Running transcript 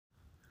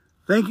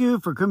Thank you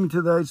for coming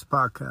to tonight's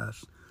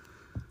podcast.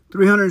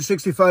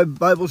 365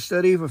 Bible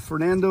study with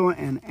Fernando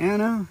and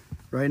Anna.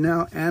 Right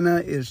now,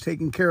 Anna is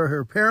taking care of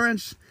her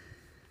parents.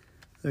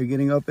 They're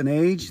getting up in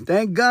age.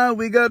 Thank God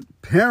we got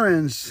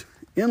parents,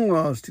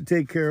 in-laws to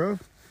take care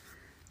of.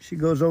 She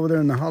goes over there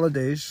in the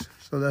holidays,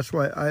 so that's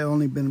why I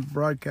only been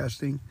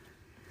broadcasting.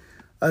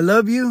 I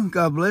love you.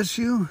 God bless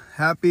you.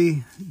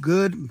 Happy,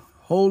 good,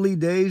 holy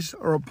days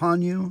are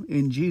upon you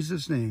in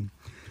Jesus' name.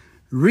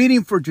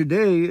 Reading for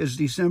today is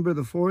December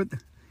the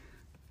 4th.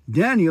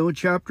 Daniel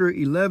chapter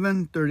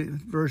 11,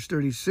 verse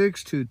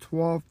 36 to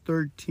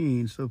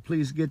 12:13. So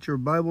please get your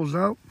Bibles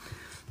out.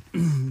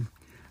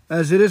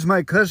 As it is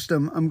my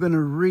custom, I'm going to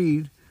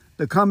read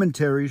the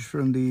commentaries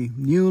from the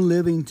New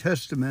Living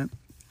Testament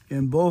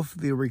in both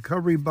the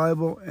Recovery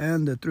Bible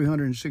and the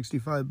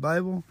 365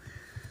 Bible.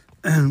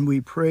 And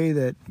we pray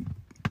that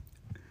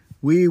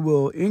we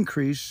will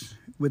increase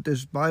with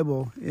this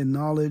Bible in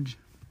knowledge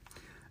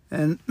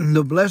and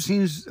the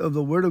blessings of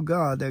the Word of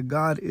God, that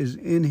God is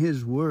in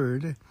His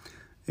Word.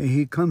 And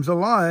He comes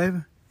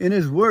alive in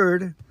His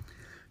Word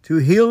to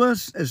heal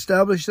us,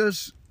 establish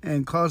us,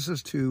 and cause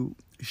us to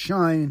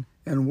shine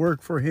and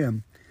work for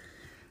Him.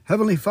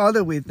 Heavenly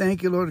Father, we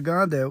thank you, Lord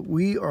God, that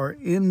we are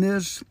in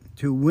this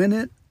to win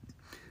it,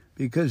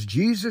 because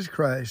Jesus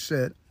Christ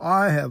said,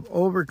 I have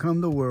overcome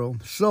the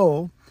world.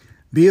 So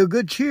be of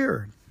good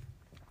cheer.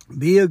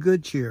 Be of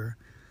good cheer.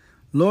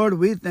 Lord,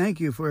 we thank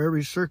you for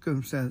every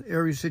circumstance,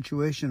 every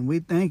situation. We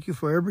thank you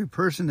for every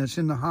person that's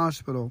in the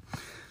hospital,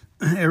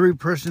 every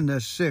person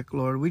that's sick,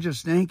 Lord. We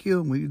just thank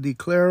you. We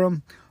declare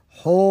them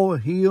whole,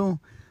 heal,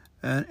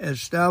 and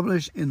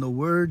established in the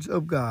words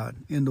of God,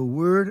 in the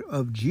word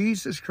of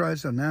Jesus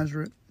Christ of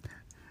Nazareth.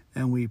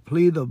 And we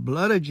plead the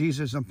blood of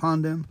Jesus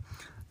upon them,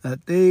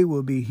 that they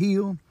will be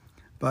healed.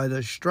 By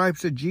the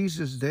stripes of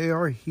Jesus, they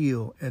are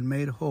healed and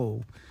made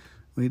whole.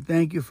 We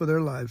thank you for their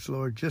lives,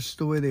 Lord, just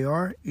the way they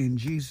are, in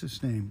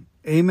Jesus' name.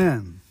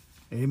 Amen.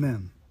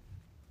 Amen.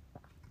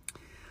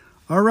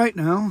 All right,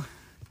 now.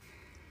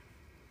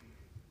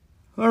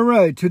 All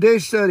right,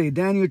 today's study,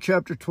 Daniel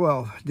chapter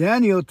 12.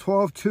 Daniel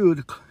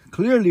 12:2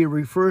 clearly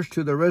refers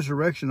to the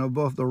resurrection of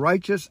both the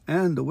righteous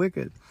and the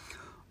wicked.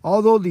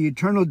 Although the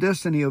eternal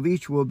destiny of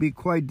each will be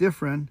quite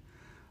different,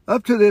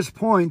 up to this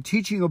point,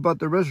 teaching about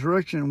the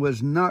resurrection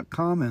was not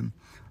common.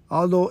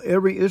 Although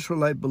every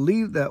Israelite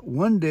believed that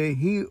one day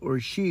he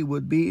or she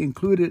would be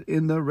included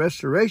in the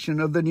restoration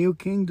of the new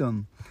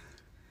kingdom.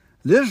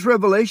 This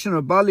revelation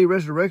of bodily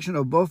resurrection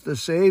of both the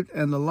saved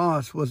and the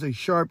lost was a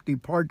sharp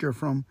departure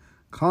from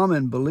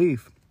common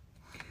belief.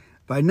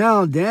 By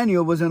now,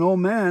 Daniel was an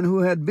old man who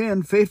had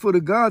been faithful to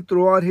God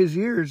throughout his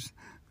years.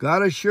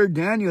 God assured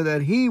Daniel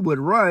that he would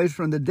rise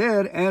from the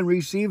dead and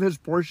receive his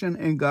portion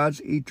in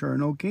God's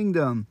eternal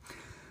kingdom.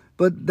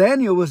 But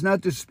Daniel was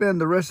not to spend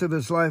the rest of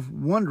his life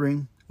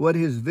wondering what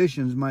his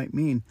visions might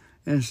mean.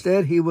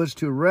 Instead, he was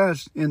to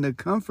rest in the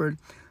comfort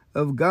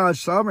of God's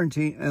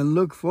sovereignty and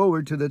look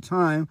forward to the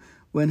time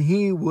when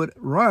he would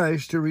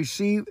rise to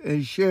receive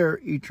and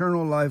share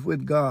eternal life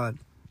with God.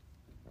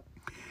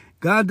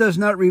 God does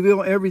not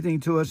reveal everything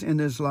to us in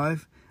this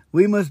life.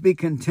 We must be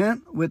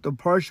content with the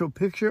partial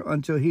picture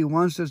until He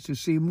wants us to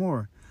see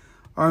more.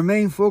 Our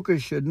main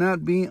focus should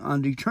not be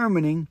on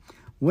determining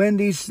when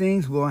these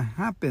things will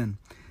happen,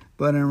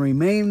 but in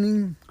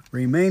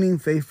remaining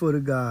faithful to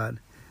God.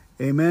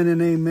 Amen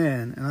and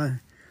amen.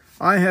 And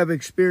I have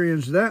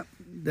experienced that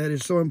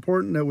is so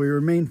important, that we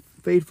remain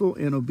faithful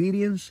in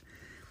obedience.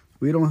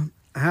 We don't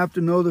have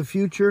to know the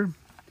future.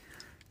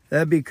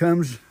 That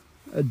becomes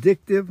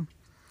addictive.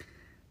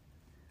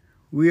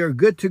 We are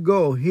good to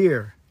go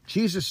here.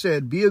 Jesus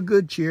said, be of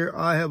good cheer.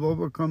 I have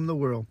overcome the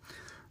world.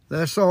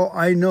 That's all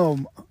I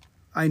know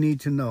I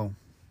need to know.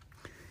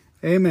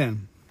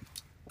 Amen.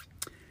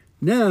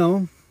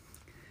 Now,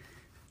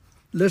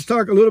 let's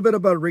talk a little bit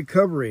about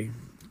recovery.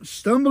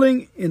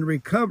 Stumbling in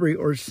recovery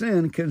or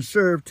sin can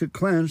serve to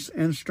cleanse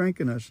and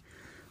strengthen us.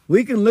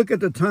 We can look at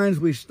the times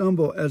we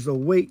stumble as a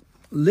weight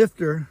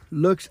lifter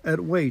looks at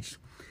weights.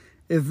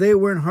 If they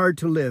weren't hard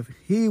to lift,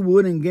 he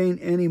wouldn't gain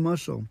any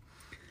muscle.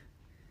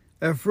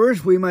 At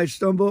first, we might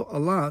stumble a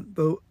lot,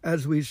 but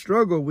as we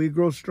struggle, we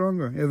grow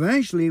stronger.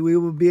 Eventually, we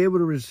will be able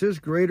to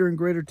resist greater and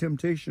greater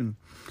temptation,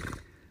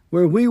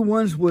 where we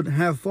once would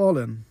have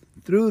fallen.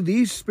 Through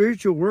these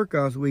spiritual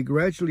workouts, we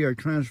gradually are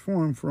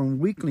transformed from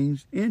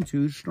weaklings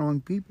into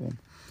strong people.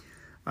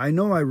 I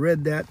know I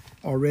read that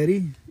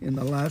already in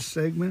the last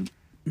segment,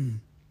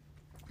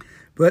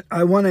 but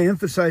I want to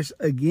emphasize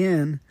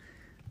again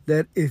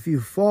that if you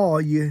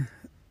fall,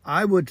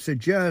 I would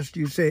suggest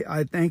you say,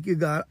 I thank you,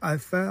 God, I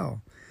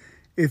fell.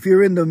 If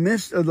you're in the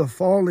midst of the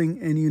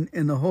falling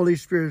and the Holy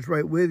Spirit's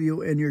right with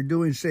you and you're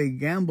doing, say,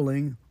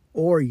 gambling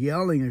or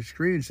yelling or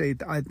screaming, say,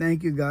 I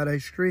thank you, God, I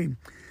scream.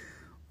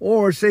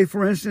 Or say,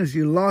 for instance,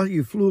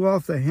 you flew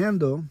off the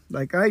handle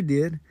like I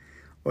did,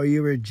 or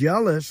you were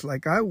jealous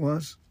like I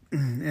was,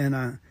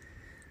 and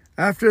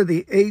after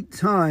the 8th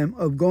time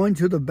of going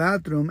to the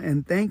bathroom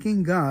and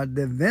thanking God,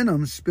 the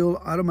venom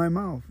spilled out of my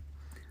mouth.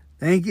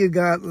 Thank you,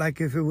 God, like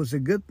if it was a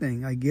good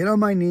thing. I get on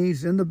my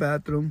knees in the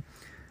bathroom,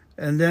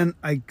 And then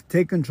I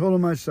take control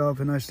of myself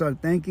and I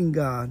start thanking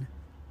God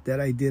that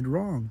I did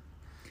wrong.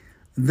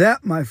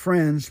 That, my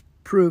friends,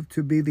 proved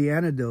to be the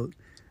antidote.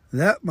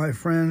 That, my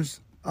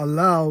friends,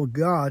 allow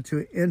God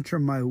to enter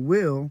my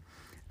will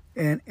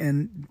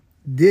and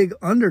dig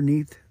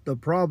underneath the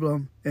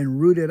problem and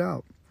root it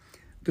out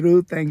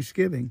through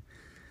thanksgiving.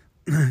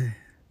 The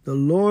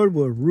Lord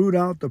will root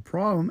out the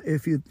problem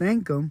if you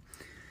thank Him.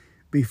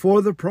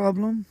 Before the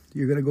problem,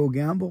 you're going to go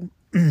gamble.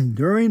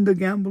 During the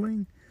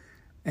gambling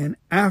and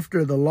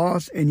after the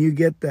loss, and you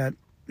get that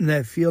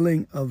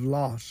feeling of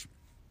loss.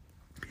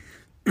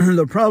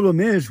 The problem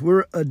is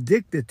we're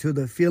addicted to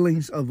the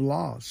feelings of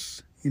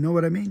loss. You know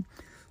what I mean?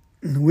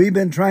 We've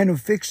been trying to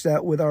fix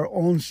that with our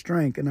own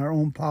strength and our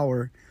own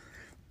power.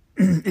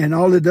 And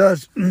all it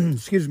does,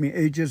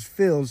 it just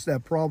fills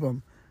that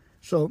problem.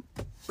 So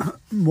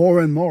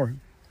more and more.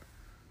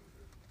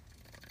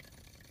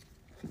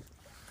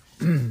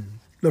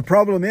 The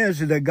problem is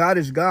that God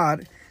is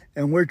God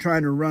and we're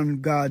trying to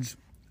run God's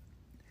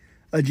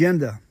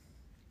agenda.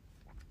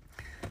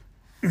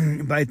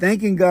 By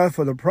thanking God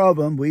for the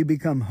problem, we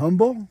become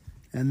humble,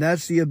 and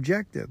that's the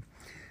objective.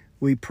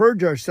 We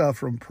purge ourselves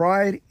from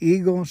pride,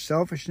 ego,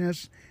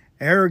 selfishness,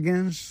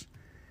 arrogance,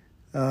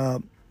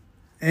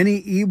 any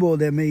evil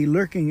that may be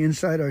lurking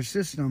inside our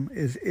system.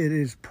 It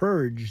is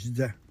purged.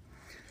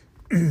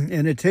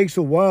 And it takes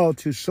a while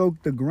to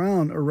soak the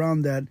ground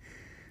around that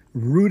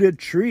rooted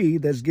tree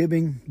that's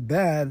giving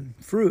bad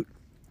fruit.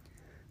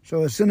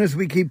 So as soon as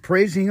we keep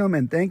praising Him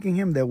and thanking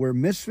Him that we're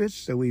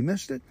misfits, that we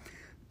missed it,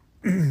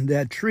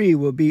 that tree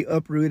will be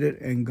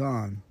uprooted and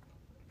gone.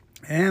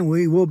 And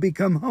we will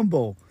become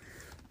humble.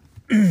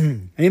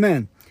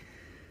 Amen.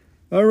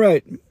 All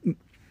right.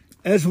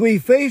 As we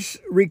face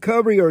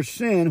recovery or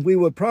sin, we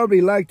would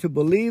probably like to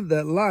believe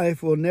that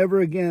life will never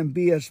again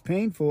be as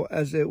painful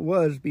as it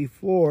was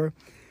before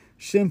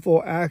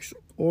sinful acts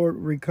or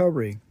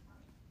recovery.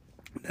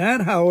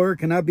 That, however,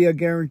 cannot be a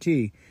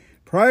guarantee.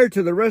 Prior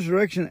to the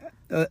resurrection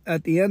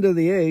at the end of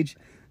the age,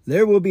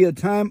 there will be a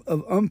time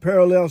of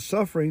unparalleled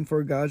suffering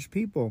for God's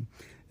people.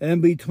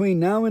 And between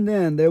now and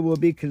then, there will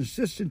be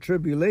consistent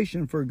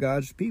tribulation for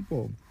God's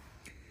people.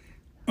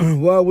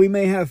 While we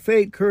may have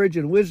faith, courage,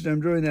 and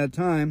wisdom during that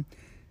time,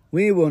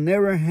 we will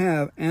never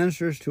have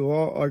answers to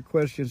all our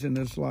questions in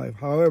this life.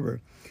 However,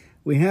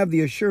 we have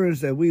the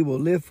assurance that we will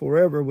live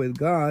forever with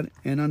God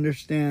and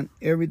understand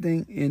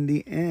everything in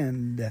the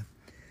end.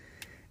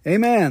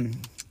 Amen.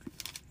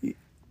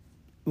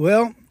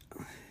 Well,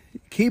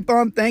 keep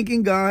on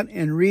thanking God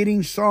and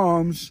reading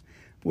Psalms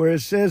where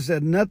it says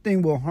that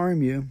nothing will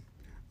harm you,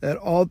 that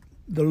all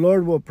the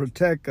Lord will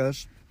protect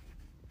us,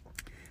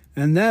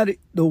 and that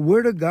the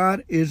Word of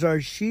God is our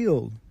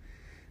shield.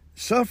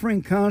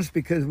 Suffering comes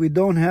because we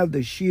don't have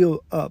the shield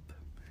up.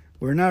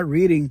 We're not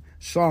reading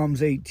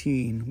Psalms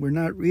 18. We're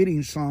not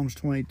reading Psalms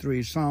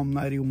 23, Psalm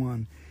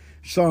 91,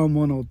 Psalm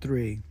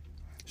 103,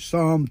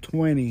 Psalm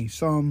 20,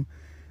 Psalm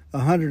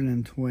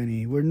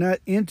 120. We're not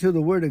into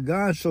the Word of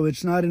God, so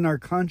it's not in our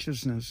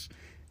consciousness.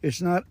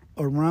 It's not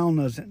around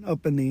us and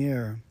up in the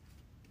air.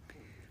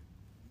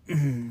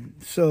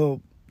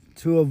 So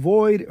to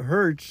avoid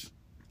hurts,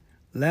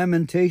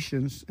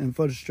 lamentations, and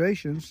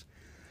frustrations,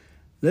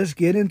 let's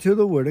get into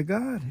the Word of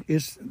God.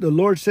 The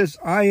Lord says,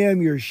 I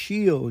am your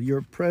shield,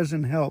 your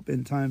present help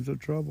in times of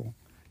trouble.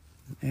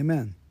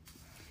 Amen.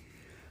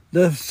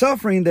 The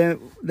suffering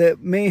that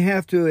may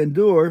have to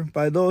endure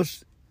by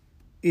those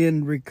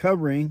in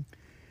recovering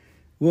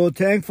will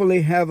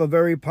thankfully have a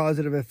very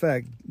positive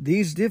effect.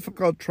 These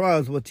difficult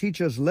trials will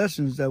teach us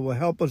lessons that will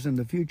help us in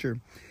the future.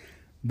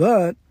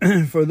 But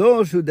for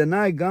those who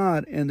deny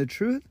God and the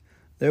truth,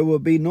 there will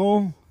be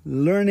no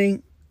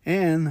learning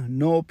and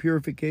no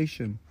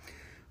purification.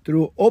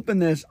 Through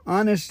openness,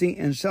 honesty,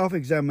 and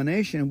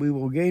self-examination, we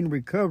will gain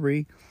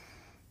recovery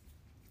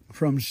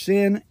from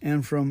sin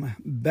and from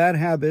bad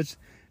habits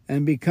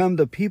and become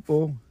the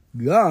people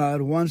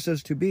God wants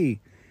us to be.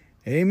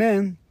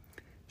 Amen.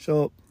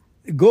 So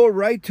go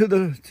right to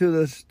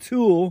the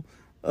tool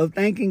of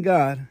thanking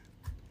God.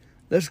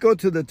 Let's go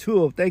to the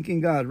tool of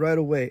thanking God right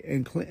away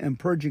and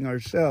purging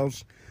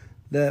ourselves.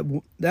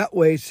 That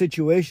way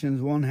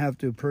situations won't have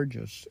to purge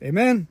us.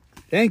 Amen.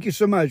 Thank you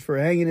so much for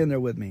hanging in there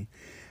with me.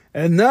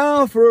 And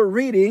now for a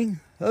reading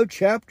of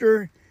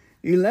chapter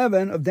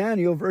 11 of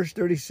Daniel, verse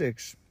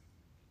 36.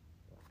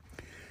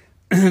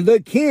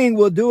 The king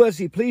will do as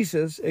he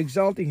pleases,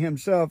 exalting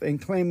himself and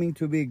claiming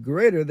to be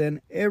greater than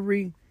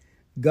every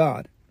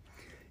god,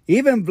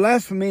 even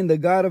blaspheming the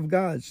God of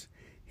gods.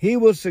 He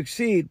will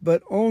succeed,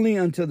 but only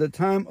until the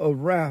time of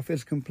wrath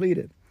is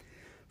completed.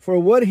 For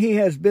what he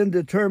has been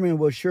determined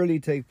will surely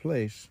take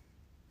place.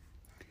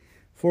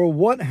 For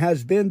what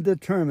has been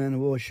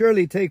determined will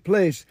surely take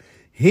place.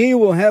 He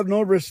will have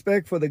no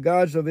respect for the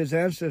gods of his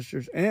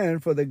ancestors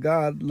and for the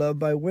God loved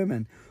by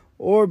women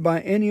or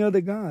by any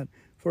other god.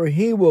 For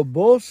he will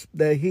boast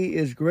that he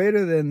is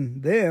greater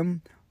than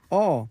them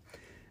all.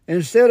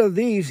 Instead of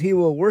these, he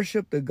will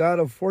worship the God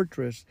of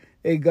fortress,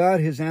 a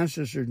God his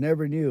ancestors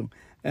never knew,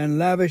 and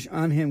lavish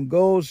on him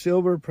gold,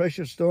 silver,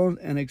 precious stones,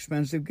 and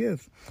expensive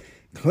gifts.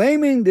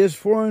 Claiming this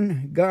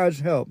foreign god's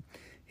help,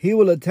 he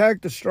will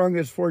attack the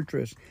strongest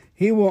fortress.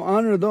 He will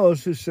honor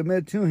those who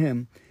submit to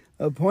him,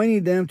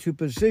 appointing them to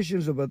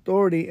positions of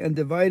authority and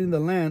dividing the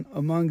land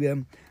among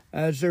them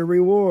as their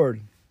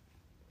reward.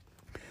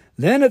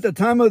 Then at the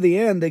time of the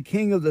end, the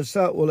king of the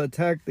south will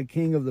attack the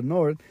king of the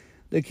north.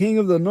 The king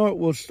of the north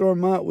will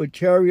storm out with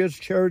chariots,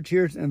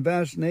 charioteers, and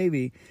vast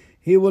navy.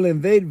 He will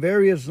invade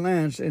various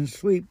lands and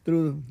sweep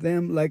through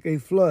them like a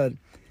flood.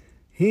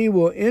 He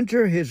will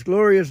enter his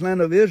glorious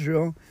land of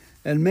Israel,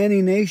 and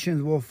many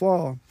nations will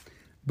fall.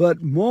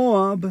 But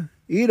Moab,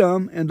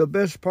 Edom, and the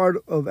best part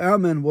of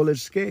Ammon will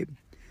escape.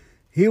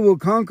 He will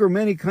conquer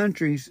many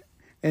countries,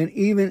 and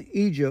even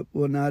Egypt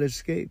will not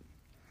escape.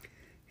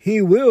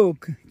 He will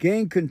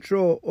gain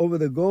control over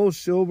the gold,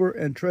 silver,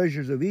 and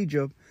treasures of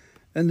Egypt,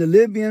 and the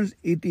Libyans,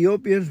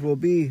 Ethiopians will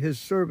be his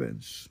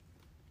servants.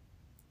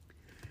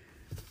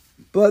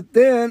 But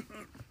then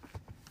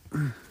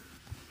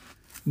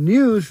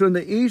news from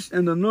the east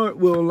and the north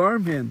will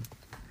alarm him.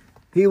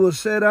 He will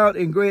set out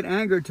in great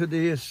anger to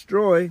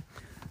destroy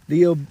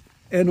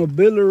and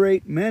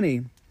obliterate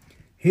many.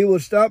 He will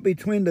stop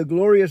between the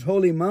glorious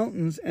holy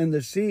mountains and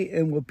the sea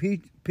and will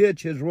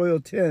pitch his royal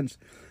tents.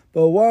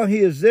 But while he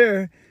is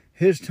there,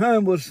 his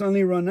time will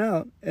suddenly run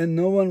out, and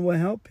no one will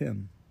help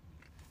him.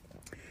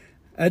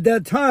 At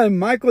that time,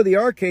 Michael the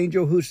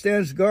archangel, who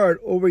stands guard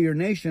over your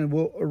nation,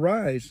 will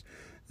arise.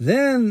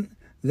 Then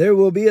there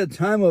will be a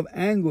time of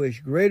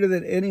anguish greater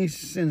than any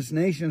since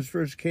nations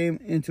first came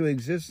into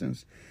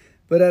existence.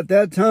 But at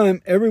that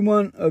time, every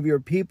one of your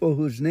people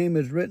whose name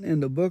is written in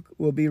the book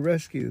will be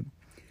rescued.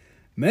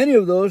 Many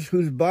of those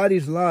whose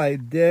bodies lie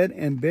dead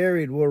and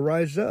buried will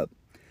rise up,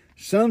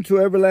 some to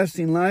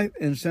everlasting life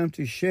and some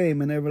to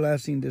shame and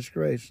everlasting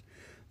disgrace.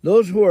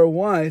 Those who are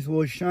wise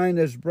will shine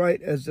as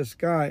bright as the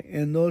sky,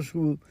 and those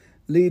who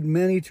lead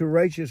many to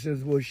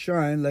righteousness will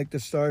shine like the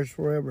stars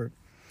forever.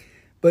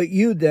 But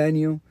you,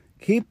 Daniel,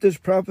 keep this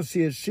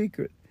prophecy a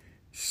secret.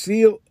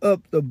 Seal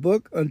up the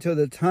book until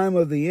the time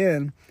of the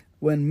end,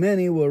 when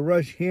many will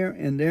rush here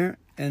and there,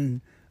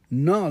 and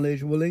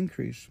knowledge will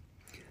increase.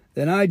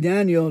 Then I,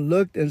 Daniel,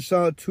 looked and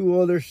saw two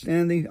others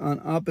standing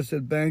on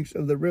opposite banks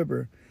of the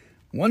river.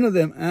 One of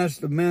them asked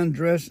the man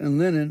dressed in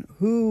linen,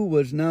 who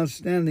was now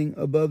standing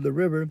above the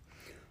river,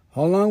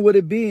 how long would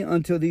it be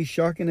until these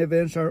shocking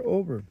events are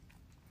over?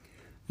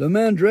 The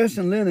man dressed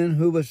in linen,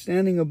 who was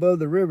standing above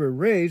the river,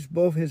 raised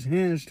both his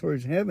hands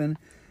towards heaven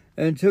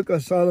and took a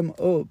solemn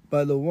oath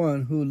by the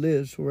one who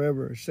lives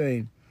forever,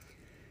 saying,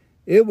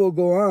 "It will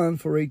go on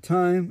for a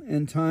time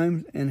and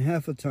times and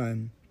half a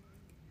time.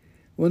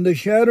 When the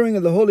shattering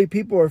of the holy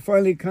people are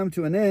finally come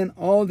to an end,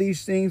 all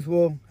these things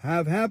will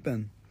have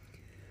happened."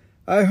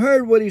 I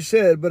heard what he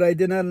said, but I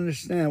did not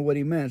understand what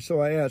he meant. So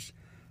I asked,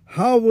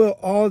 "How will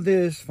all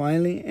this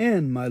finally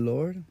end, my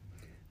Lord?"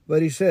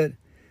 But he said,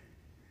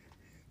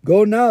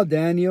 "Go now,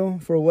 Daniel,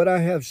 for what I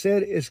have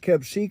said is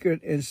kept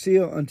secret and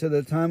sealed until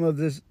the time of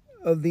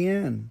the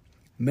end.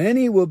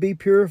 Many will be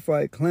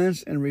purified,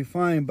 cleansed, and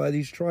refined by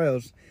these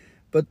trials,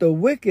 but the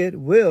wicked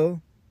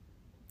will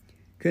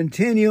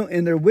continue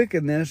in their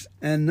wickedness,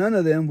 and none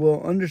of them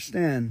will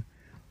understand.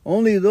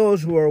 Only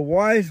those who are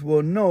wise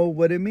will know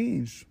what it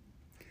means.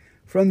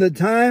 From the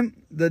time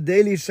the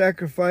daily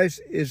sacrifice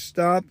is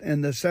stopped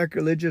and the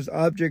sacrilegious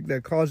object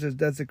that causes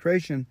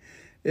desecration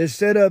is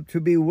set up to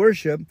be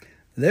worshipped,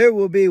 there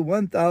will be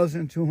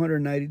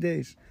 1,290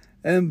 days.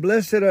 And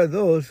blessed are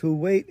those who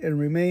wait and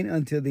remain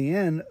until the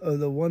end of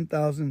the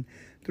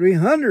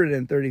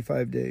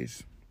 1,335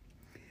 days.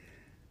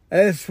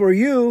 As for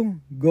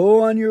you,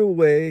 go on your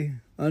way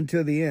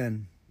until the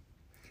end."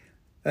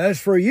 As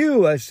for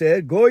you, I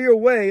said, go your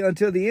way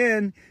until the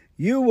end.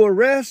 You will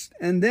rest,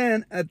 and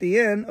then at the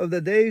end of the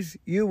days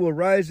you will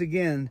rise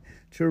again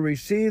to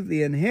receive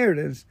the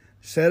inheritance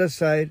set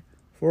aside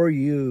for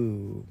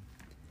you.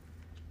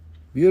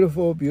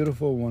 Beautiful,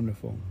 beautiful,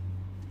 wonderful.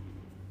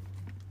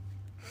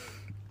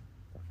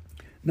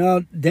 Now,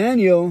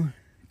 Daniel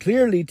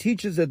clearly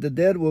teaches that the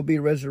dead will be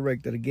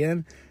resurrected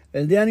again,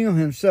 and Daniel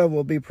himself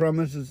will be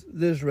promised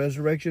this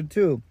resurrection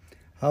too.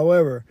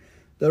 However,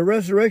 the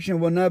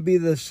resurrection will not be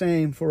the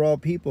same for all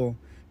people.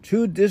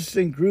 Two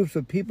distinct groups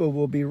of people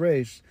will be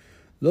raised: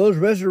 those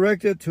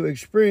resurrected to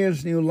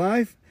experience new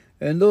life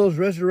and those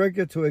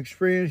resurrected to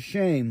experience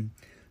shame.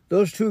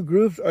 Those two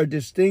groups are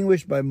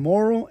distinguished by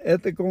moral,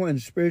 ethical,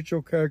 and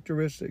spiritual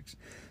characteristics.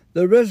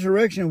 The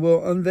resurrection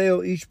will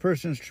unveil each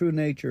person's true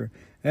nature,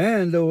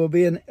 and there will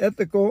be an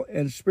ethical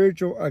and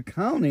spiritual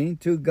accounting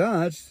to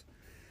God's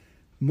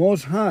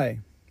Most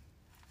High.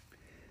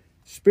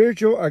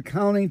 Spiritual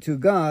accounting to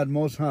God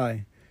Most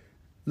High.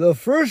 The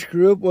first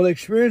group will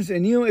experience a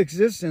new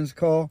existence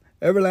called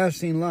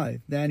everlasting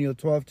life, Daniel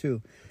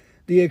 12:2.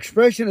 The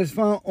expression is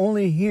found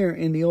only here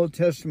in the Old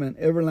Testament.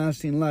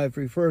 Everlasting life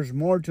refers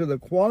more to the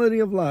quality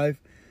of life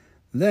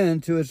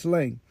than to its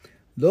length.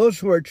 Those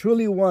who are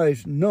truly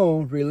wise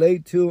know,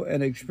 relate to,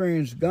 and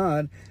experience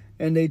God,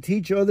 and they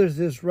teach others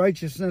this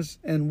righteousness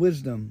and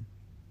wisdom.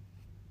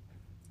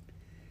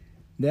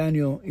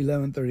 Daniel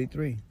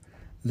 11:33.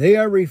 They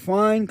are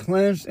refined,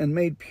 cleansed, and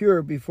made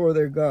pure before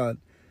their God.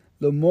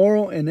 The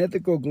moral and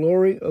ethical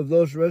glory of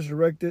those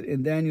resurrected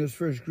in Daniel's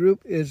first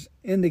group is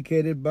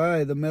indicated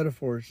by the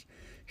metaphors.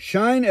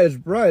 Shine as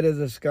bright as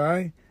the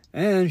sky,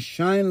 and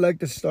shine like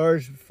the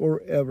stars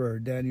forever,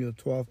 Daniel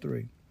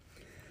 12:3.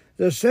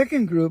 The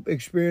second group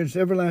experienced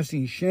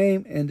everlasting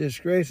shame and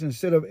disgrace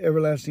instead of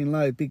everlasting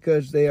life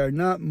because they are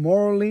not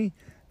morally,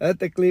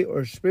 ethically,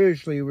 or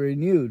spiritually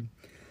renewed.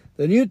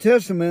 The New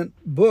Testament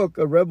book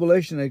of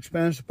Revelation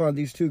expands upon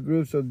these two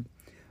groups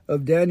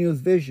of Daniel's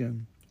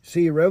vision.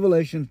 See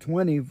Revelation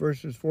 20,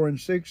 verses 4 and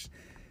 6,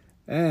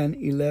 and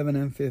 11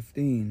 and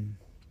 15.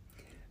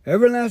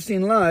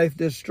 Everlasting life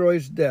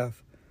destroys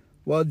death.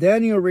 While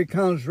Daniel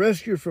recounts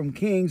rescue from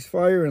kings,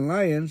 fire, and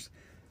lions,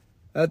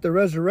 at the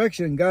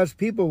resurrection, God's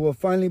people will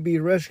finally be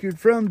rescued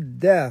from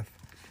death.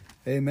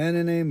 Amen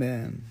and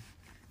amen.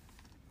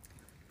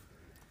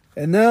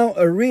 And now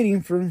a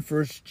reading from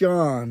 1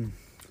 John.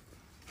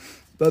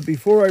 But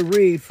before I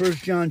read 1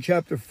 John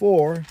chapter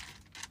 4,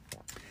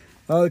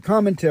 the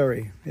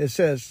commentary, it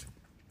says,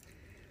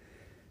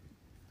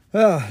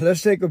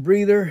 let's take a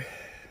breather,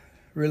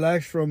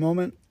 relax for a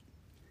moment.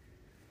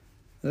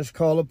 Let's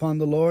call upon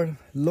the Lord.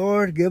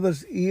 Lord, give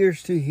us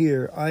ears to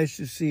hear, eyes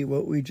to see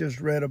what we just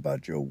read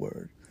about your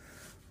word.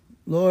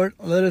 Lord,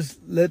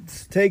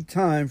 let's take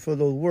time for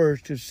those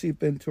words to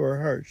seep into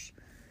our hearts.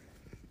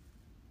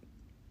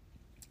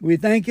 We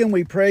thank you and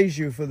we praise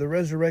you for the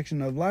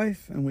resurrection of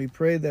life, and we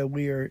pray that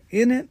we are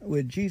in it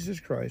with Jesus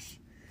Christ.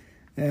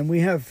 And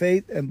we have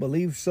faith and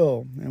believe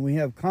so, and we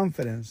have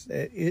confidence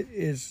that it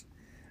is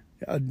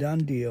a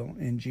done deal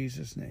in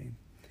Jesus' name.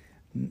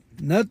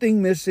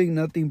 Nothing missing,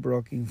 nothing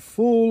broken,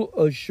 full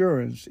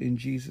assurance in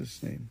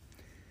Jesus' name.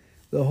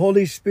 The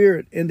Holy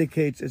Spirit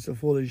indicates it's a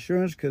full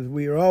assurance because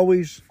we are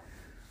always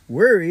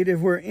worried if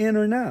we're in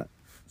or not.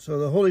 So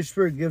the Holy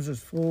Spirit gives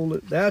us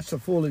that's a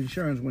full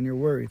assurance when you're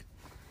worried.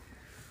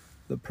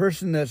 The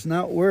person that's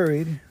not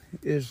worried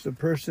is the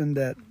person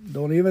that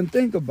don't even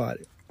think about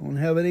it, don't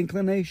have an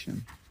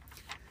inclination.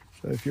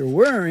 So if you're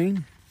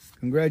worrying,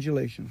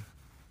 congratulations.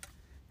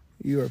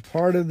 You are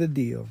part of the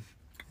deal.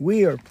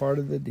 We are part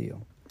of the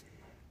deal.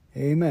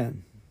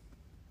 Amen.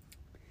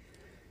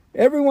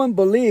 Everyone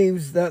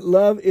believes that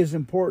love is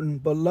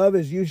important, but love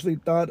is usually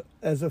thought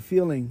as a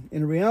feeling.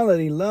 In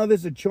reality, love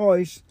is a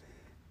choice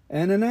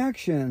and an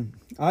action.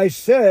 I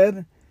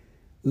said,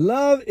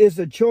 love is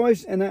a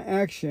choice and an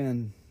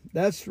action.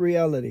 That's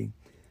reality.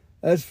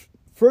 As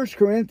 1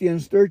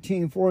 Corinthians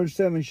 13, 4 and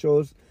 7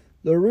 shows,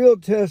 the real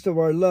test of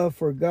our love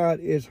for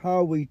God is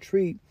how we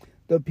treat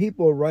the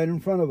people right in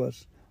front of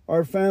us,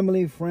 our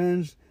family,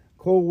 friends,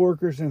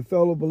 co-workers, and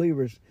fellow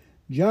believers.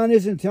 John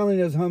isn't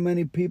telling us how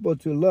many people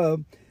to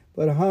love,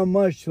 but how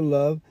much to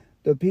love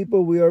the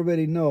people we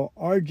already know.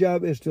 Our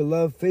job is to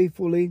love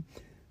faithfully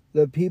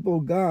the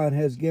people God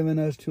has given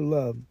us to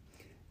love.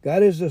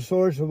 God is the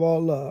source of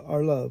all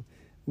our love.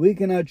 We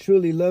cannot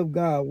truly love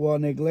God while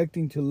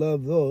neglecting to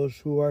love those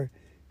who are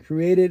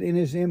created in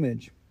His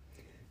image.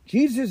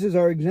 Jesus is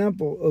our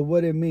example of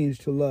what it means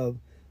to love.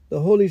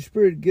 The Holy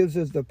Spirit gives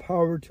us the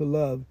power to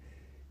love.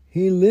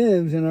 He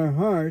lives in our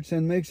hearts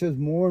and makes us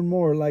more and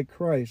more like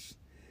Christ.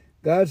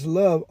 God's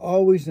love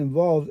always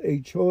involves a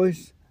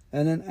choice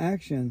and an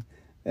action,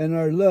 and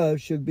our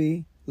love should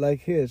be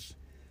like His.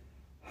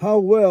 How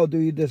well do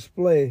you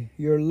display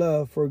your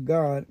love for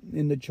God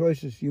in the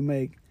choices you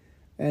make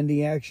and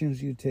the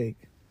actions you take?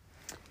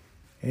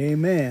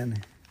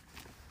 Amen.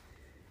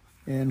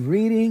 And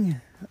reading,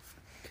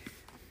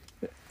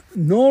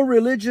 no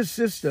religious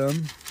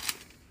system,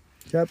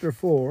 chapter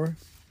 4,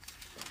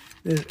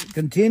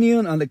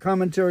 continuing on the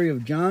commentary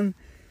of John,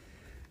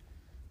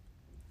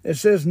 it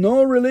says,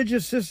 no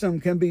religious system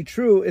can be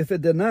true if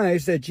it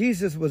denies that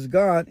Jesus was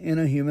God in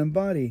a human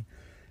body.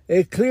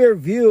 A clear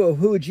view of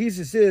who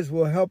Jesus is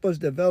will help us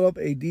develop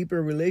a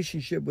deeper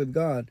relationship with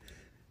God.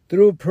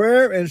 Through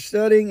prayer and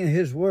studying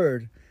His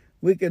Word,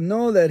 we can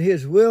know that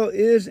His will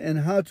is and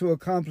how to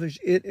accomplish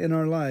it in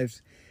our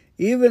lives.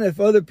 Even if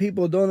other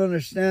people don't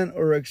understand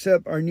or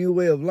accept our new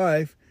way of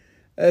life,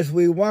 as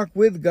we walk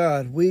with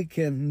God, we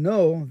can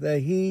know that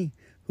He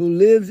who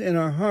lives in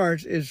our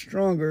hearts is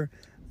stronger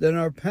than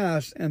our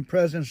past and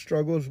present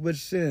struggles with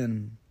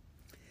sin.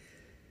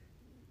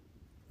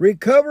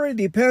 Recovery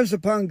depends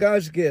upon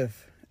God's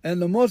gift,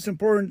 and the most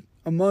important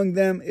among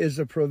them is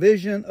the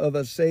provision of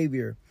a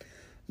Savior.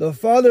 The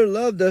Father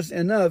loved us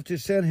enough to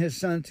send His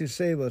Son to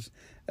save us.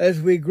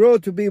 As we grow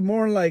to be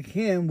more like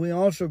Him, we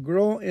also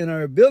grow in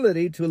our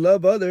ability to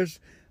love others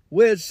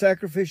with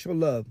sacrificial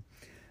love.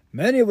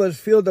 Many of us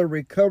feel the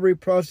recovery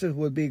process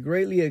would be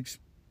greatly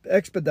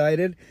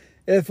expedited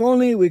if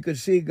only we could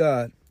see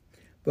God.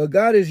 But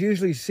God is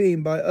usually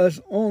seen by us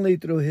only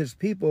through His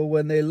people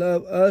when they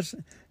love us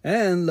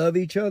and love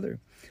each other.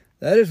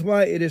 That is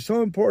why it is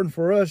so important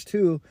for us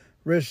to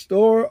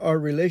restore our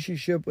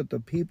relationship with the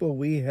people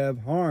we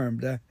have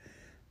harmed.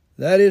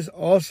 That is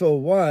also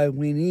why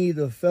we need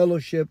the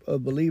fellowship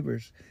of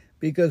believers,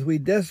 because we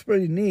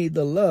desperately need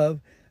the love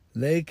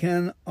they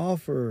can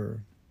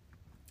offer.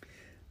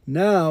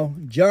 Now,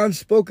 John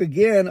spoke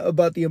again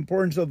about the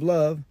importance of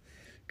love.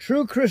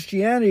 True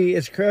Christianity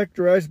is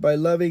characterized by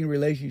loving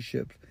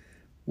relationships,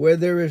 where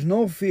there is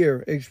no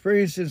fear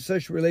experienced in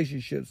such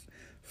relationships,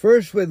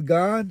 first with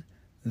God,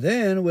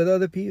 then with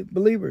other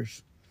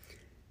believers.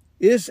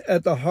 It's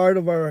at the heart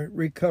of our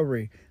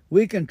recovery.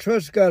 We can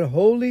trust God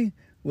wholly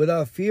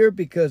without fear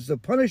because the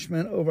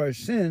punishment of our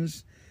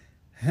sins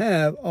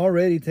have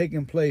already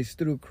taken place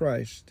through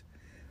Christ.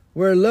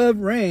 Where love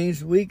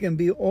reigns, we can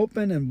be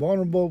open and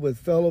vulnerable with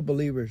fellow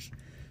believers,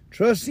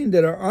 trusting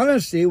that our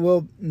honesty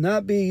will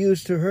not be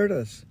used to hurt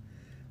us.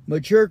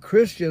 Mature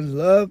Christians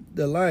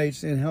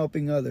delights in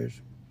helping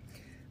others.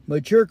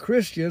 Mature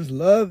Christians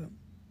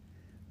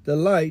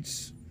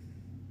delights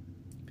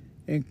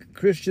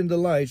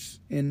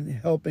in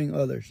helping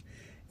others.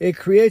 It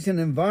creates an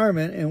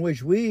environment in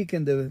which we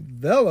can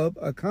develop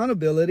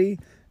accountability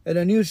and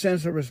a new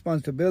sense of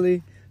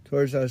responsibility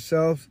towards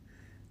ourselves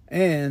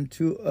and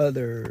to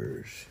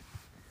others.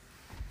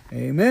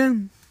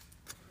 Amen.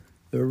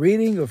 The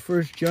reading of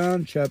 1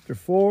 John chapter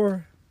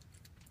 4.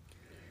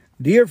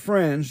 Dear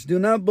friends, do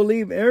not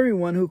believe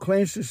everyone who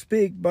claims to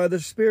speak by the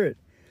Spirit.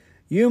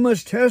 You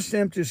must test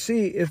them to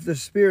see if the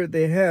Spirit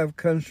they have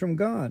comes from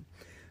God.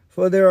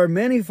 For there are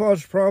many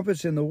false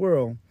prophets in the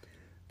world.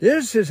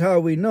 This is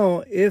how we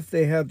know if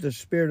they have the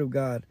Spirit of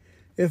God.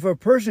 If a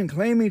person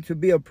claiming to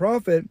be a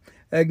prophet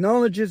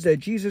acknowledges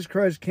that Jesus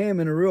Christ came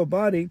in a real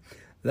body,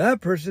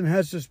 that person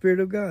has the Spirit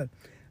of God.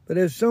 But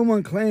if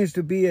someone claims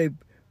to be a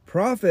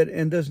prophet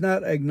and does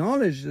not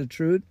acknowledge the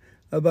truth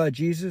about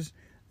Jesus,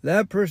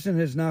 that person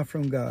is not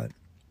from God.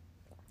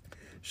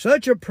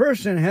 Such a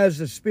person has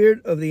the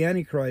spirit of the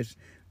Antichrist,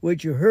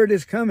 which you heard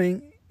is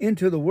coming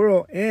into the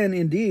world, and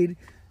indeed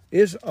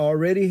is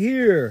already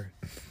here.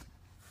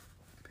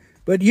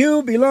 But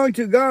you belong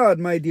to God,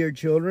 my dear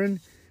children.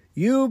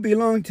 You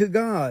belong to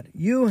God.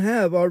 You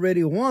have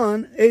already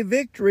won a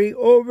victory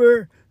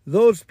over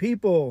those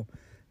people,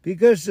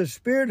 because the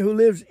Spirit who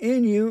lives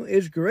in you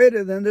is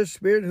greater than the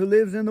Spirit who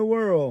lives in the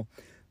world.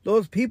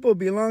 Those people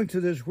belong to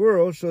this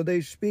world, so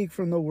they speak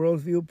from the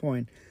world's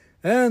viewpoint,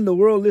 and the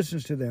world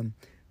listens to them.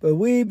 But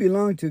we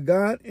belong to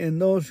God,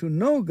 and those who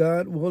know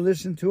God will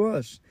listen to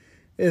us.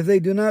 If they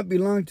do not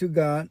belong to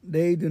God,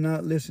 they do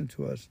not listen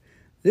to us.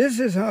 This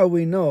is how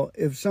we know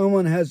if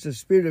someone has the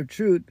spirit of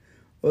truth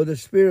or the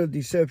spirit of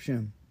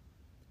deception.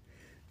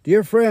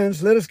 Dear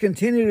friends, let us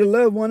continue to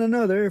love one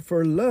another,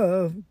 for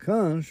love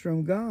comes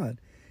from God.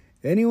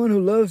 Anyone who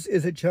loves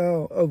is a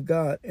child of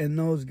God and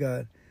knows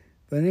God.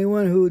 But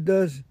anyone who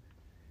does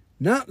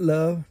not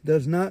love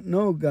does not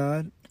know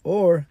God,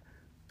 or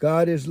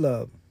God is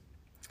love.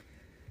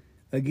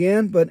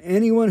 Again, but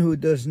anyone who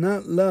does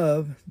not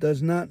love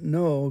does not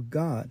know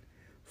God,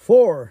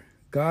 for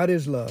God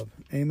is love.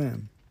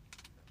 Amen.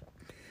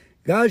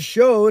 God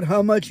showed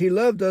how much He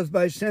loved us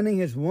by sending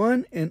His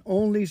one and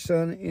only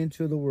Son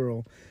into the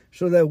world,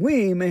 so that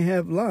we may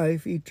have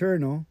life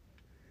eternal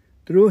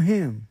through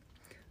Him.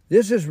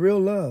 This is real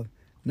love.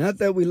 Not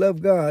that we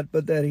love God,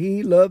 but that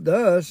He loved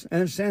us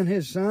and sent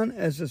His Son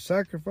as a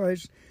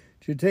sacrifice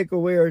to take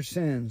away our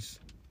sins.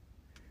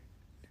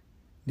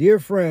 Dear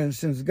friends,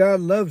 since God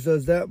loves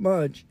us that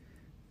much,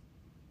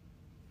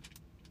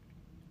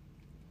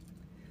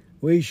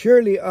 we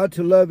surely ought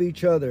to love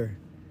each other.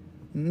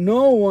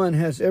 No one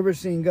has ever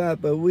seen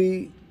God,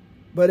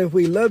 but if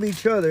we love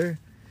each other,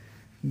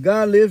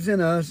 God lives in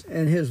us,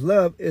 and His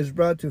love is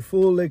brought to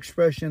full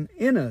expression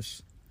in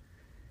us.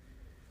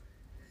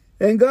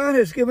 And God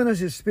has given us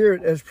His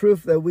Spirit as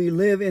proof that we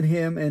live in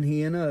Him and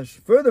He in us.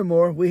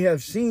 Furthermore, we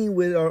have seen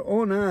with our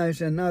own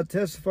eyes and now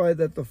testify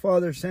that the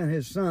Father sent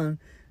His Son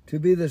to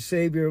be the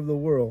Savior of the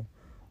world.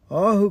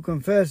 All who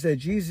confess that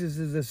Jesus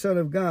is the Son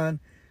of God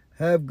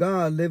have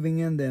God living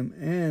in them,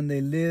 and they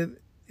live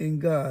in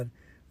God.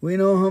 We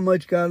know how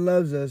much God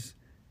loves us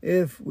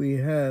if we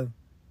have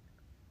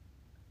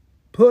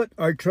put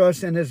our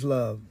trust in His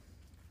love.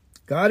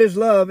 God is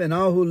love, and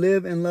all who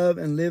live in love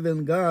and live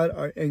in God,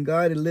 and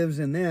God lives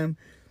in them.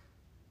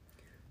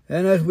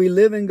 And as we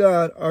live in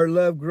God, our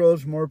love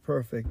grows more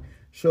perfect.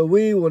 So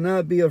we will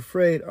not be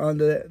afraid on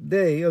the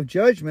day of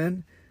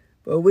judgment,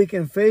 but we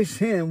can face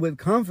Him with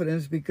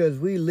confidence because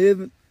we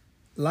live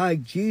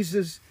like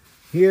Jesus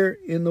here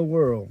in the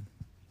world.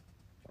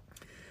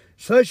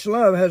 Such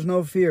love has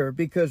no fear,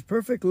 because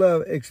perfect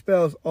love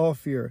expels all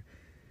fear.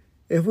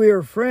 If we are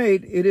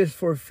afraid, it is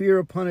for fear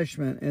of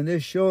punishment, and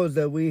this shows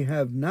that we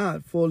have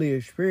not fully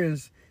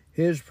experienced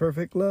His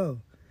perfect love.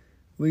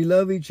 We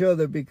love each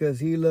other because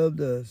He loved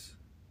us.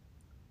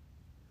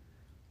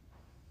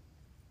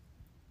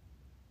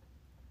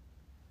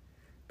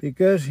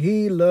 Because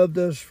He loved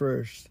us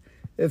first.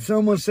 If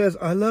someone says,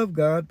 I love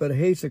God, but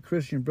hates a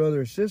Christian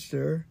brother or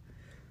sister,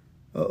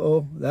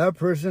 that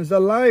person's a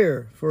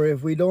liar. For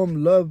if we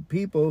don't love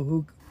people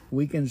who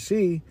we can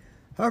see,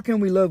 how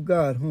can we love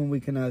God whom we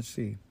cannot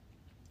see?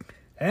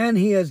 And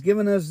He has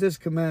given us this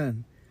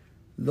command: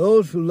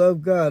 those who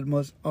love God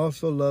must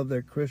also love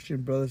their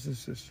Christian brothers and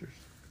sisters.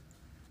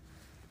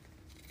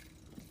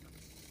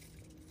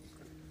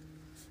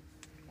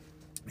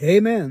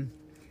 Amen.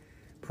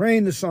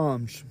 Praying the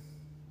Psalms.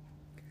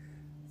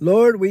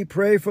 Lord, we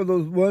pray for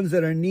those ones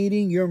that are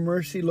needing your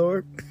mercy,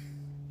 Lord.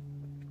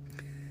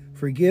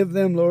 Forgive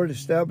them, Lord.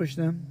 Establish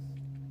them.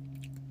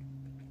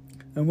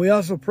 And we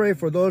also pray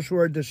for those who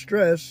are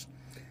distressed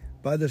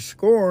by the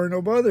scorn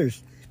of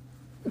others.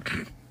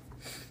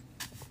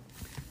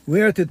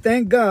 We are to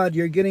thank God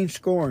you're getting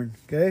scorned,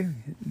 okay?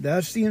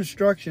 That's the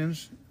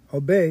instructions.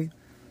 Obey.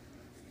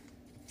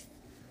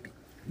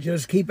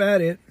 Just keep at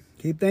it.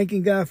 Keep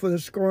thanking God for the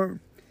scorn.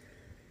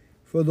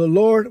 For the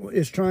Lord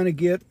is trying to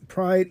get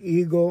pride,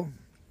 ego,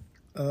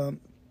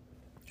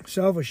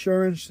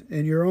 self-assurance,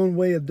 and your own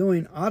way of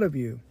doing out of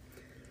you.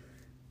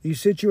 These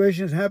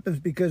situations happen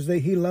because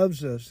He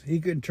loves us. He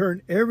can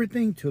turn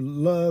everything to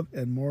love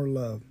and more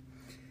love.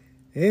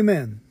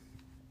 Amen.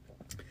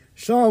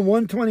 Psalm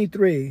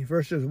 123,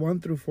 verses 1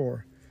 through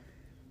 4.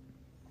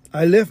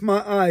 I lift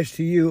my eyes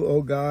to you,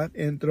 O God,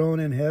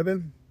 enthroned in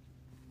heaven.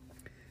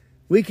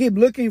 We keep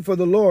looking for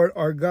the Lord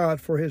our God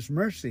for his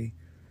mercy,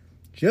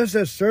 just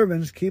as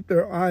servants keep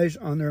their eyes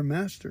on their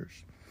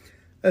masters.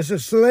 As a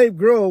slave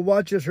girl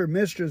watches her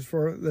mistress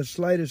for the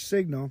slightest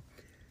signal,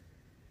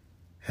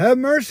 have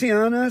mercy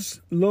on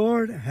us,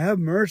 Lord, have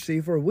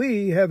mercy, for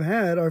we have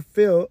had our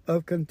fill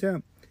of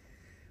contempt.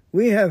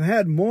 We have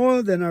had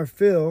more than our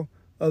fill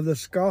of the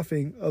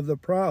scoffing of the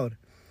proud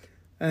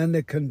and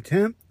the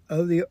contempt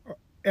of the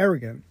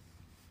arrogant.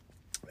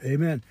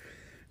 Amen.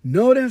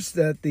 Notice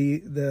that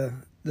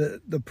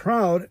the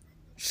proud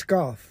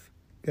scoff,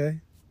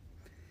 okay?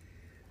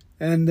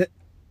 And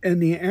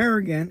the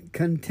arrogant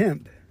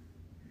contempt.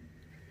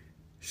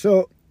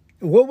 So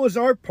what was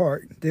our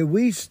part? Did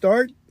we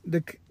start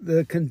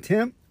the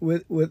contempt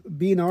with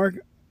being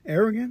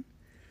arrogant?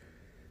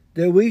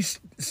 Did we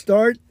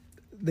start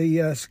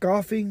the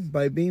scoffing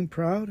by being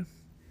proud?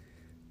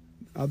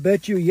 I'll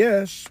bet you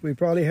yes. We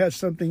probably had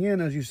something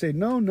in us. You say,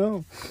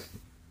 no.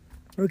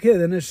 Okay,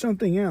 then there's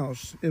something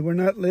else. We're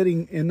not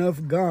letting enough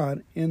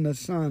God in the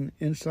Son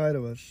inside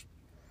of us.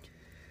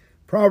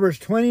 Proverbs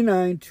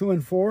 29, 2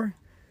 and 4.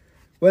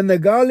 When the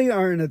godly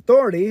are in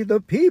authority, the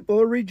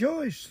people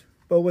rejoice.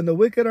 But when the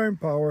wicked are in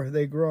power,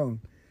 they groan.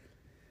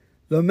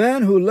 The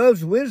man who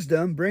loves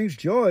wisdom brings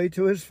joy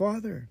to his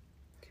father.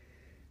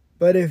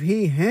 But if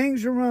he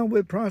hangs around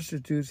with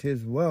prostitutes,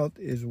 his wealth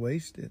is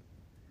wasted.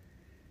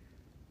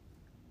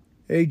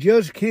 A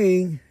just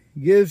king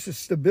gives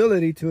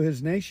stability to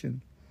his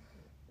nation,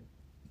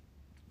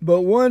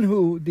 but one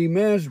who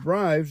demands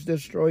bribes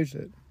destroys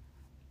it.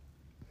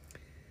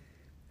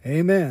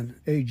 Amen.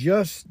 A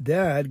just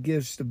dad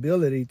gives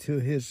stability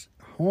to his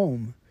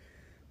home,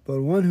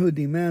 but one who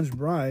demands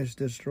bribes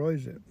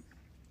destroys it.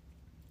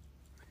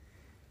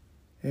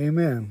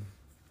 Amen.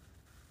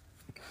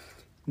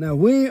 Now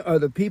we are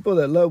the people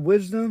that love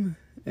wisdom,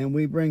 and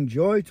we bring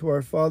joy to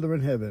our Father in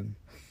heaven.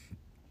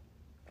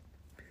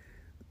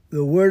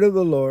 The word of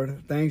the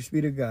Lord. Thanks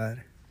be to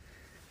God.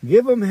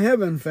 Give them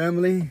heaven,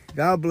 family.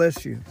 God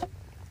bless you.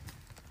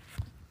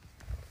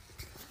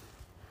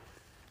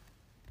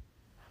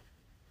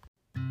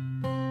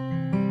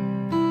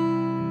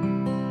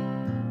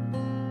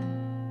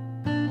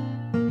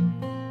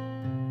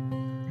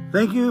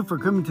 Thank you for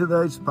coming to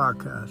tonight's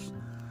podcast.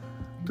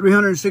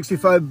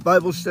 365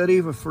 Bible study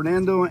with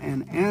Fernando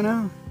and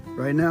Anna.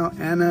 Right now,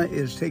 Anna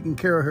is taking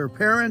care of her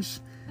parents.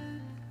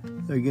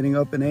 They're getting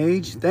up in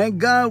age. Thank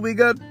God we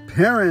got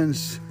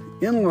parents,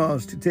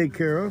 in-laws to take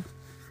care of.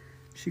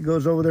 She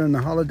goes over there in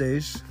the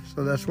holidays,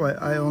 so that's why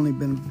I only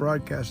been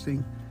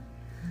broadcasting.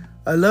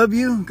 I love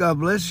you. God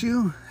bless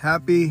you.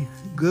 Happy,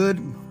 good,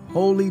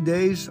 holy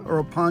days are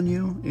upon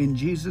you in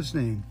Jesus'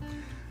 name.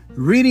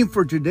 Reading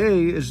for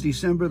today is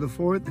December the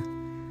 4th.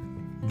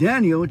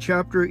 Daniel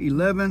chapter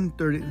 11,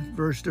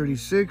 verse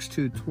 36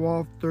 to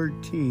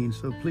 12:13.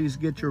 So please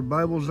get your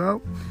Bibles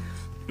out.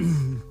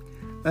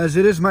 As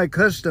it is my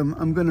custom,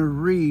 I'm going to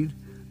read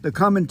the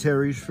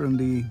commentaries from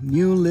the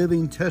New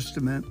Living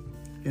Testament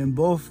in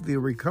both the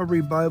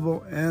Recovery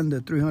Bible and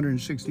the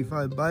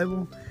 365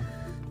 Bible.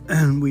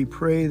 And we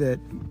pray that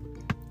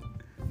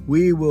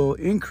we will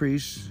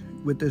increase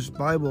with this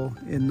Bible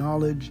in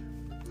knowledge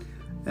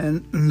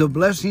and the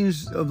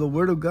blessings of the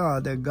Word of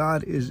God, that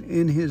God is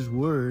in His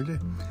Word.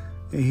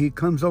 And He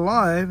comes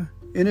alive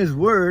in His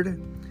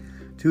Word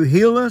to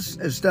heal us,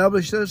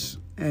 establish us,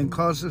 and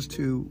cause us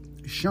to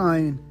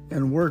shine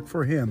and work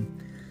for Him.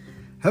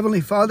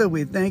 Heavenly Father,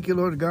 we thank you,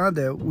 Lord God,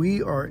 that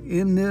we are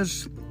in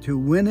this to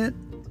win it,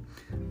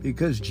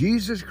 because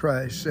Jesus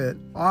Christ said,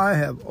 I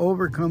have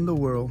overcome the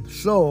world.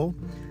 So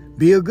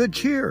be of good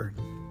cheer.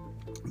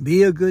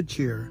 Be of good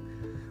cheer.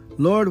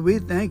 Lord, we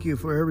thank you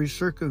for every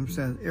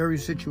circumstance, every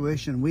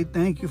situation. We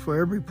thank you for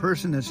every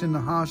person that's in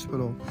the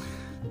hospital,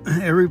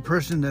 every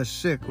person that's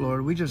sick,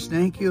 Lord. We just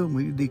thank you.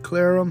 We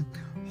declare them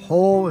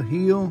whole,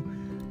 heal,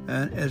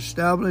 and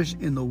established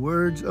in the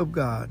words of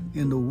God,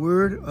 in the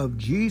word of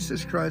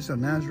Jesus Christ of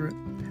Nazareth.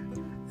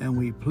 And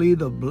we plead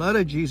the blood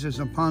of Jesus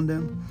upon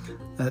them,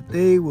 that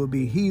they will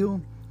be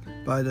healed.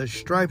 By the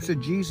stripes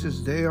of Jesus,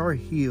 they are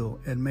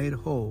healed and made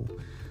whole.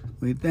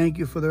 We thank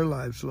you for their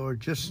lives,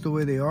 Lord, just the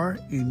way they are,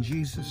 in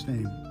Jesus'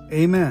 name.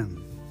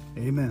 Amen.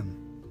 Amen.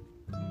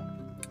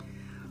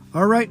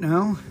 All right,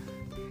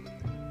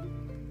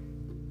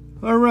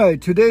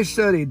 today's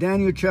study,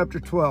 Daniel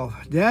chapter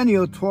 12.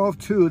 Daniel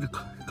 12:2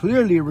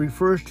 clearly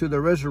refers to the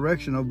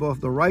resurrection of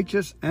both the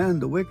righteous and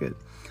the wicked.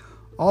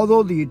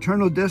 Although the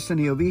eternal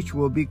destiny of each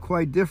will be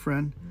quite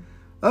different,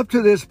 up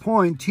to this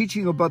point,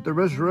 teaching about the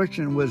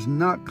resurrection was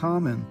not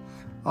common,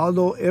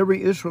 although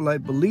every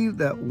Israelite believed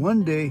that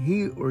one day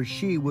he or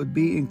she would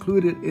be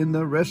included in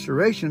the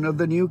restoration of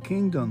the new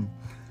kingdom.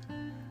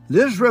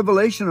 This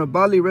revelation of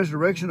bodily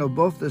resurrection of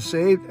both the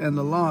saved and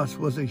the lost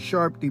was a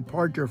sharp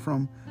departure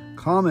from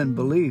common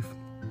belief.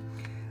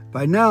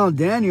 By now,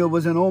 Daniel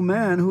was an old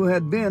man who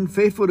had been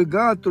faithful to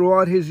God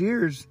throughout his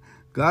years.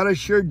 God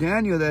assured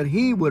Daniel that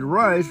he would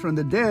rise from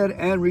the dead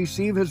and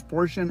receive his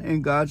portion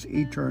in God's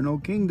eternal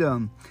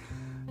kingdom.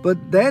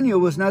 But Daniel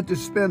was not to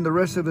spend the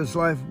rest of his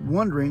life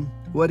wondering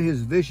what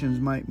his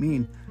visions might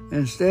mean.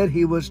 Instead,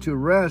 he was to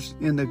rest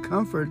in the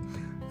comfort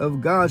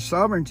of God's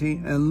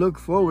sovereignty and look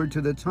forward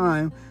to the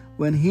time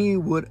when he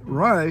would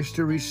rise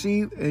to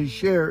receive and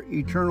share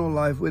eternal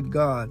life with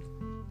God.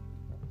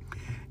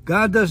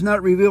 God does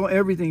not reveal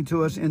everything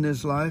to us in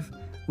this life.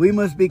 We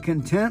must be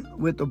content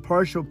with the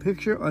partial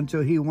picture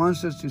until he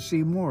wants us to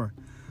see more.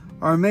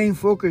 Our main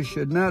focus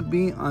should not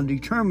be on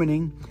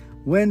determining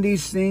when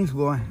these things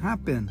will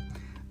happen,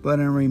 but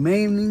on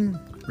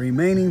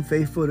remaining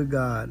faithful to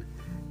God.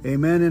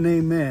 Amen and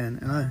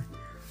amen.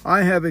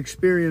 I have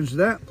experienced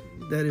that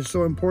is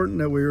so important,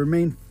 that we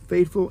remain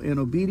faithful in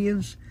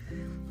obedience.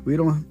 We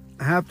don't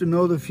have to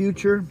know the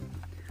future.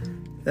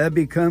 That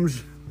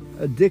becomes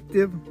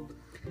addictive.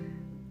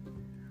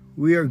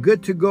 We are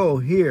good to go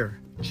here.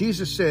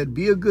 Jesus said,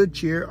 "Be of good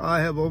cheer,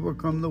 I have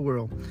overcome the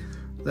world."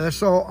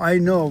 That's all I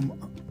know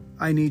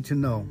I need to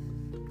know.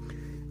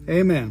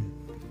 Amen.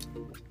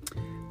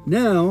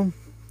 Now,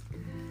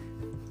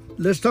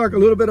 let's talk a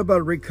little bit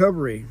about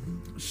recovery.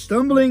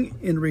 Stumbling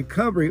in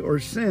recovery or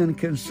sin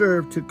can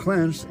serve to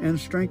cleanse and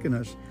strengthen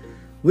us.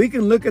 We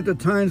can look at the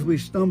times we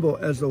stumble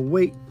as a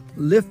weight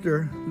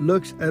lifter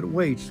looks at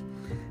weights.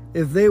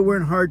 If they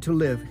weren't hard to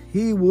lift,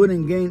 he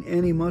wouldn't gain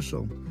any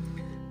muscle.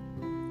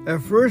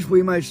 At first,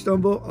 we might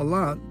stumble a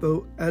lot,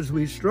 but as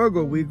we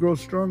struggle, we grow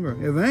stronger.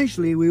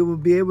 Eventually, we will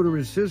be able to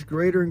resist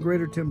greater and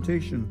greater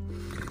temptation,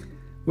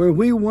 where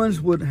we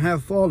once would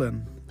have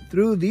fallen.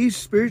 Through these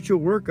spiritual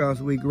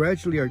workouts, we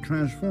gradually are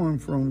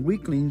transformed from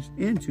weaklings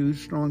into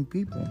strong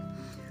people.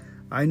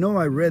 I know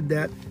I read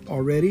that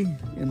already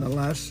in the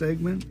last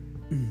segment,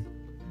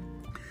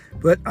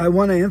 but I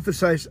want to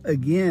emphasize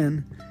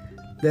again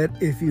that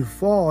if you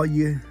fall,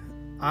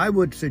 I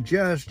would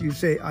suggest you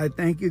say, "I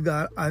thank you,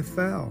 God, I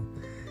fell."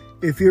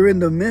 If you're in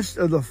the midst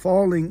of the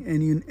falling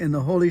and the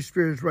Holy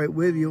Spirit is right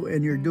with you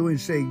and you're doing,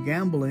 say,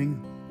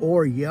 gambling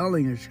or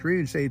yelling or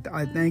screaming, say,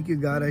 "I thank you,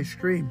 God, I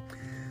scream."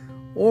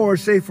 Or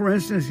say, for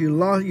instance,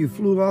 you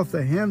flew off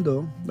the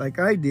handle like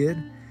I did,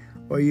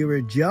 or you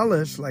were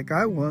jealous like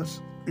I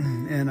was,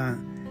 and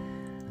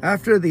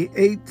after the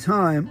 8th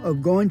time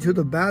of going to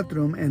the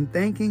bathroom and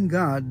thanking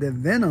God, the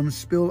venom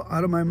spilled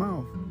out of my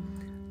mouth.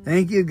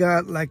 Thank you,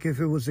 God, like if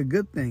it was a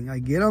good thing. I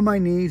get on my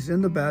knees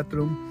in the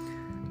bathroom,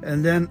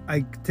 and then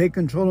I take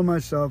control of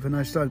myself and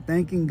I start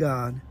thanking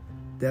God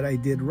that I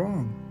did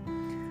wrong.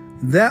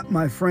 That,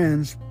 my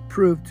friends,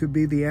 proved to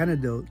be the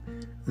antidote.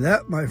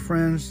 That, my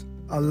friends,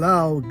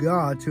 allow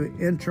God to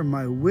enter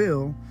my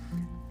will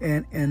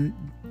and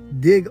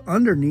dig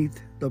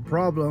underneath the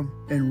problem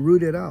and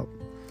root it out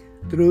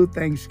through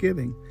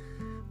thanksgiving.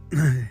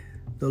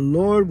 The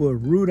Lord will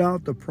root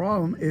out the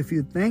problem if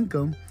you thank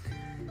him.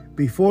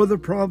 Before the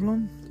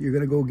problem, you're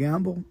going to go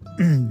gamble.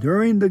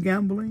 During the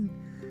gambling,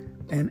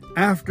 and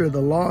after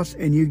the loss,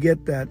 and you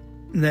get that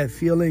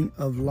feeling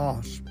of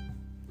loss.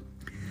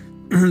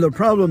 The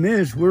problem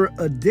is we're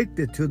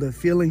addicted to the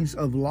feelings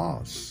of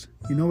loss.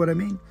 You know what I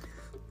mean?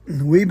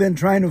 We've been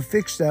trying to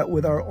fix that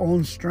with our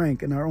own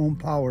strength and our own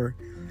power.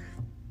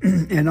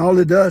 And all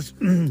it does,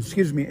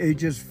 it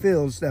just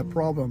fills that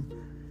problem.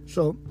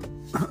 So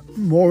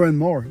more and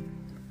more.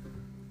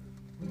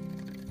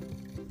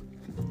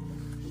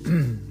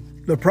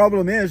 The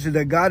problem is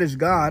that God is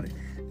God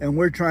and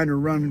we're trying to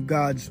run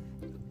God's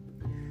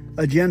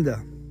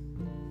agenda.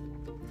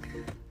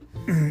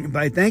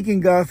 By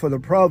thanking God for the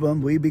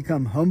problem, we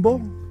become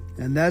humble,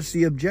 and that's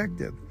the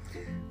objective.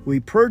 We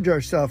purge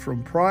ourselves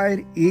from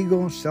pride,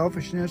 ego,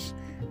 selfishness,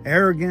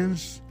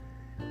 arrogance,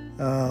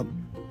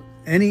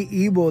 any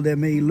evil that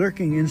may be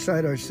lurking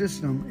inside our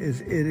system.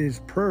 It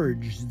is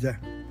purged.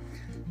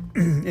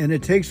 And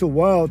it takes a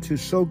while to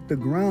soak the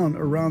ground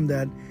around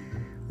that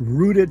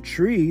rooted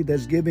tree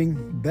that's giving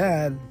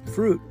bad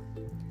fruit.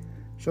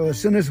 So as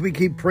soon as we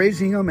keep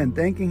praising him and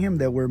thanking him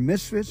that we're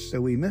misfits,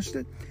 that we missed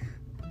it,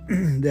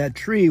 that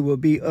tree will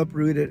be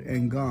uprooted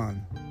and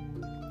gone.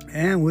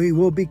 And we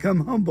will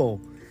become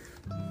humble.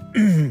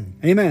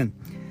 Amen.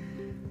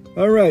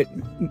 All right.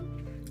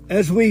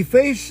 As we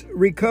face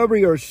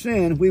recovery or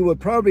sin, we would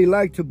probably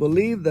like to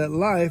believe that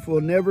life will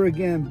never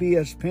again be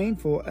as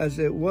painful as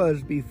it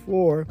was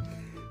before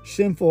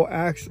sinful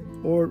acts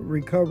or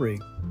recovery.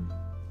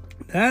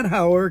 That,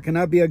 however,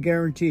 cannot be a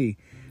guarantee.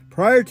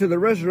 Prior to the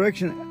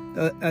resurrection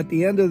at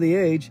the end of the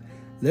age,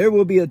 there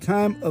will be a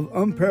time of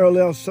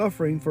unparalleled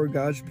suffering for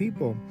God's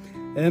people.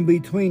 And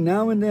between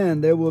now and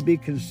then, there will be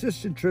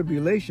consistent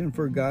tribulation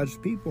for God's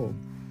people.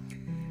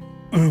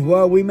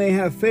 While we may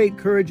have faith,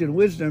 courage, and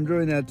wisdom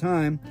during that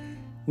time,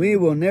 we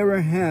will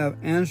never have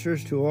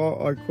answers to all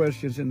our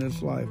questions in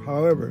this life.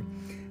 However,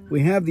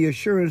 we have the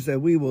assurance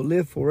that we will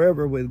live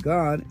forever with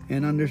God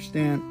and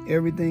understand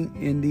everything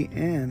in the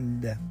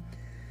end.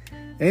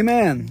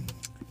 Amen.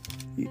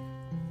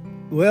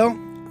 Well,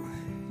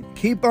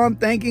 keep on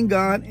thanking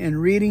God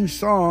and reading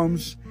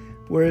Psalms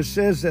where it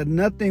says that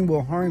nothing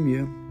will harm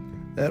you,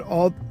 that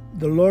all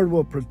the Lord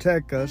will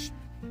protect us,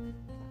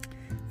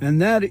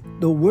 and that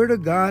the Word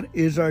of God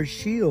is our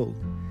shield.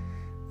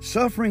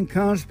 Suffering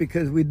comes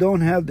because we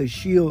don't have the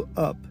shield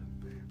up.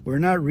 We're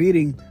not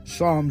reading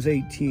Psalms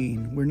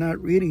 18. We're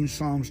not reading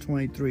Psalms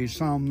 23,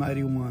 Psalm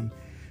 91,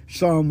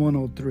 Psalm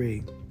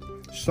 103,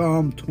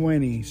 Psalm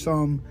 20,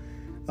 Psalm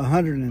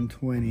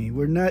 120.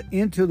 We're not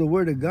into the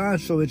Word of God,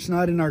 so it's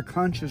not in our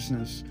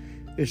consciousness.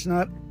 It's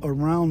not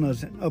around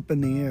us and up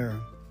in the air.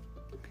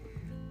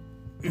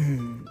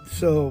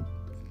 So,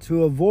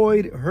 to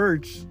avoid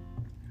hurts,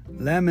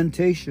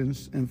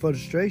 lamentations, and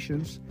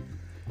frustrations,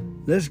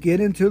 let's get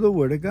into the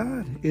Word of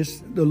God.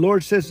 The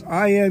Lord says,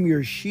 I am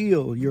your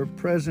shield, your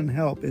present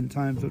help in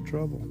times of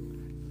trouble.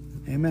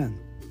 Amen.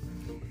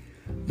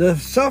 The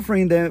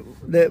suffering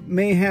that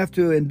may have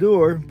to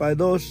endure by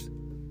those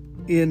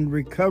in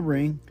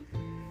recovering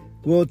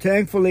will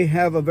thankfully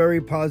have a very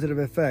positive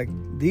effect.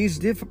 These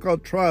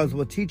difficult trials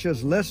will teach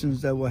us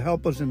lessons that will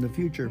help us in the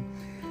future.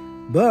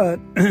 But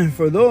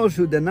for those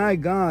who deny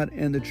God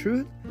and the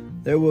truth,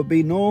 there will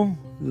be no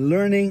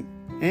learning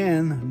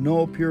and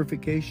no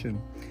purification.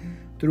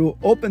 Through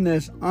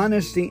openness,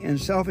 honesty, and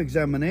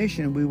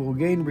self-examination, we will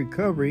gain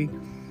recovery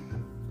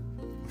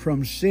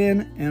from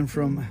sin and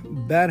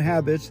from bad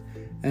habits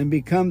and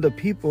become the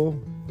people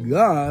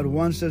God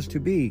wants us to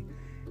be.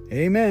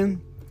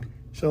 Amen.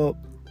 So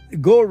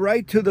go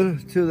right to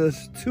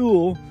the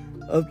tool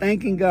of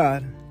thanking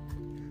God.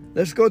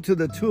 Let's go to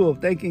the tool of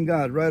thanking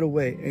God right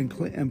away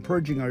and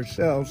purging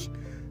ourselves.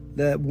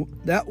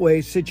 That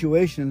way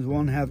situations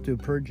won't have to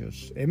purge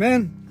us.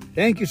 Amen.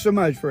 Thank you so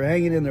much for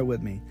hanging in there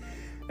with me.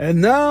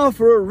 And now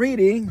for a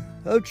reading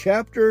of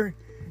chapter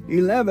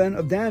 11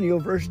 of Daniel,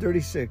 verse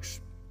 36.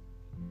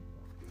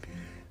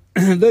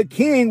 The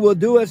king will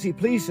do as he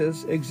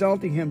pleases,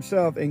 exalting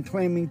himself and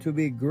claiming to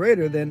be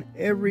greater than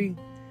every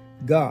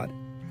god,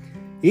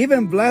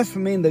 even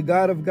blaspheming the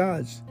God of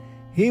gods.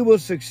 He will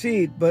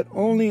succeed, but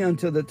only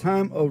until the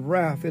time of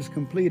wrath is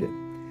completed.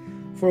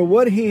 For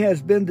what he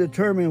has been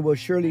determined will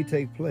surely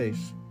take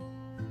place.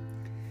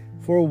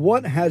 For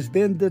what has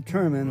been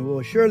determined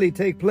will surely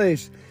take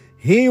place.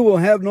 He will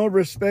have no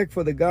respect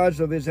for the gods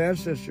of his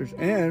ancestors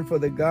and for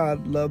the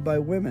God loved by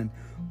women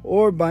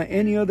or by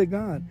any other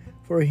god.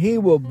 For he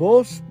will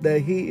boast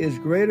that he is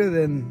greater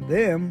than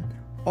them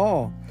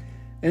all.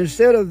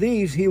 Instead of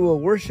these, he will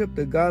worship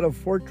the God of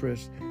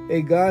fortress,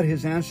 a God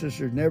his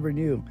ancestors never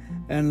knew,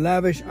 and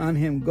lavish on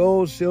him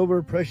gold,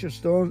 silver, precious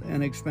stones,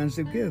 and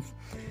expensive gifts.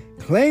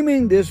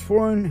 Claiming this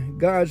foreign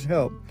god's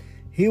help,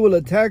 he will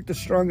attack the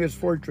strongest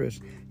fortress.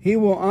 He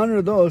will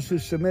honor those who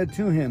submit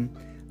to him,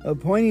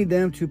 appointing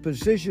them to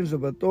positions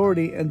of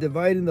authority and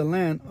dividing the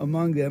land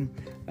among them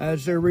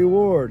as their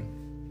reward.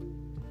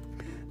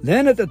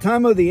 Then at the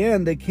time of the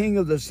end, the king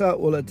of the south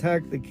will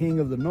attack the king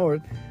of the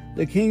north.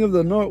 The king of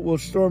the north will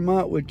storm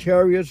out with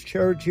chariots,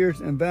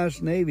 charioteers, and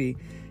vast navy.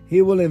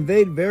 He will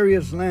invade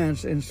various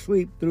lands and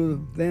sweep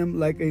through them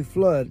like a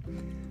flood.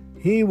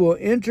 He will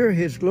enter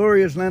his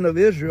glorious land of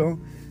Israel,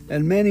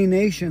 and many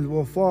nations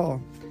will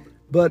fall.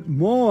 But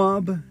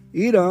Moab,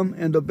 Edom,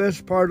 and the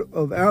best part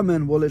of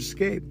Ammon will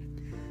escape.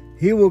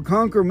 He will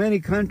conquer many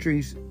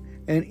countries,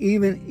 and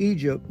even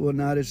Egypt will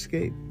not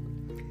escape.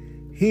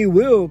 He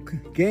will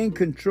gain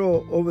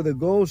control over the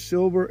gold,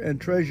 silver, and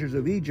treasures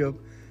of Egypt,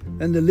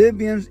 and the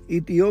Libyans,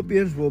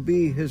 Ethiopians will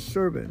be his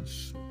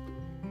servants.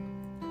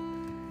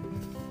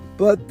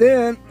 But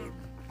then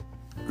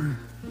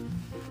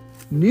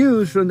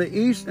news from the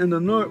east and the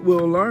north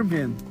will alarm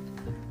him.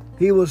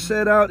 He will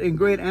set out in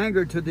great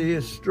anger to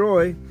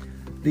destroy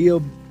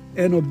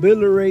and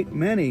obliterate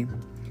many.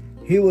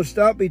 He will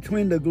stop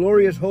between the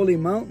glorious holy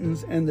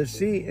mountains and the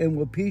sea and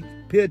will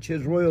pitch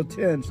his royal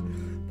tents.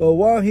 But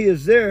while he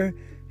is there,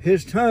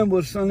 his time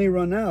will suddenly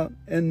run out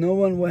and no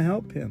one will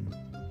help him.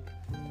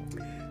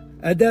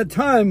 At that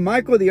time,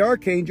 Michael the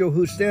archangel,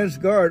 who stands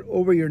guard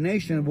over your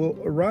nation, will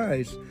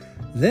arise.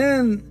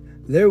 Then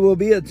there will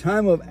be a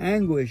time of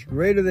anguish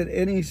greater than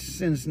any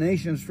since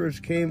nations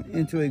first came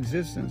into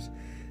existence.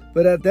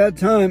 But at that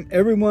time,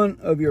 every one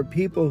of your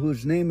people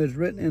whose name is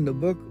written in the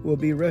book will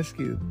be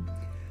rescued.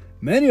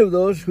 Many of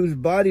those whose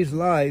bodies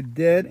lie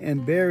dead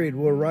and buried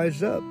will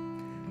rise up,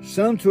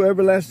 some to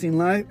everlasting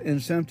life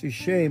and some to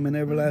shame and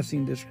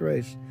everlasting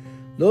disgrace.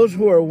 Those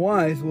who are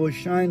wise will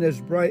shine as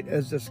bright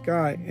as the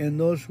sky, and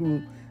those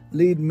who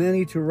lead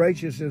many to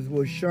righteousness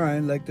will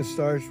shine like the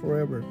stars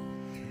forever.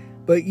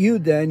 But you,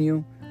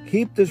 Daniel,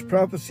 keep this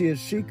prophecy a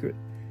secret.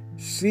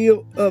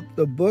 seal up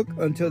the book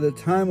until the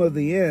time of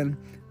the end,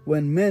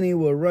 when many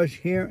will rush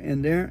here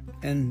and there,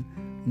 and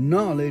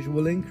knowledge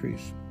will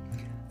increase.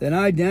 Then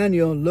I,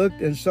 Daniel,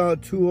 looked and saw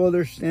two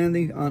others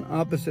standing on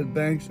opposite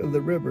banks of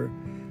the river.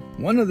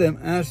 One of them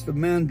asked the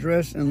man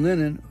dressed in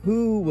linen,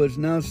 who was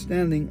now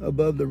standing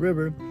above the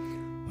river,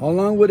 how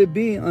long would it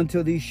be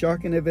until these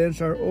shocking events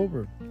are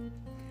over?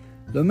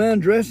 The man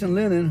dressed in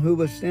linen, who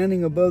was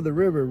standing above the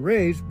river,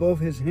 raised both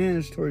his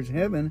hands towards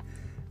heaven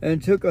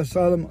and took a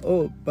solemn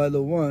oath by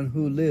the one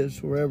who lives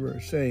forever,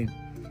 saying,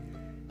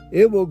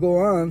 "It will go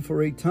on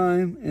for a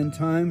time and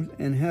times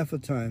and half a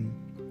time.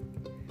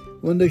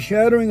 When the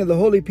shattering of the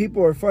holy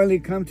people are finally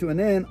come to an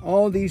end,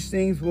 all these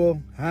things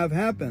will have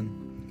happened."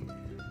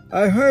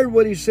 I heard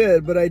what he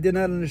said, but I did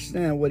not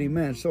understand what he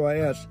meant. So I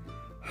asked,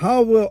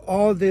 "How will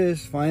all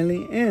this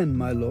finally end,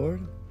 my Lord?"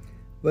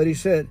 But he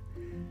said,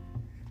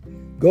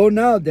 "Go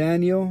now,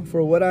 Daniel,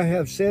 for what I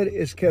have said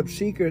is kept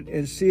secret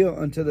and sealed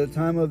until the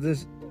time of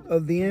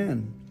the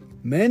end.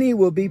 Many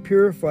will be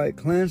purified,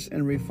 cleansed,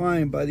 and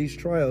refined by these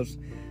trials,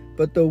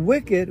 but the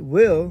wicked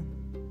will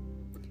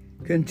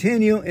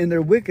continue in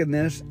their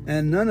wickedness,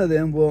 and none of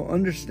them will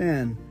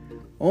understand.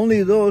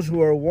 Only those who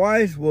are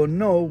wise will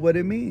know what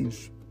it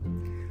means.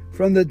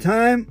 From the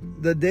time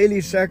the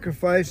daily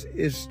sacrifice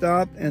is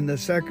stopped and the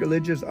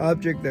sacrilegious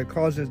object that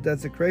causes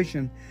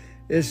desecration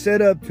is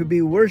set up to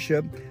be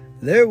worshipped,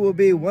 there will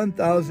be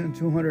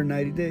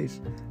 1,290 days.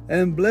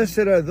 And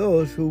blessed are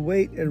those who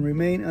wait and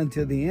remain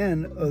until the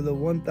end of the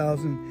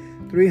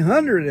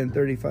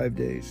 1,335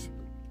 days.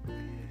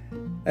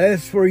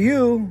 As for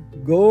you,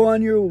 go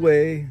on your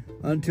way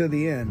until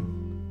the end.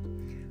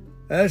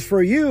 As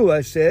for you,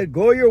 I said,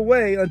 go your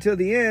way until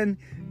the end.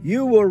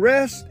 You will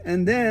rest,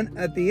 and then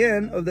at the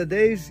end of the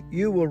days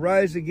you will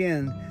rise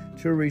again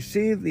to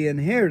receive the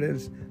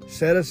inheritance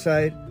set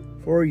aside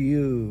for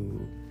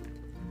you."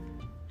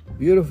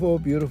 Beautiful,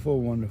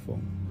 beautiful, wonderful.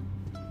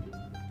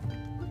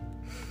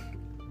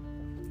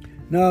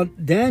 Now,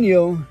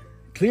 Daniel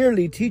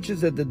clearly teaches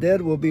that the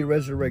dead will be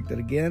resurrected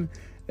again,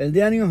 and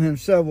Daniel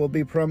himself will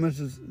be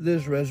promised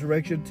this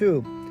resurrection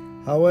too.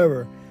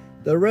 However,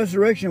 the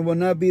resurrection will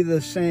not be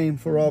the same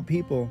for all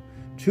people.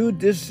 Two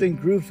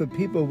distinct groups of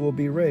people will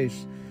be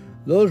raised: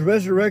 those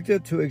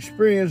resurrected to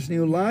experience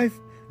new life,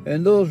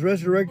 and those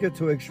resurrected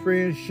to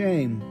experience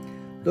shame.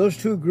 Those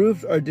two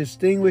groups are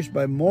distinguished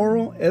by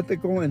moral,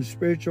 ethical, and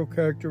spiritual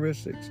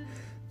characteristics.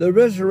 The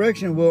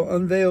resurrection will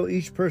unveil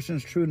each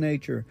person's true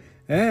nature,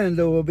 and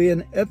there will be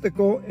an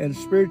ethical and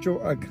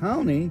spiritual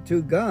accounting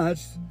to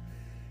God's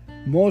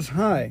Most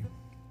High.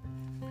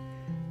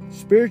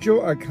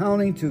 Spiritual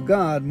accounting to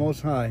God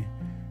Most High.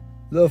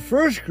 The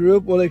first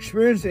group will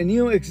experience a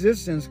new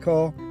existence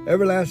called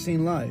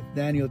everlasting life,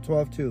 Daniel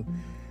 12:2.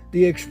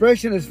 The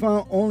expression is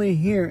found only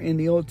here in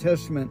the Old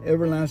Testament.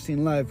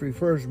 Everlasting life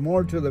refers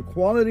more to the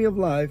quality of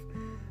life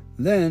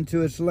than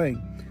to its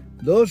length.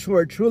 Those who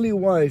are truly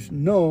wise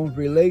know,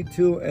 relate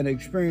to, and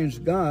experience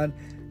God,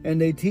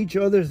 and they teach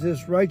others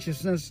this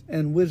righteousness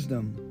and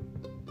wisdom.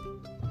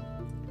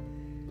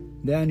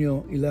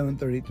 Daniel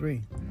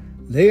 11:33.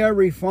 They are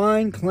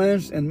refined,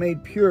 cleansed, and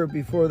made pure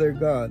before their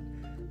God.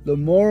 The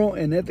moral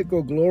and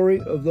ethical glory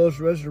of those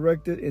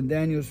resurrected in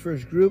Daniel's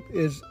first group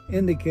is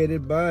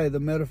indicated by the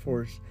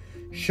metaphors: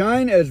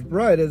 shine as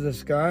bright as the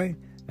sky,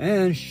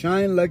 and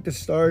shine like the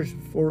stars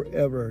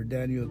forever,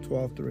 Daniel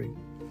 12:3.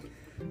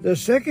 The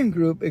second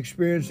group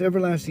experience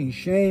everlasting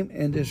shame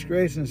and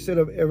disgrace instead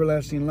of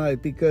everlasting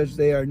life because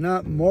they are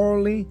not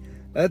morally,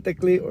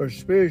 ethically, or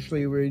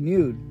spiritually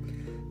renewed.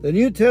 The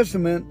New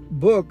Testament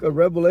book of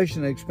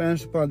Revelation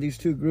expands upon these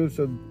two groups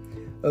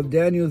of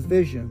Daniel's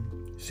vision.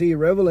 See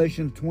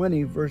Revelation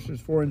 20, verses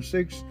 4 and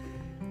 6,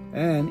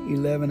 and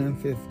 11 and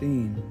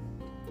 15.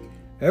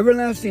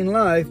 Everlasting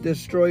life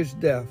destroys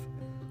death.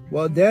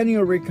 While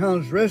Daniel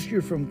recounts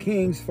rescue from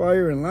kings,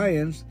 fire, and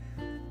lions,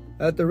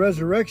 at the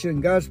resurrection,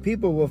 God's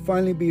people will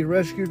finally be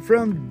rescued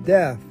from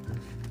death.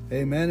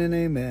 Amen and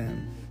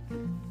amen.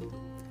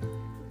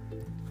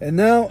 And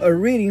now a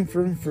reading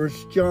from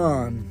 1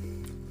 John.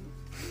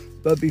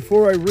 But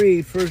before I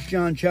read 1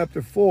 John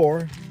chapter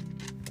 4,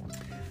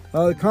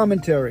 the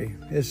commentary,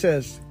 it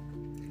says,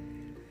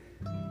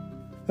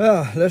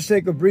 let's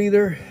take a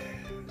breather,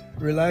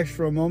 relax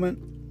for a moment.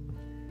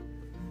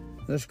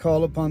 Let's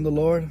call upon the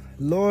Lord.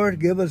 Lord,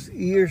 give us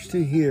ears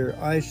to hear,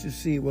 eyes to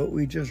see what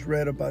we just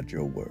read about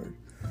your word.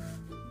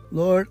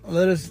 Lord,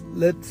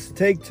 let's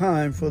take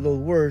time for the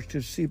words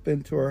to seep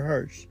into our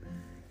hearts.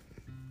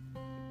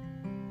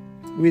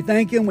 We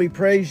thank you and we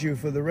praise you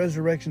for the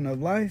resurrection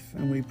of life,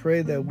 and we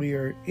pray that we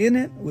are in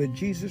it with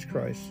Jesus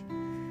Christ.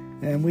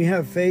 And we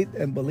have faith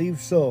and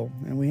believe so,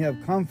 and we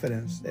have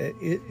confidence that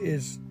it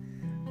is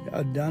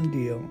a done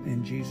deal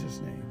in Jesus'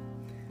 name.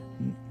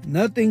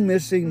 Nothing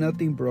missing,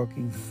 nothing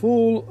broken,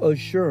 full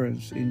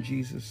assurance in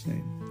Jesus'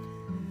 name.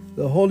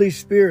 The Holy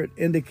Spirit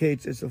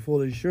indicates it's a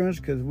full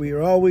assurance because we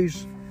are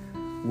always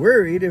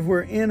worried if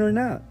we're in or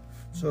not.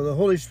 So the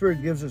Holy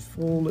Spirit gives us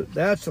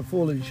that's a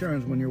full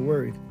assurance when you're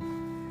worried.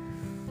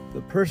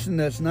 The person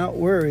that's not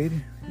worried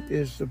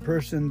is the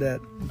person that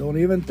don't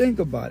even think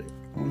about it.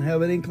 don't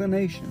have an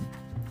inclination.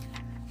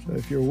 So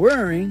if you're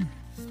worrying,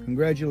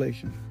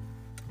 congratulations.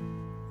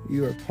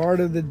 You are part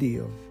of the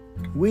deal.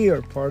 We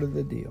are part of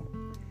the deal.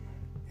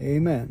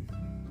 Amen.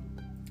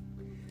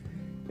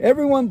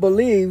 Everyone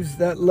believes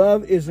that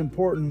love is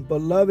important,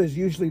 but love is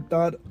usually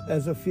thought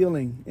as a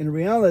feeling. In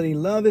reality,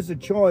 love is a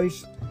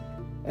choice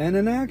and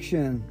an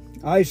action.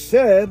 I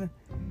said,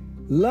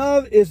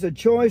 love is a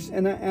choice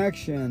and an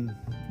action.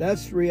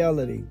 That's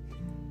reality.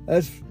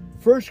 As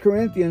 1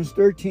 Corinthians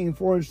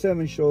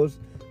 13:4-7 shows,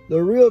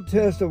 the real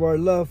test of our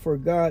love for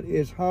God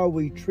is how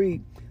we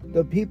treat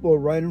the people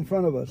right in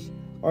front of us,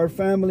 our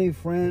family,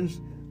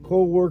 friends,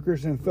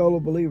 co-workers, and fellow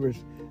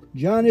believers.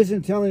 John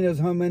isn't telling us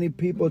how many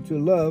people to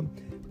love,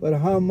 but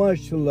how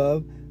much to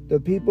love the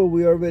people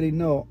we already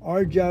know.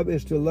 Our job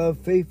is to love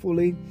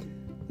faithfully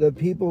the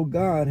people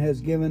God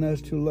has given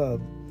us to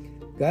love.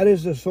 God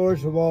is the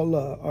source of all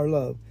our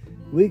love.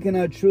 We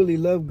cannot truly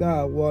love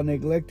God while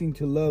neglecting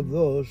to love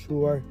those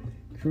who are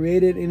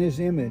created in His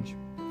image.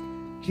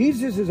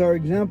 Jesus is our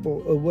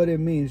example of what it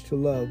means to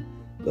love.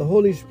 The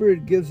Holy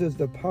Spirit gives us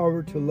the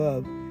power to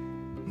love.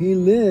 He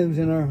lives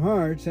in our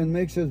hearts and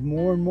makes us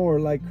more and more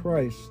like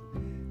Christ.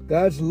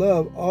 God's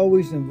love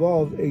always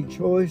involves a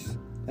choice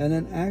and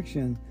an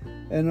action,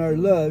 and our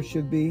love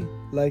should be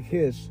like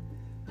His.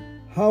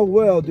 How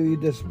well do you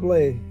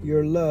display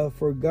your love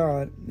for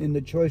God in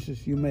the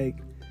choices you make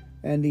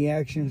and the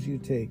actions you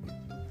take?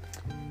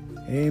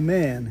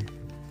 Amen.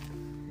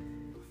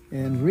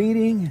 And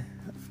reading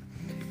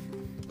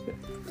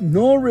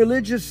No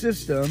Religious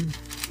System,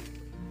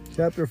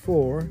 chapter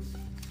 4,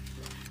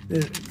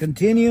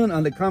 continuing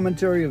on the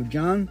commentary of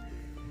John.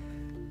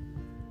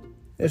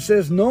 It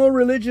says, no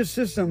religious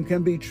system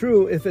can be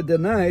true if it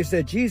denies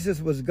that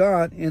Jesus was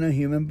God in a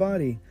human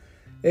body.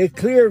 A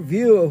clear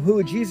view of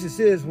who Jesus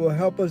is will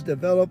help us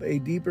develop a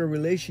deeper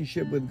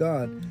relationship with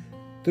God.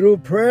 Through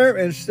prayer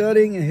and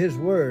studying His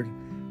Word,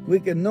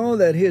 we can know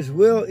that His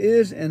will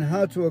is and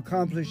how to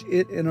accomplish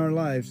it in our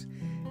lives.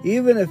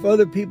 Even if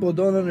other people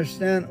don't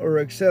understand or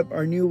accept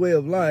our new way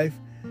of life,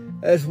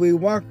 as we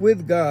walk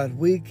with God,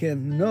 we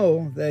can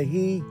know that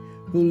He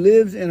who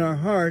lives in our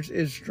hearts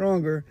is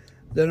stronger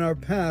than our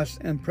past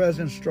and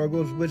present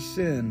struggles with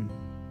sin.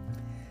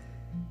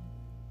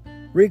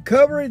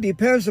 Recovery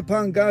depends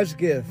upon God's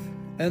gift,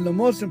 and the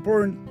most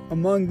important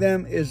among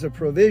them is the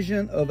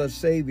provision of a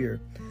Savior.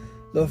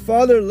 The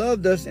Father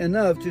loved us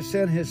enough to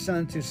send His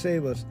Son to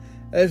save us.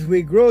 As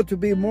we grow to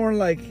be more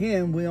like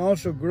Him, we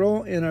also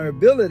grow in our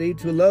ability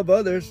to love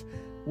others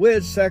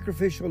with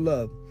sacrificial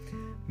love.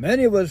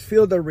 Many of us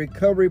feel the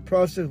recovery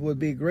process would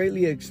be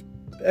greatly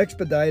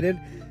expedited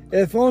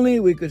if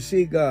only we could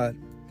see God.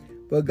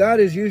 But God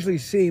is usually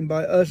seen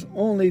by us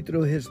only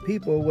through His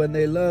people when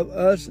they love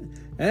us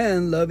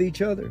and love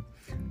each other.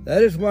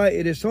 That is why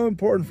it is so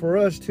important for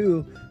us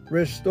to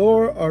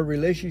restore our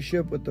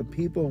relationship with the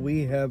people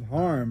we have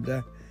harmed.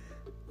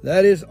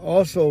 That is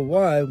also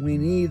why we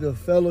need the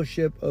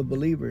fellowship of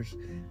believers,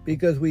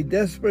 because we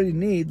desperately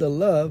need the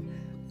love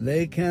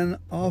they can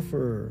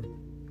offer.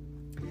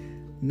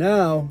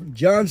 Now,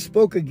 John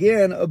spoke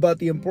again about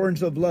the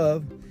importance of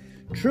love.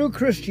 True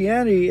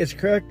Christianity is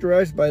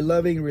characterized by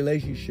loving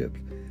relationships,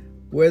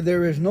 where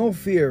there is no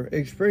fear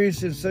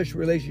experienced in such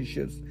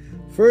relationships,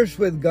 first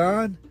with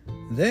God,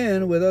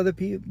 then with other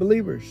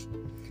believers.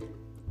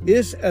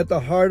 It's at the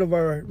heart of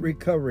our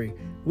recovery.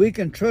 We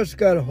can trust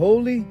God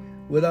wholly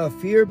without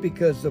fear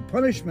because the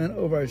punishment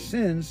of our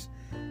sins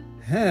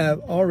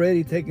have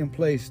already taken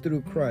place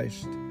through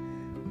Christ.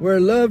 Where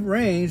love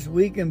reigns,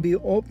 we can be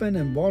open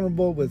and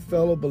vulnerable with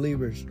fellow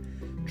believers,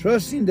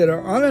 trusting that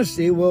our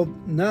honesty will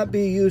not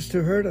be used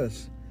to hurt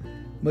us.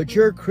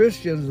 Mature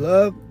Christians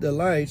love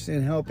delights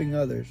in helping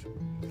others.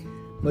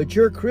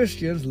 Mature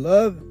Christians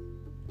love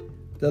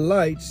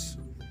delights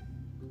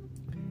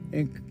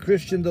and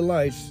Christian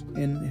delights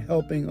in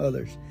helping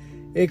others.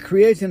 It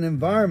creates an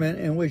environment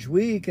in which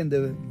we can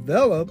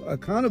develop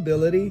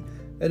accountability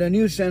and a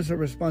new sense of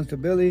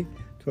responsibility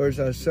towards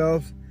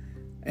ourselves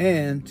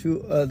and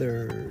to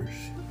others.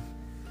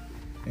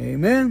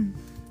 Amen.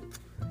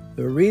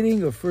 The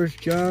reading of 1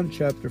 John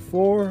chapter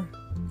 4.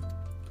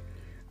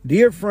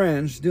 Dear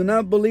friends, do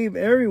not believe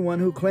everyone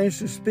who claims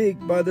to speak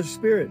by the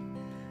Spirit.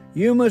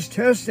 You must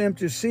test them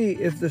to see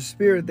if the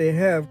Spirit they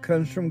have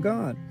comes from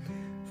God.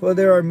 For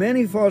there are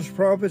many false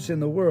prophets in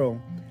the world.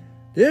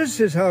 This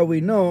is how we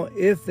know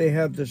if they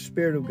have the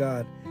Spirit of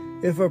God.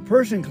 If a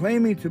person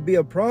claiming to be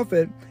a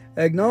prophet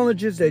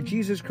acknowledges that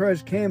Jesus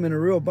Christ came in a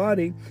real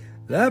body,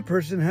 that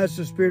person has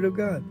the Spirit of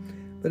God.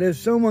 But if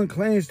someone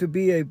claims to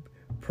be a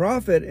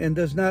prophet and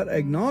does not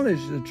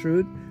acknowledge the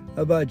truth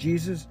about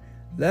Jesus,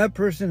 that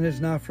person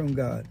is not from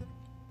God.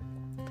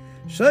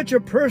 Such a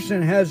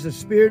person has the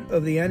spirit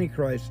of the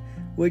Antichrist,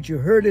 which you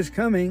heard is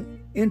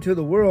coming into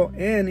the world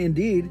and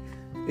indeed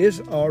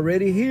is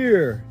already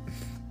here.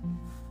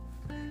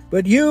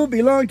 But you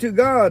belong to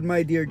God,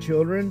 my dear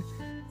children.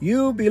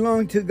 You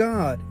belong to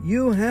God.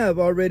 You have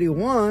already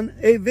won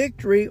a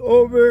victory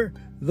over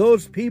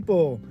those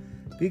people,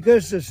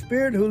 because the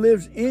Spirit who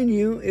lives in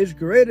you is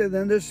greater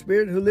than the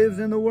spirit who lives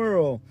in the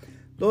world.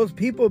 Those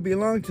people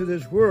belong to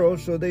this world,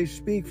 so they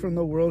speak from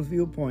the world's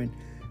viewpoint,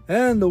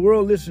 and the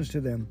world listens to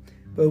them.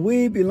 But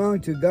we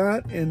belong to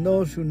God, and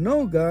those who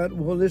know God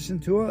will listen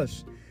to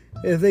us.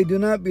 If they do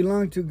not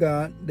belong to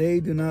God,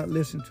 they do not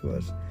listen to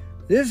us.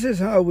 This is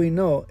how we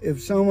know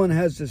if someone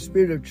has the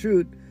spirit of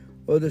truth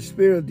or the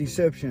spirit of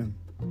deception.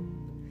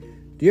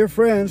 Dear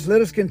friends,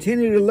 let us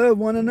continue to love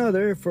one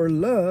another, for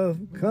love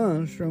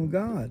comes from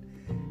God.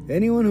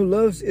 Anyone who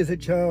loves is a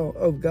child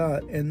of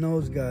God and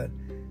knows God.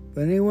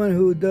 But anyone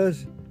who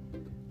does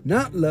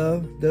not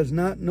love does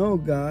not know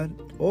God,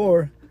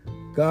 or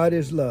God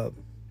is love.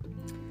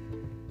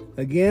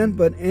 Again,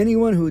 but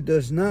anyone who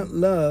does not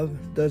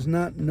love does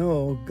not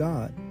know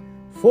God,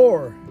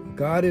 for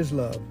God is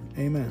love.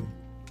 Amen.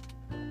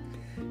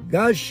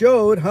 God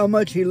showed how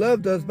much He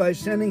loved us by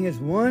sending His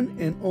one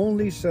and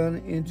only Son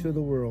into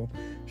the world,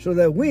 so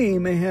that we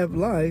may have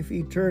life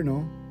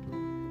eternal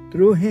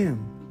through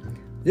Him.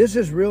 This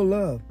is real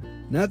love.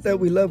 Not that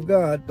we love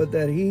God, but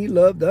that He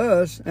loved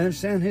us and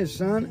sent His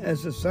Son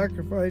as a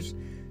sacrifice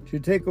to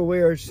take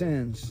away our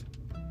sins.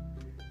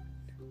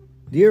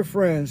 Dear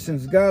friends,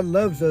 since God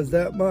loves us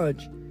that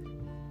much,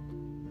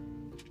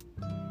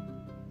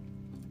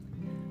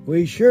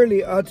 we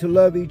surely ought to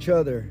love each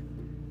other.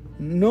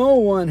 No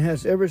one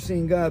has ever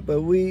seen God, but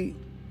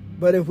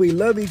if we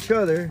love each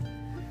other,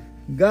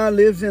 God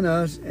lives in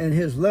us, and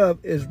His love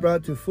is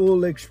brought to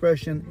full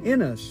expression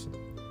in us.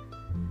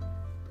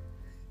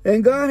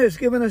 And God has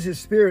given us His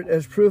Spirit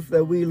as proof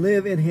that we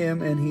live in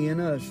Him and He in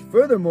us.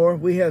 Furthermore,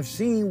 we have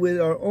seen with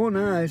our own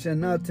eyes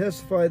and now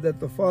testify that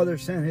the Father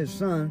sent His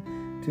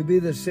Son to be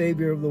the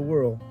Savior of the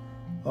world.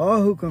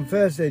 All who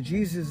confess that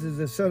Jesus is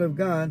the Son of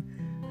God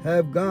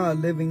have God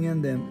living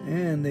in them,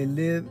 and they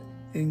live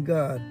in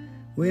God.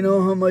 We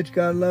know how much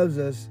God loves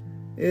us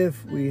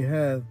if we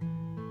have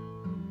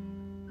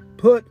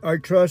put our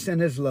trust in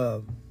His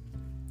love.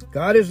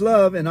 God is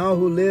love, and all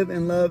who live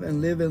in love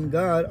and live in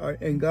God,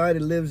 and God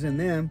lives in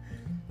them.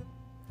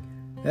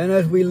 And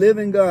as we live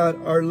in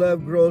God, our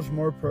love grows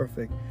more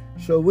perfect.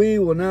 So we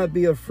will not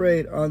be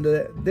afraid on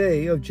the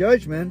day of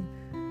judgment,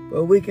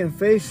 but we can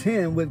face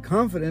Him with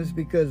confidence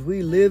because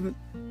we live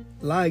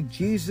like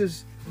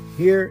Jesus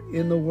here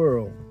in the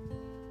world.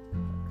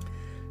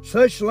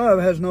 Such love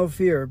has no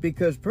fear,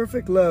 because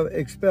perfect love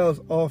expels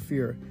all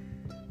fear.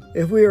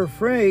 If we are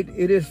afraid,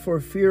 it is for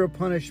fear of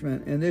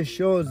punishment, and this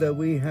shows that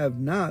we have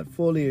not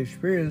fully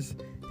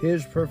experienced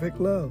His perfect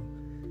love.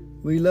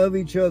 We love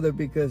each other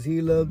because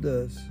He loved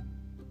us.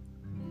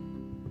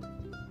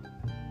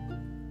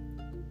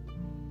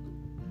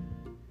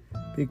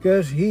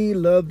 Because He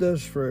loved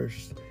us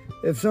first.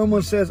 If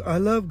someone says, I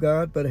love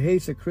God, but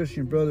hates a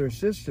Christian brother or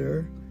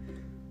sister,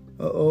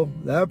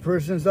 that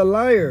person's a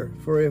liar.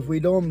 For if we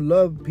don't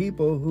love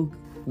people who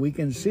we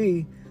can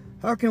see,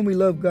 how can we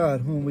love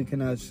God whom we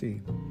cannot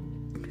see?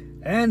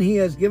 And He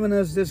has given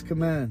us this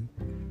command: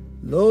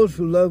 those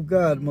who love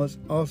God must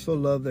also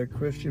love their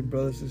Christian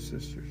brothers and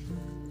sisters.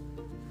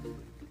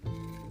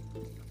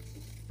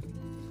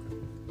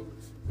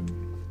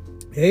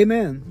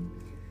 Amen.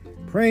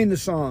 Praying the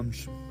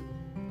Psalms.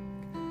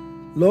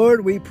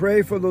 Lord, we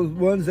pray for those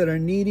ones that are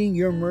needing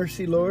Your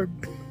mercy, Lord.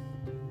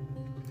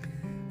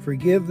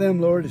 Forgive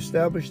them, Lord.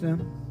 Establish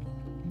them.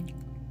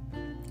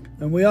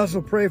 And we also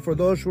pray for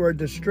those who are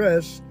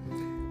distressed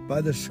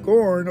by the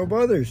scorn of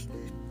others.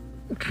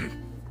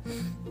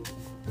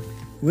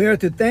 We are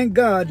to thank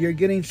God you're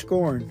getting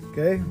scorned,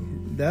 okay?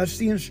 That's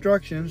the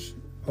instructions.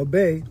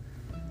 Obey.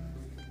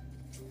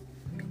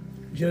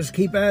 Just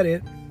keep at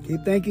it.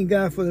 Keep thanking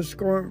God for the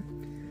scorn.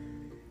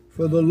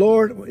 For the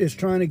Lord is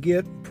trying to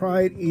get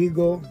pride,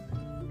 ego,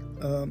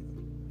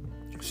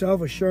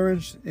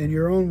 self-assurance, and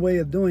your own way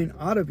of doing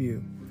out of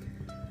you.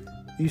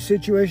 These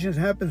situations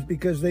happen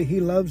because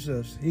He loves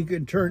us. He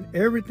can turn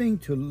everything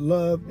to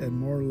love and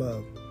more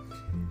love.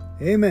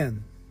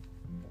 Amen.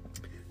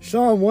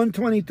 Psalm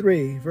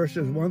 123,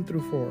 verses 1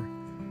 through 4.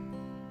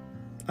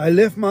 I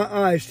lift my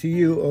eyes to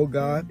You, O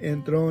God,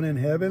 enthroned in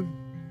heaven.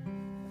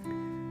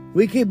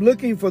 We keep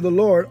looking for the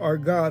Lord our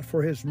God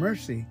for His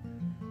mercy,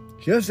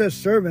 just as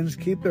servants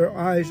keep their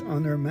eyes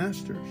on their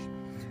masters.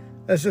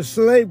 As a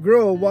slave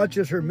girl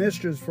watches her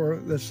mistress for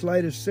the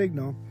slightest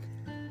signal.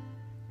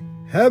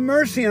 Have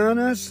mercy on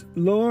us,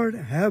 Lord,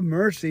 have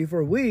mercy,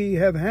 for we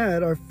have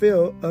had our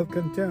fill of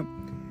contempt.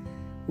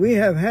 We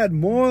have had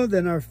more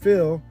than our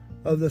fill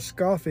of the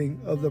scoffing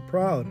of the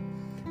proud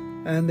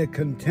and the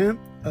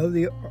contempt of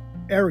the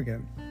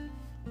arrogant.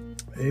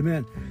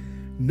 Amen.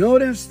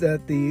 Notice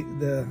that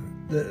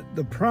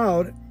the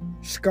proud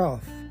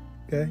scoff,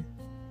 okay?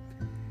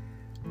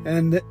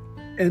 And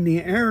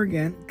the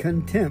arrogant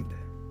contempt.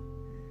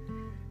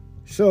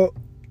 So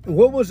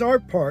what was our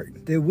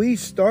part? Did we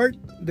start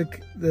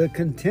the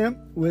contempt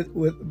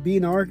with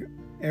being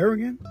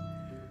arrogant?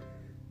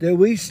 Did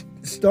we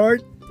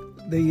start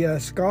the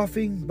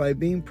scoffing by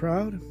being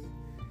proud?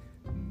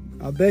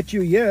 I'll bet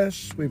you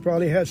yes. We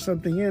probably had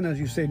something in us.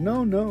 You say,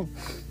 no.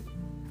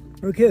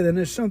 Okay, then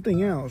there's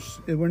something else.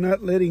 We're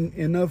not letting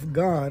enough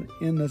God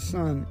in the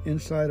Son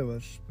inside of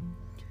us.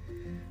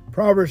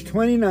 Proverbs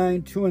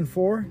 29, 2 and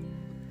 4.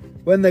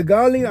 When the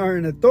godly are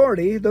in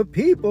authority, the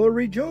people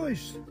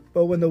rejoice.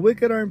 But when the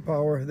wicked are in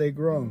power, they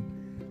groan.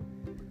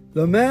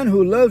 The man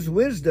who loves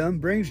wisdom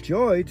brings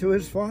joy to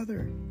his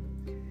father.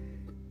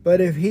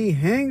 But if he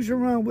hangs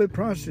around with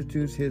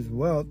prostitutes, his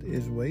wealth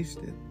is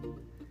wasted.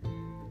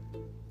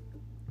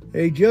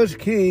 A just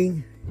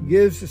king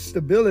gives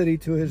stability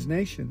to his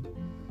nation,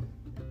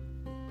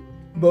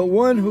 but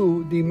one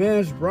who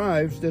demands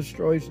bribes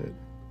destroys it.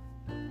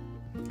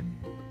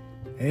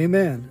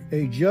 Amen.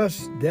 A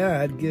just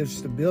dad gives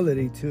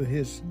stability to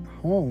his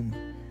home,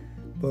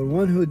 but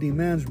one who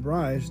demands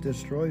bribes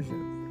destroys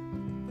it.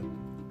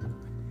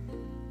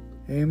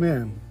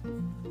 Amen.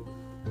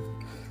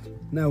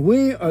 Now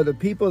we are the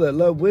people that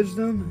love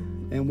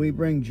wisdom, and we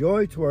bring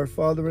joy to our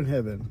Father in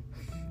heaven.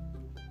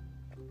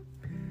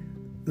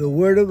 The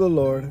word of the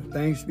Lord.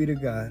 Thanks be to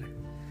God.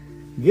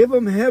 Give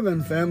them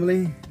heaven,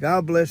 family.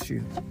 God bless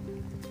you.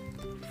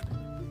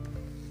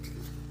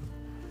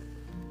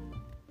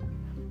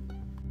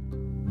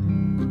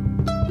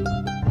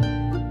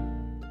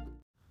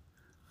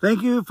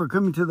 Thank you for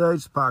coming to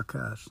tonight's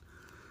podcast.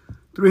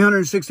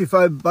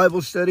 365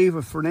 Bible study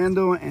with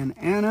Fernando and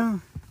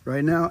Anna.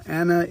 Right now,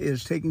 Anna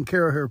is taking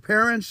care of her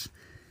parents.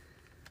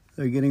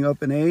 They're getting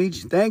up in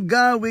age. Thank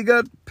God we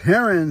got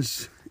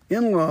parents,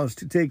 in-laws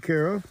to take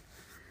care of.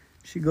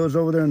 She goes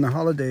over there in the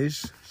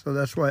holidays, so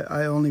that's why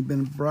I only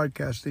been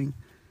broadcasting.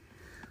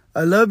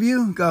 I love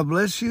you. God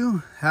bless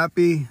you.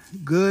 Happy,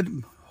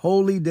 good,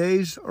 holy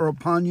days are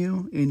upon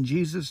you in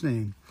Jesus'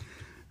 name.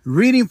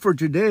 Reading for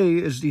today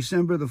is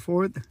December the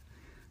 4th.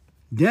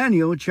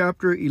 Daniel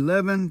chapter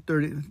 11,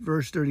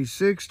 verse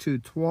 36 to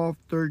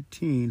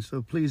 12:13.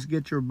 So please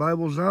get your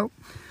Bibles out.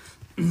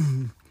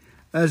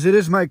 As it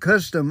is my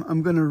custom,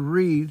 I'm going to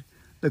read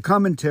the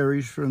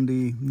commentaries from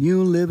the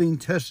New Living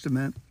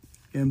Testament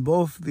in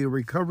both the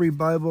Recovery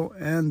Bible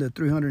and the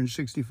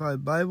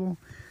 365 Bible.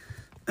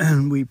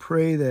 And we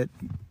pray that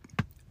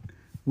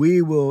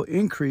we will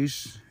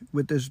increase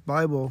with this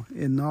Bible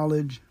in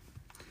knowledge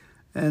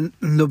and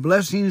the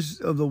blessings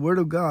of the Word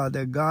of God,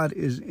 that God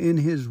is in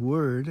His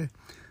Word.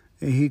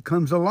 And He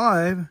comes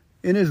alive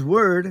in His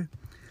Word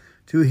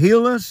to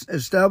heal us,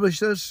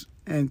 establish us,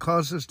 and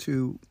cause us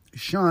to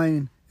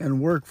shine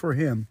and work for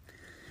Him.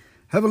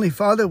 Heavenly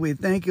Father, we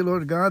thank you,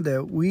 Lord God,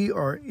 that we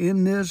are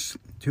in this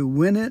to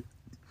win it,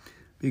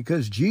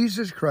 because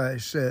Jesus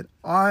Christ said,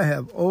 I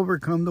have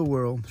overcome the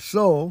world.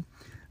 So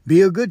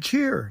be of good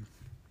cheer.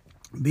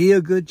 Be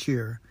of good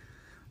cheer.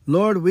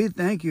 Lord, we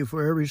thank you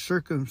for every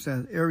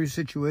circumstance, every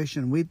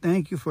situation. We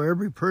thank you for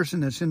every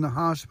person that's in the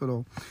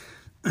hospital,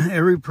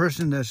 every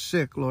person that's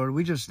sick, Lord.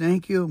 We just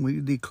thank you. We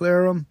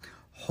declare them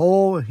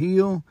whole,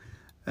 heal,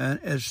 and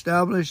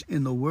established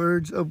in the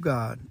words of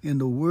God, in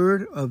the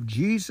word of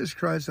Jesus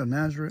Christ of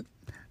Nazareth.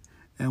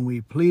 And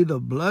we plead the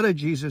blood of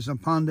Jesus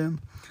upon them,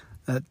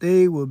 that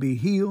they will be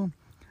healed.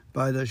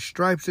 By the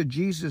stripes of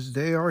Jesus,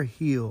 they are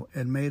healed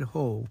and made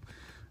whole.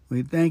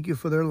 We thank you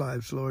for their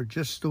lives, Lord,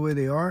 just the way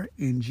they are,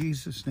 in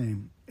Jesus'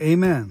 name.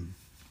 Amen.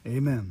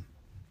 Amen.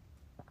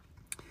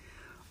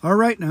 All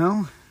right,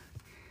 now.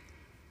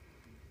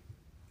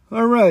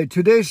 All right,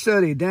 today's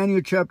study, Daniel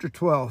chapter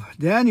 12.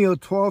 Daniel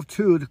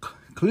 12:2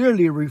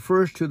 clearly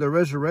refers to the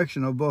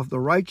resurrection of both the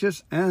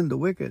righteous and the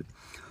wicked.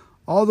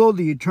 Although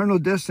the eternal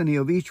destiny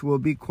of each will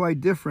be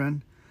quite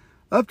different,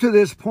 up to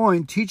this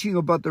point, teaching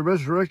about the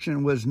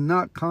resurrection was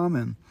not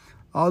common.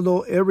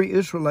 Although every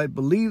Israelite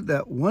believed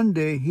that one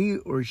day he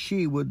or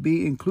she would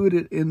be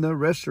included in the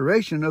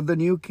restoration of the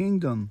new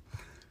kingdom.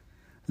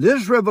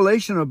 This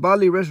revelation of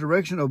bodily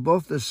resurrection of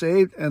both the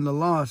saved and the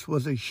lost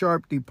was a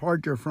sharp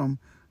departure from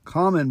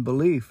common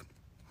belief.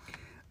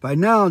 By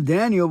now,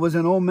 Daniel was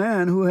an old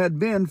man who had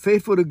been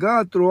faithful to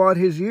God throughout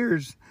his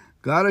years.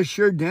 God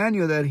assured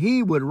Daniel that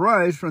he would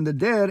rise from the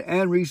dead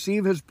and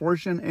receive his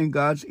portion in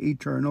God's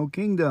eternal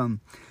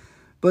kingdom.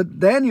 But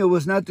Daniel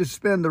was not to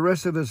spend the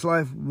rest of his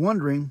life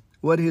wondering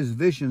what his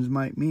visions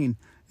might mean.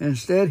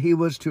 Instead, he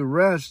was to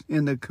rest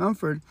in the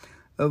comfort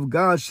of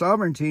God's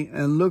sovereignty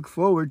and look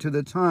forward to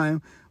the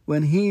time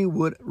when he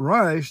would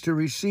rise to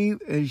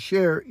receive and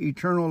share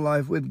eternal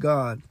life with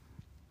God.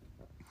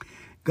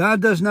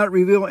 God does not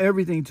reveal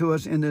everything to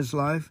us in this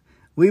life.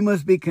 We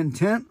must be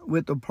content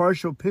with the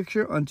partial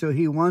picture until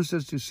He wants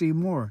us to see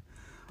more.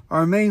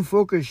 Our main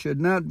focus should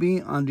not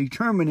be on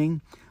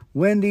determining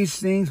when these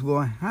things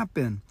will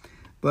happen,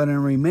 but on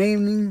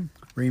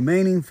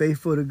remaining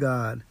faithful to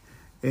God.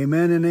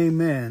 Amen and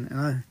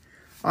amen.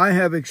 I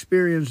have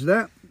experienced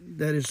that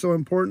is so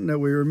important, that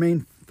we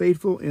remain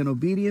faithful in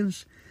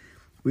obedience.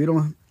 We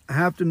don't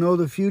have to know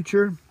the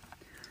future.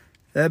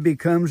 That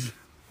becomes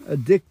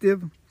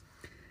addictive.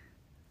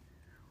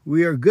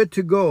 We are good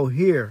to go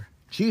here.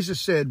 Jesus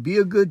said, be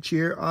of good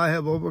cheer. I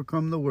have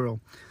overcome the world.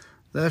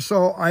 That's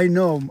all I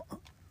know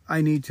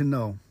I need to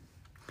know.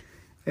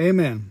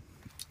 Amen.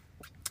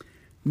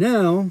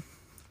 Now,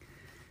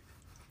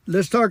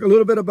 let's talk a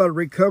little bit about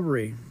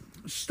recovery.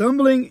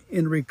 Stumbling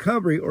in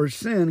recovery or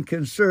sin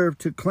can serve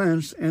to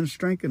cleanse and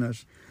strengthen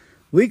us.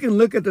 We can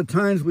look at the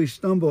times we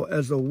stumble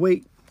as a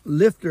weight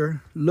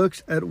lifter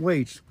looks at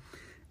weights.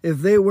 if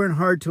they weren't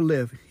hard to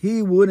lift.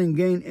 He wouldn't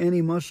gain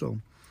any muscle.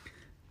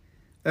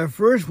 At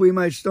first, we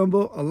might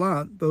stumble a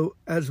lot, but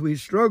as we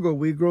struggle,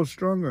 we grow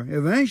stronger.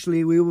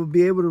 Eventually, we will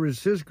be able to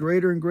resist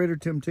greater and greater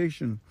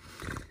temptation,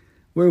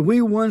 where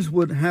we once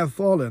would have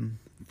fallen.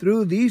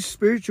 Through these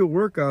spiritual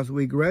workouts,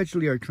 we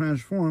gradually are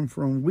transformed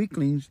from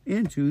weaklings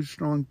into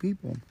strong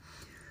people.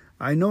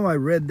 I know I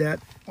read that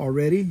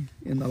already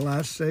in the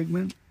last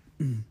segment,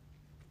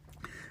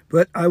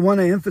 but I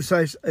want to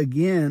emphasize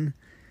again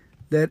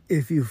that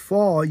if you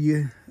fall,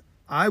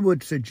 I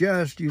would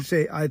suggest you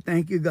say, I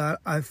thank you, God,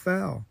 I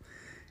fell.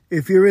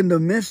 If you're in the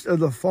midst of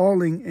the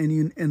falling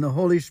and the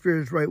Holy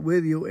Spirit is right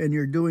with you and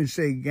you're doing,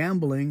 say,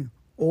 gambling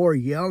or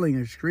yelling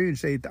or screaming,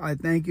 say, I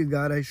thank you,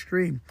 God, I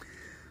scream.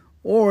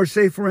 Or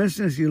say, for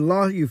instance,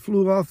 you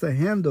flew off the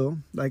handle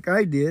like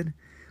I did,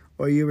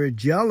 or you were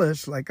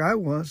jealous like I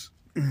was.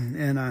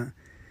 And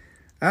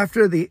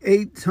after the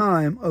 8th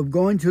time of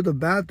going to the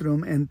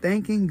bathroom and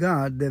thanking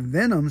God, the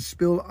venom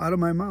spilled out of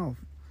my mouth.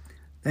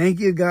 Thank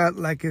you, God,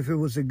 like if it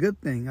was a good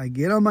thing. I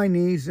get on my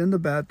knees in the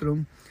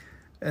bathroom,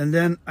 and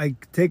then I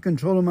take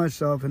control of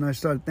myself and I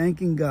start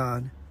thanking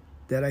God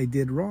that I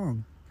did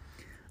wrong.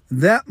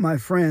 That, my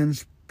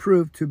friends,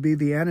 proved to be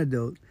the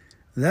antidote.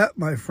 That,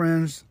 my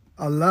friends,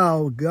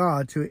 allow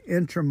God to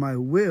enter my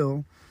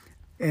will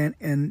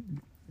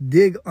and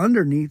dig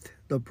underneath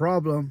the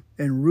problem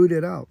and root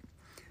it out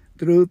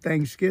through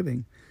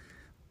thanksgiving.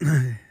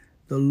 The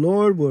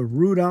Lord will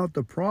root out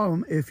the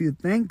problem if you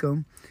thank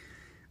Him.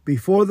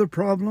 Before the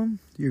problem,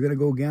 you're going to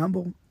go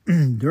gamble.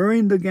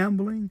 During the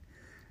gambling,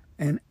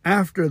 and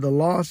after the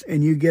loss,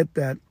 and you get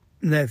that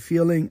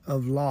feeling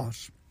of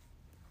loss.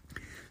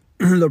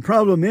 The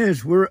problem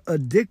is we're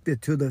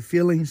addicted to the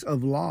feelings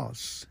of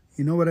loss.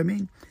 You know what I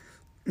mean?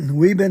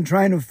 We've been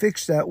trying to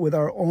fix that with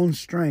our own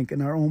strength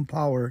and our own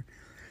power.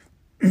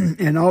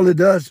 And all it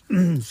does,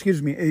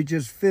 it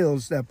just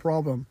fills that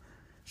problem.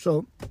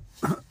 So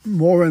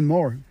more and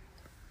more.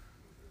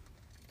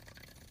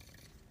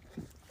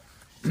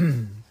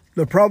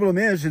 The problem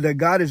is that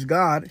God is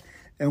God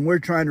and we're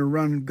trying to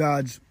run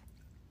God's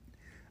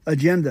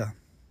agenda.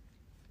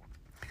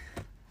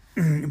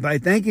 By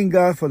thanking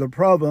God for the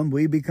problem,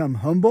 we become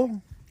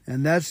humble,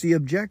 and that's the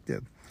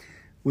objective.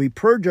 We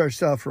purge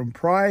ourselves from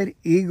pride,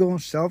 ego,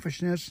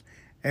 selfishness,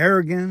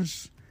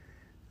 arrogance,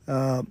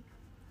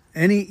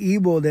 any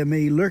evil that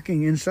may be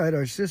lurking inside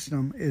our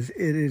system. It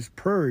is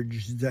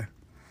purged.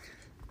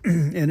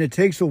 And it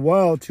takes a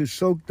while to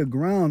soak the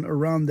ground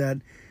around that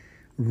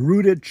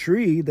rooted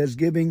tree that's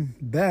giving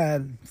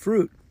bad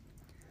fruit.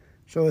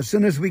 So as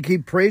soon as we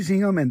keep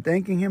praising Him and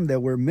thanking Him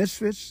that we're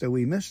misfits, that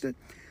we missed it,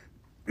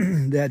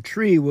 that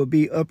tree will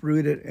be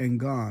uprooted and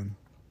gone.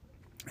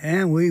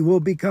 And we will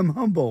become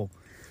humble.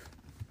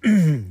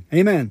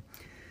 Amen.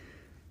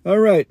 All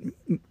right.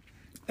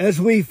 As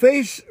we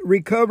face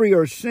recovery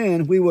or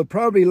sin, we would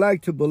probably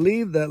like to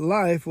believe that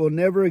life will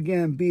never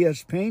again be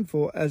as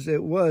painful as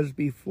it was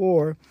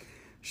before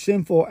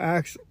sinful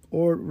acts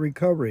or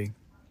recovery.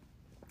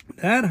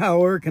 That,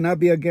 however, cannot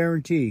be a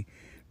guarantee.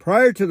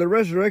 Prior to the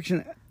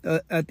resurrection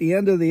at the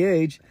end of the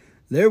age,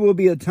 there will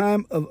be a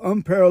time of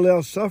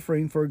unparalleled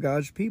suffering for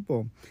God's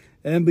people.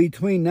 And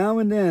between now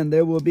and then,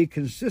 there will be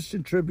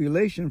consistent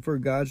tribulation for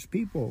God's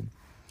people.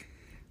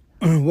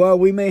 While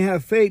we may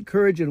have faith,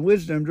 courage, and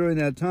wisdom during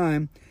that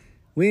time,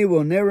 we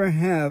will never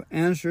have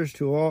answers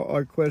to all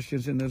our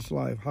questions in this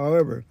life.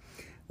 However,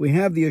 we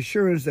have the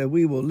assurance that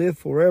we will live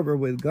forever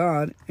with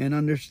God and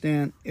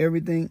understand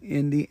everything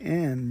in the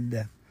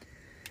end.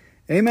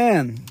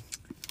 Amen.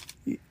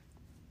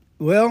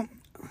 Well,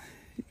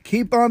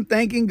 keep on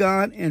thanking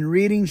God and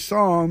reading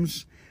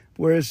Psalms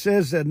where it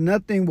says that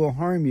nothing will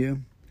harm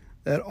you,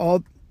 that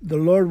all the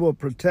Lord will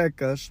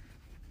protect us,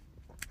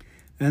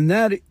 and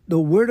that the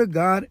Word of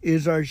God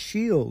is our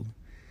shield.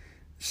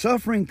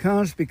 Suffering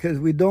comes because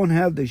we don't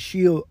have the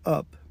shield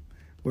up.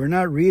 We're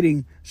not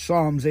reading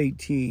Psalms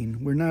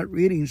 18. We're not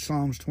reading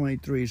Psalms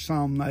 23,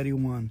 Psalm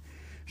 91,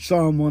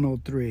 Psalm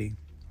 103,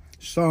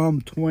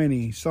 Psalm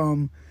 20,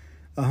 Psalm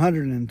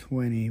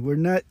 120. We're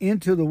not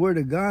into the Word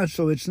of God,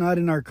 so it's not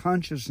in our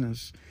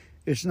consciousness.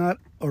 It's not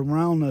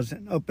around us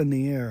and up in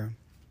the air.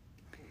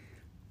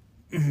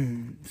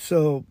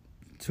 So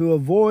to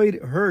avoid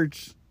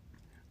hurts,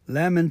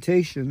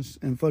 lamentations,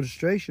 and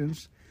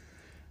frustrations,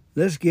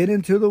 let's get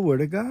into the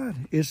Word of God.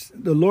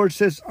 The Lord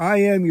says, I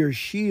am your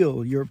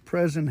shield, your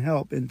present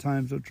help in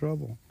times of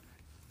trouble.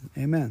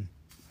 Amen.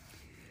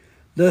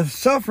 The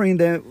suffering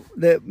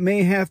that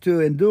may have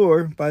to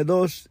endure by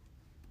those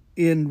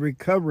in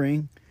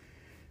recovering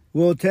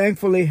will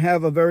thankfully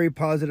have a very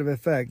positive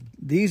effect.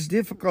 These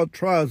difficult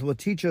trials will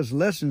teach us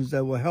lessons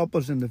that will help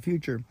us in the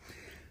future.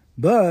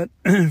 But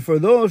for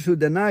those who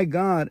deny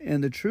God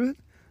and the truth,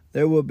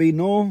 there will be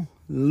no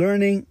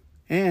learning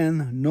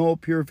and no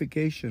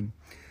purification.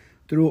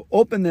 Through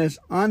openness,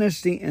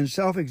 honesty, and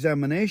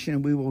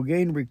self-examination, we will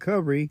gain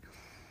recovery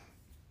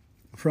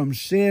from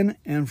sin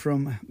and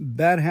from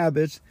bad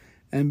habits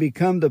and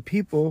become the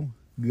people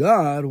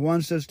God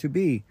wants us to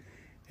be.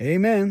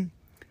 Amen.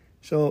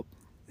 So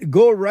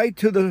go right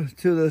to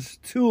the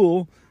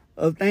tool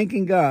of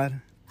thanking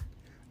God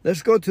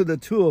Let's go to the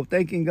tool of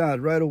thanking God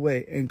right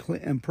away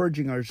and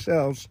purging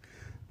ourselves.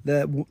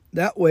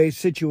 That way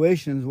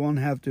situations won't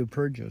have to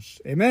purge us.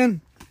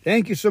 Amen?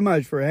 Thank you so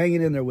much for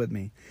hanging in there with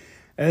me.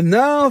 And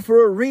now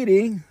for a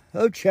reading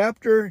of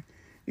chapter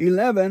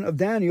 11 of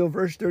Daniel,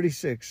 verse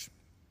 36.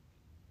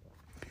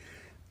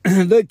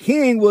 The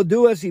king will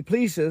do as he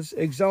pleases,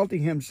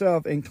 exalting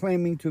himself and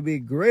claiming to be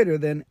greater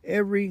than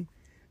every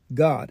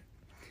god,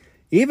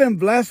 even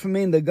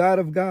blaspheming the God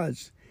of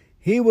gods.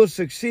 He will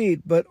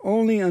succeed, but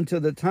only until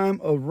the time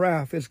of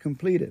wrath is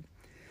completed.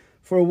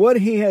 For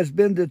what he has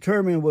been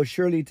determined will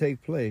surely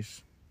take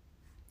place.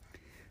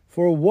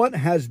 For what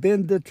has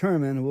been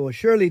determined will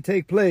surely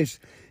take place.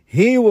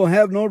 He will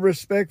have no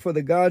respect for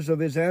the gods of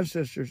his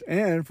ancestors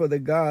and for the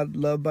God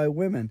loved by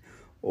women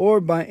or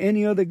by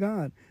any other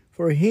god.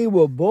 For he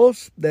will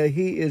boast that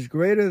he is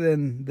greater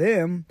than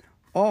them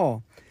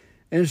all.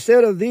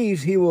 Instead of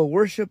these, he will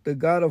worship the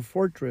God of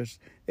fortress,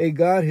 a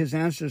God his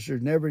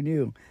ancestors never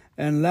knew,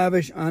 and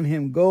lavish on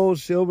him gold,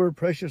 silver,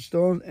 precious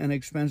stones, and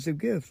expensive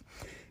gifts.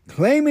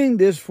 Claiming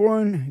this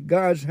foreign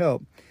god's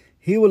help,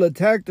 he will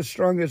attack the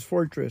strongest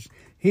fortress.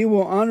 He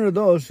will honor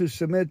those who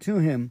submit to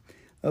him,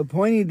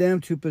 appointing them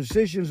to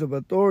positions of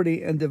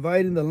authority and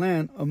dividing the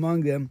land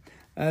among them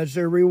as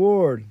their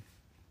reward.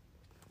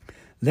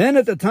 Then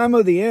at the time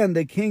of the end,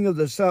 the king of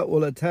the south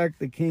will attack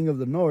the king of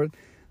the north.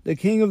 The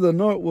king of the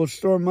north will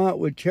storm out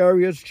with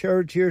chariots,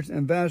 charioteers,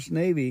 and vast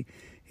navy.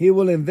 He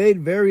will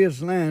invade various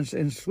lands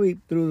and sweep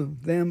through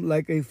them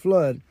like a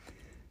flood.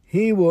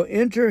 He will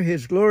enter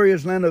his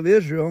glorious land of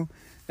Israel,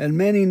 and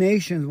many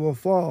nations will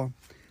fall.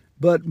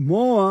 But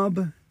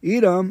Moab,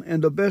 Edom,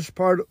 and the best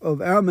part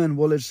of Ammon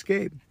will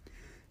escape.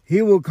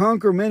 He will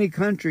conquer many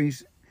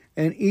countries,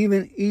 and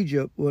even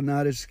Egypt will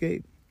not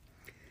escape.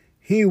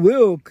 He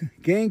will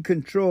gain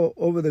control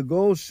over the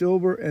gold,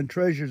 silver, and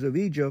treasures of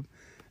Egypt,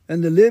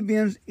 and the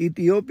Libyans,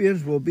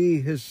 Ethiopians will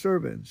be his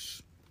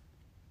servants.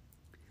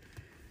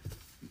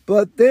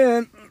 But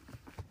then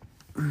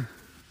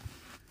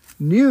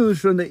news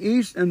from the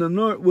east and the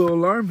north will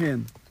alarm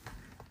him.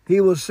 He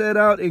will set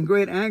out in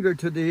great anger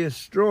to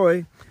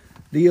destroy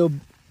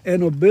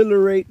and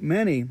obliterate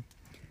many.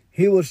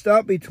 He will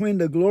stop between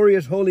the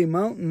glorious holy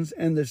mountains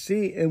and the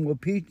sea and will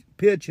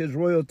pitch his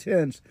royal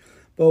tents.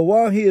 But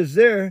while he is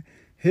there,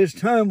 his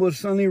time will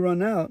suddenly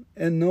run out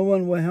and no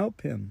one will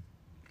help him.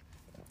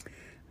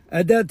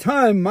 At that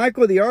time,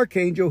 Michael the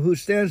archangel, who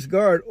stands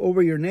guard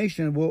over your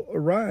nation, will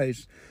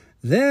arise.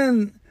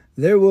 Then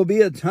there will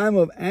be a time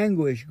of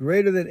anguish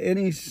greater than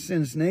any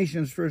since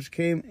nations first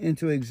came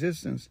into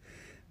existence.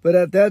 But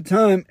at that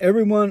time,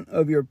 every one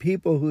of your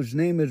people whose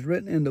name is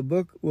written in the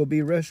book will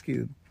be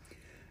rescued.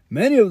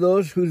 Many of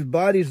those whose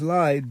bodies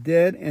lie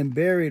dead and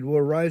buried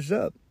will rise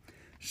up,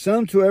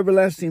 some to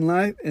everlasting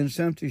life and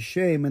some to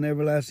shame and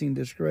everlasting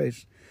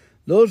disgrace.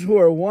 Those who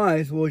are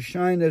wise will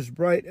shine as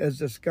bright as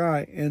the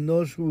sky, and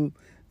those who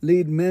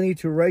lead many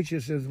to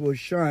righteousness will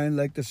shine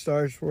like the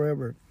stars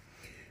forever.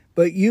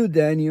 But you,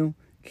 Daniel,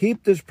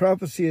 keep this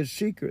prophecy a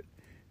secret.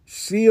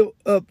 Seal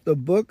up the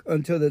book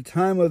until the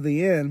time of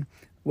the end,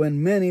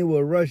 when many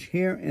will rush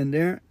here and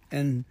there,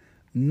 and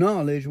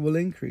knowledge will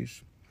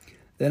increase.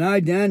 Then I,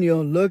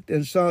 Daniel, looked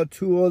and saw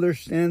two others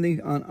standing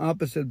on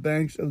opposite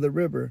banks of the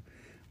river.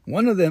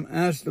 One of them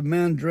asked the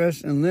man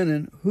dressed in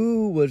linen,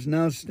 who was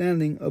now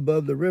standing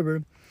above the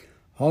river,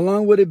 how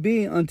long would it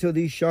be until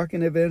these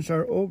shocking events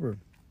are over?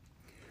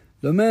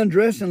 The man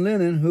dressed in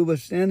linen, who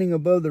was standing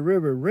above the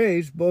river,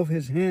 raised both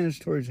his hands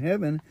towards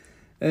heaven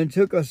and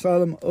took a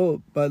solemn oath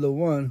by the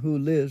one who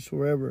lives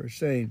forever,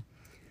 saying,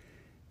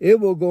 "It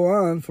will go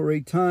on for a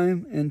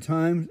time and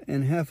times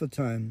and half a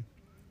time.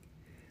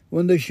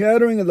 When the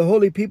shattering of the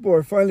holy people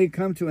are finally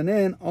come to an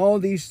end, all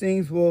these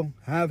things will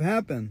have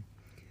happened."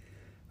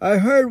 I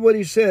heard what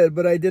he said,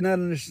 but I did not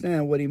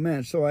understand what he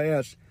meant. So I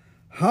asked,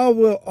 "How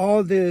will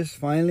all this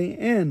finally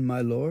end,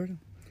 my Lord?"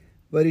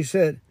 But he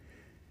said,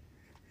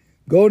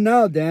 "Go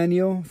now,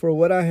 Daniel, for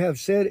what I have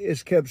said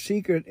is kept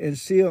secret and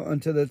sealed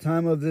until the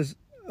time of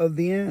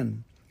the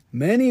end.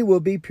 Many will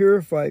be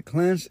purified,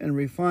 cleansed, and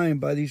refined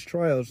by these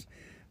trials,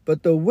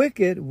 but the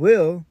wicked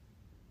will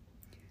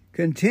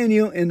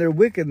continue in their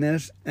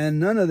wickedness, and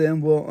none of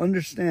them will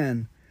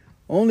understand.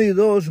 Only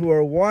those who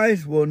are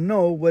wise will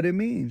know what it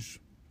means.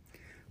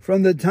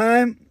 From the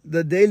time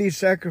the daily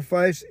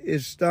sacrifice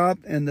is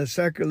stopped and the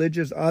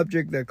sacrilegious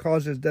object that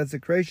causes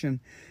desecration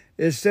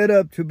is set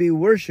up to be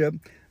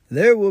worshipped,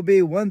 there will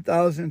be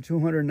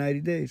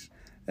 1,290 days.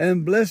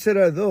 And blessed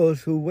are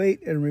those who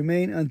wait and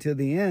remain until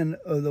the end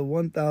of the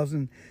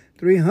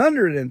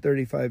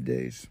 1,335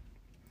 days.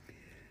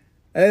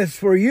 As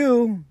for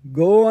you,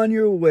 go on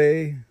your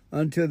way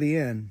until the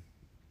end."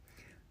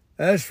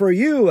 As for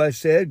you, I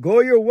said, go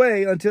your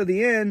way until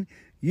the end.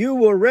 You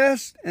will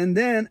rest, and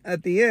then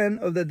at the end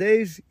of the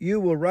days you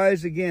will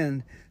rise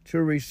again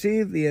to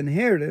receive the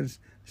inheritance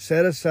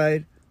set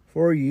aside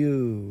for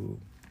you.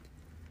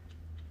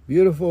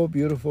 Beautiful,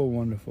 beautiful,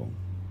 wonderful.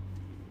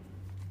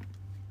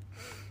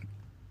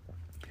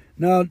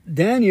 Now,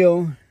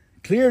 Daniel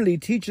clearly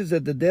teaches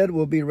that the dead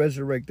will be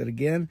resurrected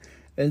again,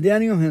 and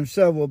Daniel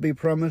himself will be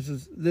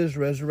promised this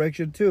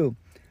resurrection too.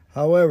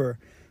 However,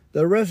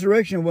 the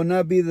resurrection will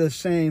not be the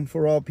same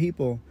for all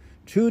people.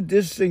 Two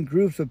distinct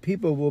groups of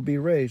people will be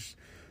raised: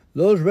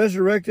 those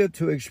resurrected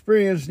to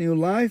experience new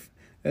life,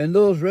 and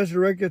those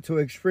resurrected to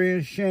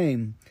experience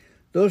shame.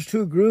 Those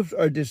two groups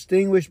are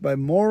distinguished by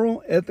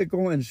moral,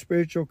 ethical, and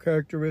spiritual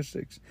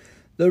characteristics.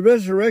 The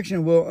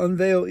resurrection will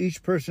unveil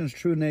each person's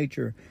true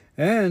nature,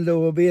 and there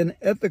will be an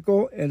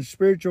ethical and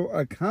spiritual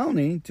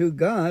accounting to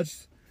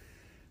God's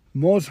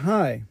Most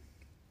High.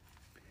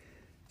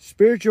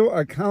 Spiritual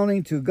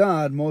accounting to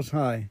God Most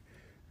High.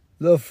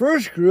 The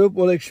first group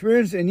will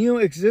experience a new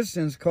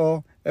existence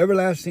called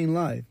everlasting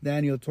life,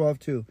 Daniel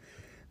 12:2.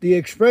 The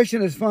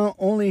expression is found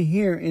only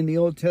here in the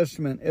Old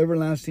Testament.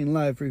 Everlasting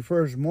life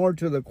refers more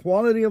to the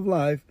quality of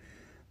life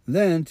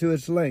than to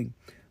its length.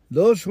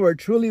 Those who are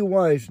truly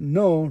wise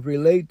know,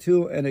 relate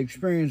to, and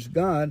experience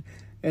God,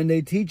 and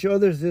they teach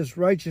others this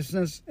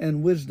righteousness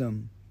and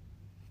wisdom.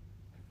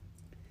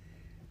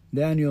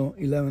 Daniel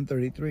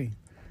 11:33.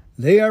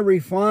 They are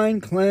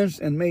refined,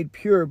 cleansed, and made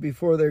pure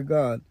before their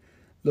God.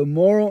 The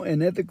moral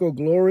and ethical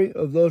glory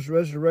of those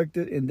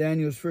resurrected in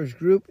Daniel's first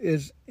group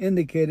is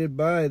indicated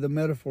by the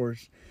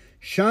metaphors: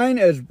 shine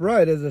as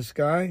bright as the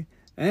sky,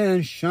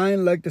 and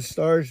shine like the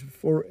stars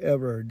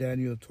forever,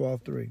 Daniel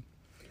 12:3.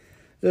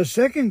 The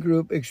second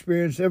group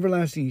experience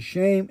everlasting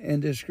shame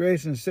and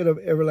disgrace instead of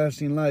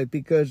everlasting life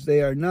because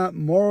they are not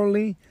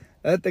morally,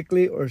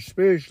 ethically, or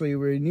spiritually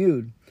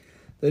renewed.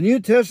 The New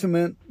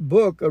Testament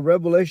book of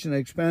Revelation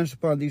expands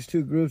upon these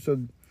two groups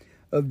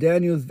of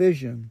Daniel's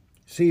vision.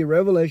 See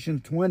Revelation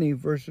 20,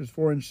 verses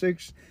 4 and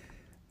 6,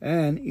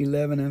 and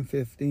 11 and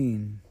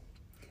 15.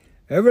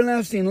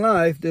 Everlasting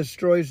life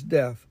destroys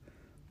death.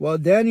 While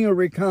Daniel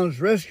recounts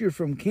rescue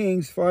from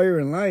kings, fire,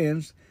 and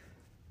lions,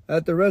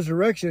 at the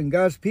resurrection,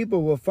 God's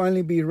people will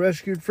finally be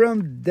rescued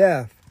from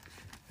death.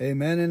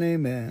 Amen and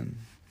amen.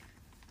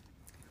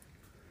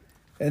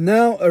 And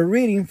now a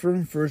reading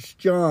from 1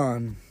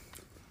 John.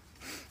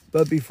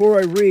 But before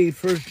I read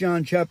 1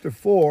 John chapter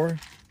 4,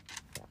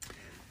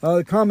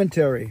 the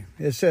commentary,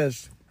 it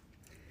says,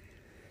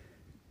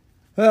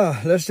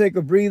 let's take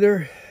a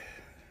breather,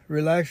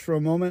 relax for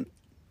a moment.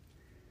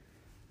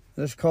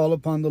 Let's call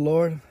upon the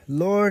Lord.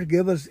 Lord,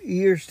 give us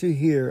ears to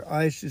hear,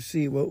 eyes to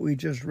see what we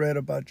just read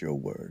about your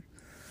word.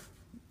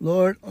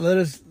 Lord,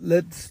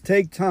 let's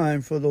take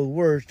time for those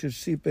words to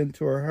seep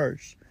into our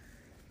hearts.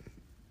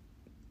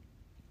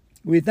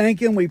 We thank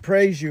you and we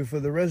praise you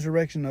for the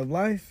resurrection of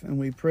life, and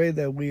we pray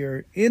that we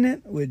are in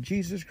it with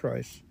Jesus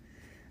Christ.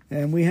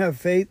 And we have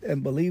faith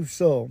and believe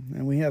so,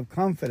 and we have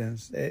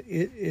confidence that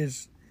it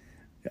is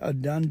a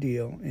done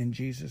deal in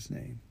Jesus'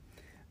 name.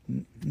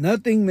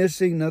 Nothing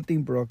missing,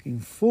 nothing broken,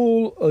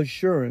 full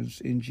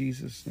assurance in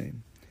Jesus'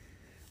 name.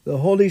 The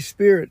Holy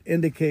Spirit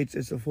indicates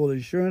it's a full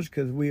assurance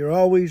because we are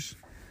always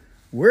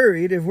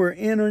worried if we're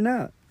in or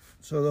not.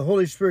 So the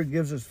Holy Spirit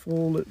gives us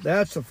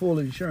that's a full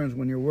assurance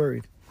when you're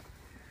worried.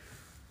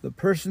 The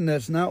person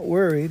that's not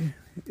worried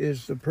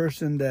is the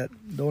person that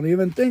don't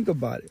even think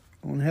about it,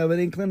 don't have an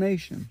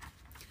inclination.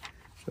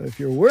 So if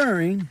you're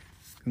worrying,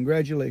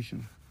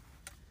 congratulations.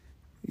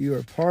 You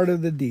are part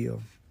of the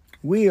deal.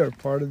 We are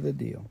part of the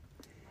deal.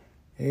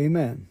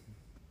 Amen.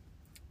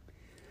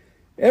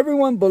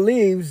 Everyone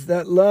believes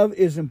that love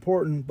is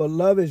important, but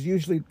love is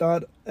usually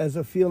thought as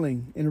a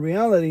feeling. In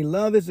reality,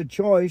 love is a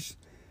choice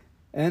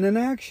and an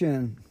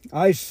action.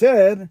 I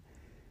said,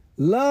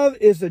 love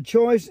is a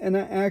choice and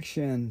an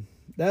action.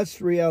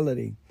 That's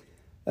reality.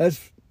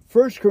 As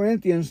 1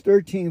 Corinthians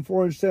 13,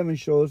 4 and 7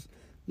 shows,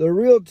 the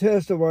real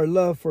test of our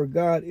love for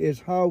God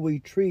is how we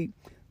treat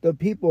the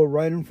people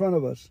right in front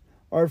of us,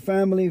 our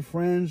family,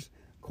 friends,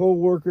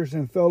 co-workers,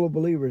 and fellow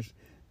believers.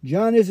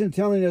 John isn't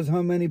telling us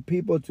how many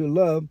people to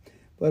love,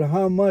 but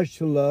how much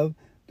to love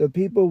the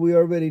people we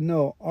already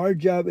know. Our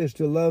job is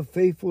to love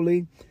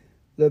faithfully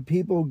the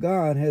people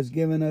God has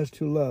given us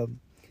to love.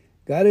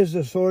 God is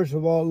the source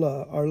of all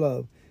our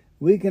love.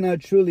 We cannot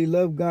truly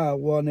love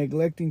God while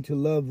neglecting to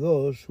love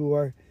those who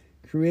are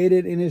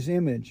created in His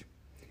image.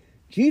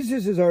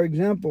 Jesus is our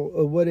example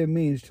of what it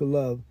means to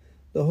love.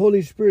 The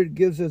Holy Spirit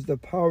gives us the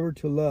power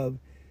to love.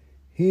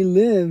 He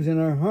lives in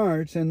our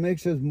hearts and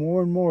makes us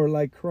more and more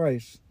like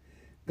Christ.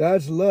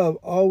 God's love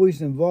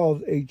always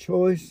involves a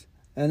choice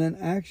and an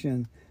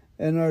action,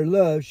 and our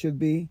love should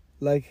be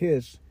like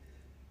His.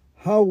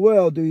 How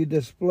well do you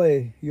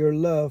display your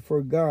love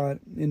for God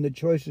in the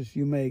choices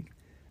you make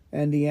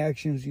and the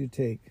actions you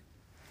take?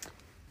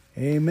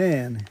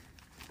 Amen.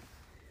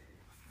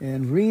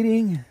 And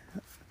reading,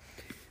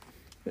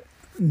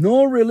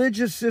 no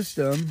religious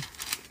system,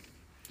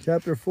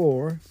 chapter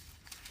 4,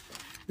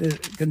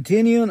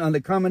 continuing on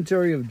the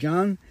commentary of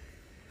John,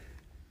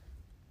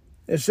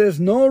 it says,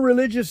 no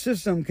religious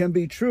system can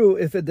be true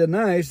if it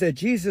denies that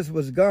Jesus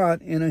was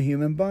God in a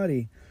human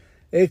body.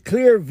 A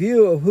clear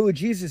view of who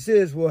Jesus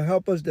is will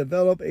help us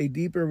develop a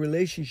deeper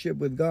relationship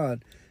with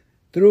God.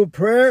 Through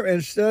prayer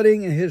and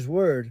studying His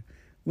Word,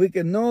 we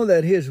can know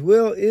that His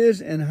will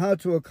is and how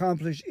to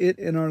accomplish it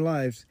in our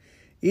lives.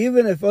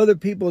 Even if other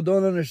people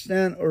don't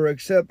understand or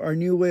accept our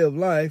new way of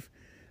life,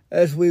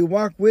 As we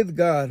walk with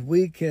God,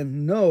 we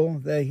can know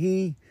that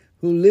He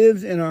who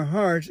lives in our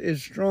hearts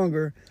is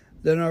stronger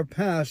than our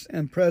past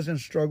and present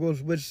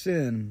struggles with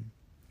sin.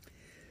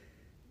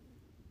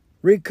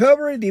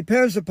 Recovery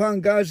depends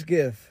upon God's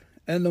gift,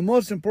 and the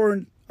most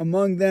important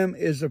among them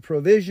is the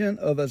provision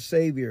of a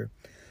Savior.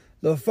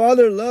 The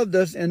Father loved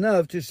us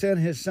enough to send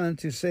His Son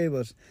to save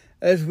us.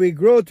 As we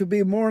grow to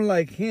be more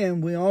like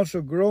Him, we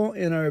also grow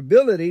in our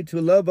ability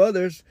to love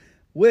others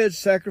with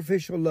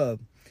sacrificial love.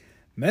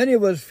 Many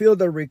of us feel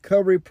the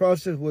recovery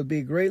process would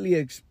be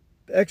greatly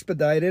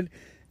expedited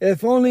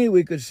if only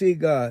we could see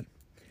God.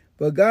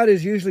 But God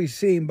is usually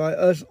seen by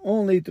us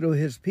only through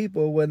His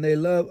people when they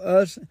love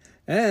us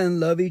and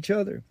love each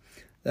other.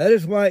 That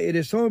is why it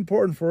is so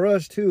important for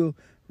us to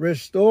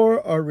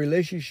restore our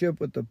relationship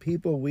with the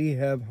people we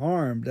have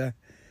harmed.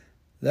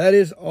 That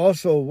is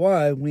also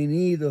why we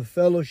need the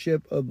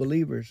fellowship of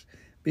believers,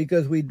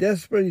 because we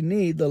desperately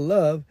need the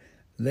love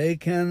they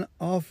can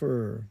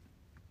offer.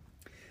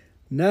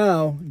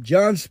 Now,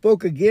 John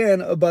spoke again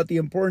about the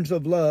importance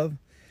of love.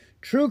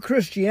 True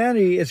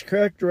Christianity is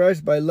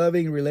characterized by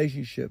loving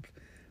relationships,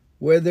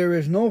 where there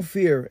is no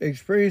fear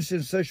experienced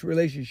in such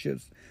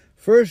relationships,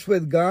 first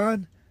with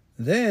God,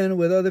 then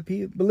with other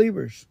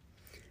believers.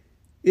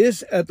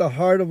 It's at the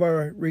heart of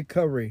our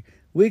recovery.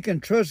 We can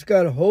trust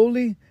God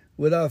wholly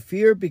without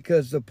fear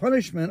because the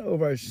punishment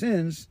of our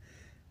sins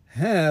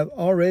have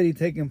already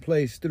taken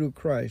place through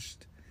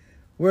Christ.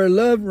 Where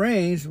love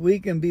reigns, we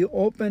can be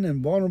open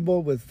and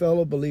vulnerable with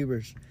fellow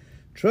believers,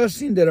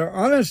 trusting that our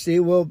honesty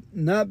will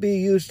not be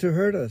used to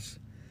hurt us.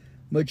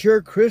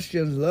 Mature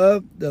Christians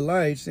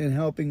delights in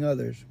helping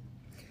others.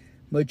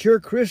 Mature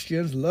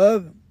Christians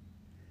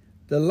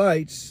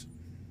delights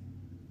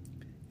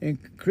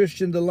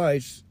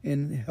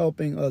in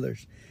helping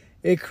others.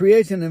 It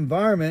creates an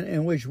environment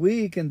in which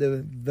we can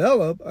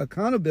develop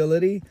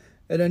accountability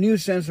and a new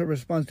sense of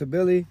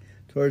responsibility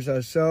towards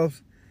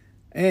ourselves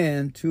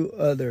and to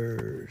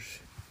others.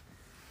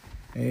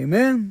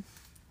 Amen.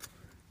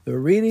 The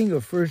reading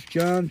of 1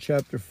 John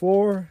chapter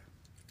 4.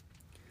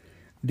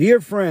 Dear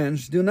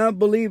friends, do not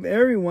believe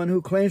everyone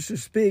who claims to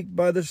speak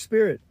by the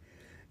Spirit.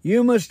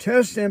 You must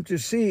test them to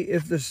see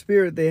if the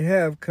Spirit they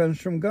have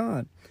comes from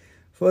God.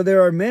 For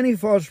there are many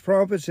false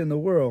prophets in the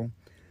world.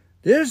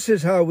 This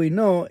is how we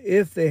know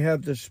if they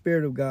have the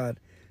Spirit of God.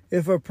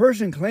 If a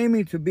person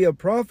claiming to be a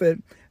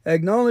prophet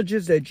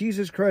acknowledges that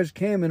Jesus Christ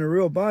came in a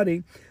real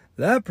body,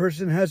 that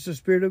person has the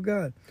Spirit of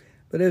God.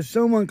 But if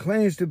someone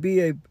claims to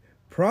be a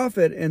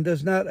prophet and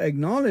does not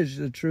acknowledge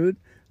the truth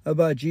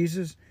about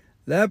Jesus,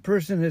 that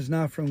person is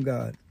not from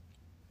God.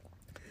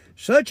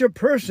 Such a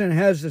person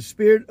has the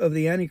spirit of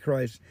the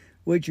Antichrist,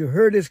 which you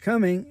heard is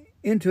coming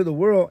into the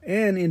world,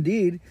 and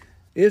indeed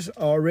is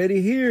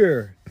already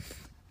here.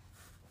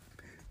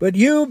 But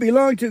you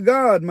belong to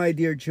God, my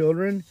dear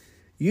children.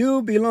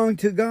 You belong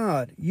to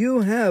God.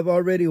 You have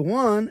already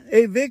won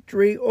a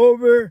victory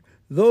over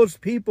those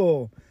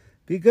people,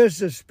 because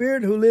the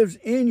Spirit who lives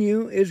in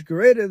you is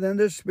greater than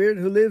the spirit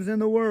who lives in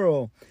the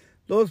world.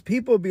 Those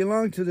people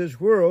belong to this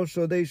world,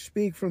 so they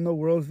speak from the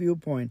world's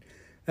viewpoint,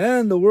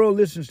 and the world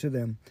listens to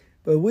them.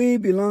 But we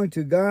belong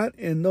to God,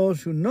 and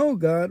those who know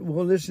God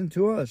will listen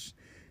to us.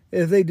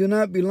 If they do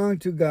not belong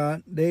to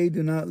God, they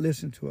do not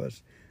listen to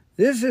us.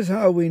 This is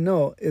how we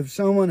know if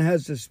someone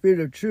has the spirit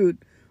of truth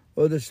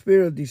or the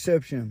spirit of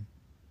deception.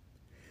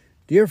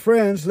 Dear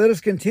friends, let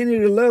us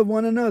continue to love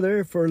one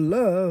another, for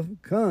love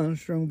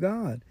comes from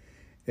God.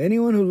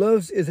 Anyone who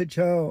loves is a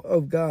child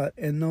of God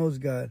and knows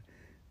God.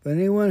 But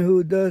anyone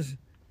who does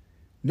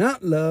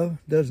not love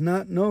does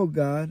not know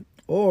God,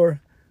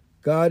 or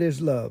God is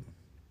love.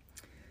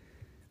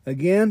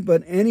 Again,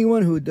 but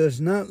anyone who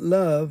does not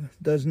love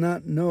does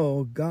not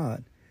know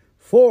God,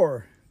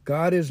 for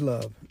God is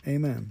love.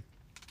 Amen.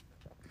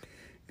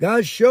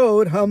 God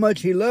showed how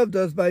much He loved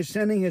us by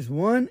sending His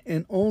one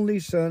and only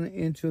Son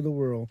into the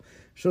world,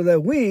 so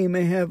that we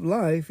may have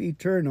life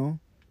eternal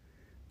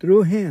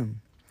through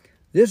Him.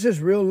 This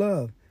is real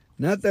love.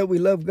 Not that we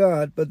love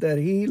God, but that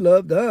He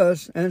loved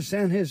us and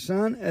sent His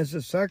Son as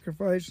a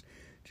sacrifice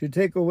to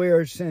take away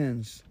our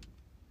sins.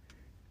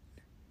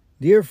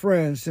 Dear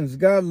friends, since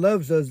God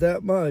loves us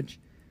that much,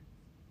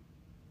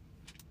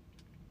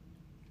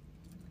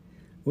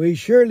 we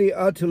surely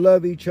ought to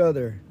love each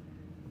other.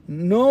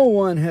 No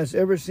one has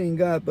ever seen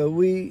God,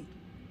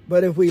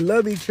 but if we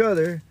love each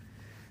other,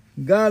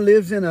 God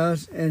lives in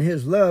us, and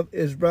His love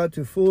is brought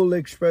to full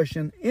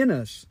expression in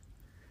us.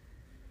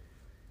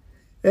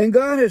 And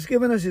God has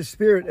given us His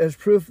Spirit as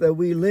proof that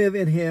we live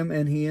in Him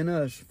and He in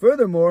us.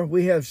 Furthermore,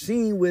 we have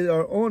seen with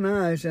our own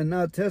eyes and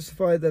now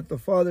testify that the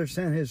Father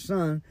sent His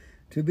Son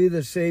to be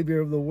the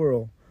Savior of the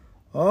world.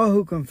 All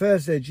who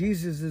confess that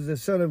Jesus is the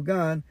Son of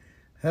God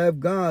have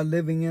God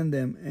living in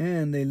them,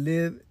 and they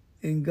live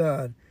in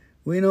God.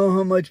 We know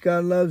how much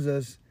God loves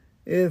us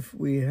if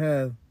we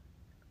have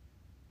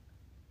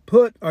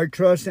put our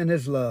trust in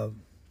His love.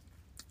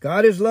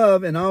 God is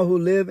love, and all who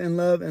live in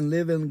love and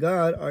live in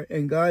God,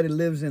 and God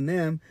lives in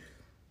them.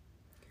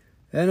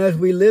 And as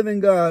we live in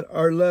God,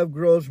 our love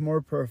grows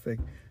more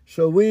perfect.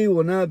 So we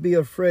will not be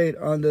afraid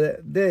on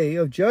the day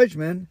of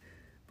judgment,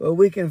 but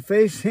we can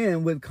face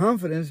him with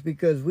confidence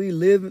because we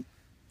live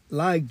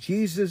like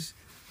Jesus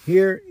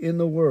here in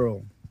the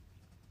world.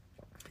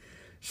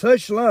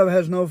 Such love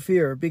has no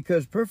fear,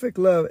 because perfect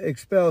love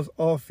expels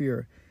all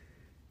fear.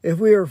 If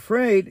we are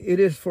afraid, it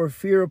is for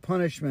fear of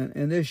punishment,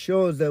 and this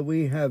shows that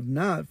we have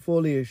not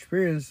fully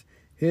experienced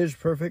his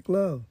perfect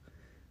love.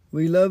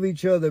 We love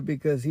each other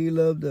because he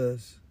loved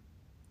us.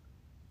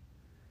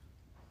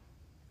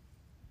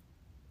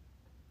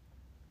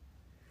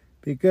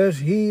 Because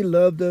he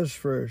loved us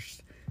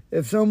first.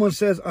 If someone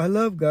says, I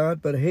love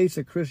God, but hates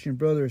a Christian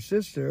brother or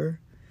sister,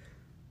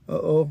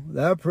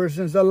 that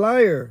person's a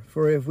liar.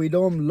 For if we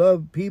don't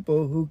love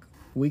people who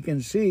we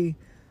can see,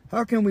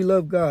 how can we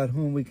love God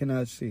whom we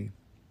cannot see?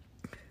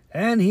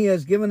 And he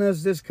has given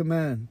us this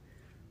command: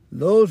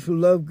 those who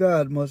love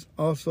God must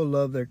also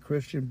love their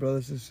Christian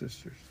brothers and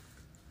sisters.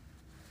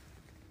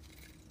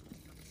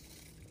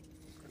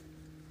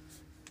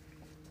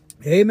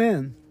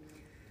 Amen.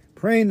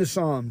 Praying the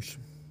Psalms.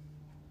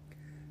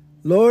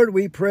 Lord,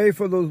 we pray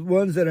for those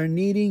ones that are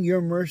needing your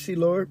mercy,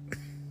 Lord.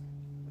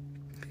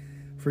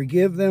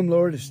 Forgive them,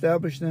 Lord.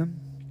 Establish them.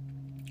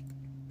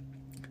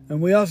 And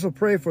we also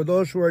pray for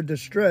those who are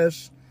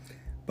distressed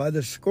by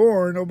the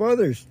scorn of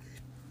others.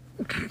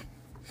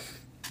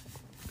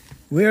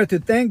 We are to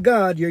thank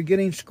God you're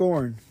getting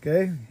scorned,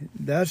 okay?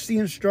 That's the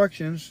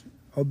instructions.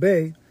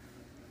 Obey.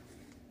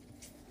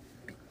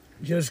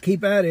 Just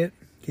keep at it.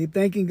 Keep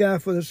thanking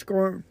God for the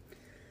scorn.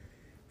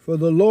 For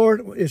the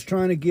Lord is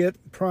trying to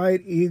get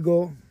pride,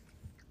 ego,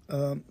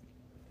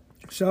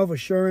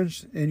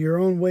 self-assurance, and your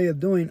own way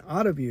of doing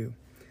out of you.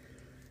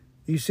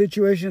 These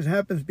situations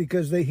happen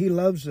because he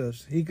loves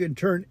us. He can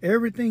turn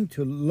everything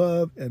to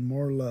love and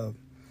more love.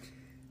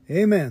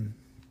 Amen.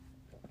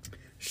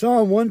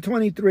 Psalm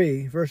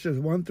 123, verses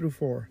 1 through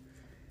 4.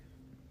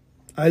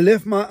 I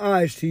lift my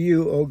eyes to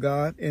you, O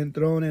God,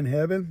 enthroned in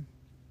heaven.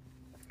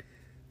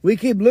 We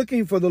keep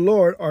looking for the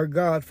Lord our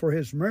God for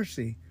his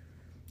mercy,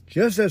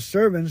 just as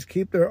servants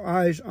keep their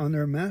eyes on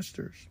their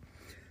masters.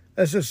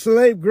 As a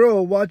slave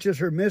girl watches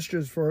her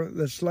mistress for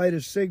the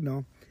slightest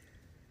signal.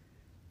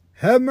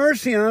 Have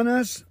mercy on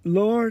us,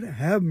 Lord,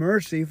 have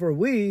mercy, for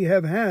we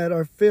have had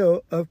our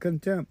fill of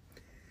contempt.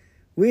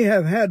 We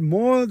have had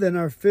more than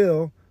our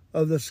fill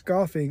of the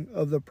scoffing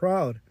of the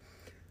proud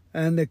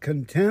and the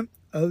contempt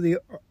of the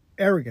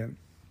arrogant.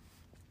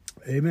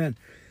 Amen.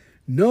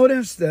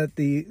 Notice that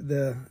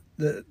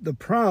the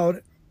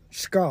proud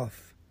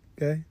scoff,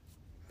 okay?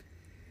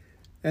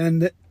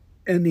 And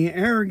the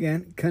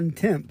arrogant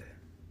contempt.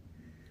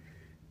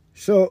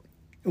 So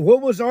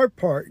what was our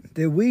part?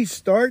 Did we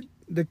start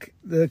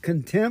the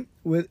contempt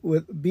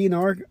with being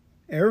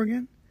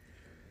arrogant?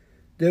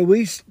 Did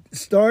we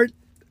start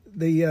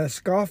the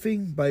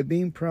scoffing by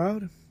being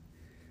proud?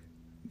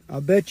 I'll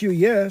bet you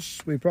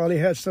yes. We probably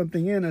had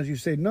something in us. You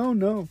say,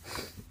 no.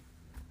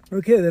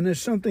 Okay, then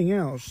there's something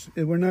else.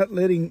 We're not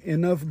letting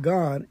enough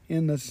God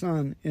in the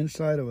Son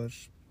inside of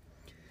us.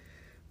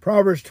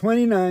 Proverbs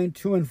 29,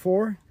 2 and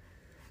 4.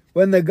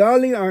 When the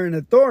godly are in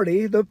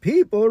authority, the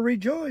people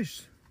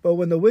rejoice. But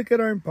when the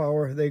wicked are in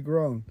power, they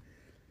groan.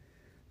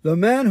 The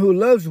man who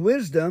loves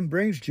wisdom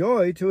brings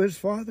joy to his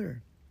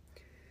father.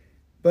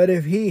 But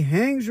if he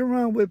hangs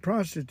around with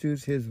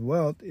prostitutes, his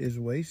wealth is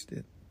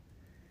wasted.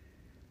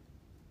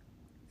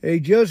 A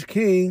just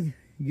king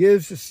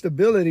gives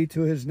stability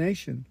to his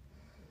nation,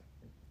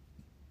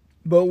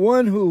 but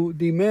one who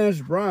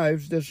demands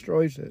bribes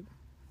destroys it.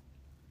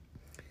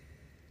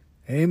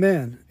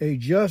 Amen. A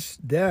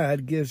just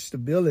dad gives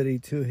stability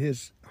to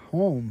his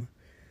home,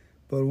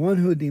 but one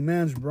who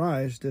demands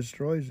bribes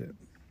destroys it.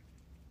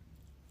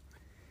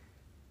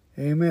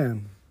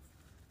 Amen.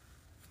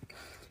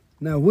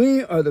 Now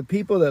we are the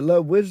people that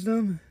love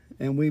wisdom,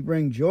 and we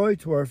bring joy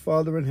to our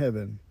Father in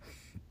heaven.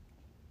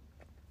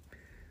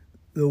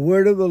 The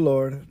word of the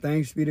Lord.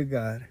 Thanks be to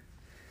God.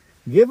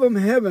 Give them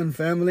heaven,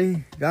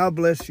 family. God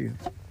bless you.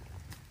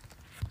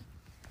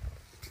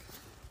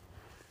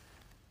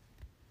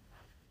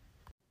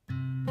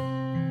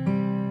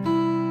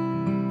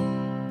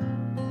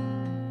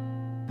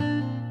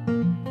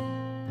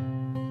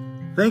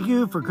 Thank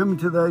you for coming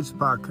to tonight's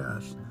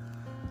podcast.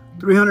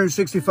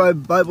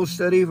 365 Bible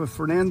study with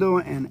Fernando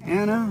and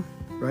Anna.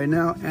 Right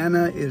now,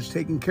 Anna is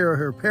taking care of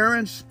her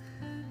parents.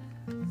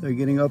 They're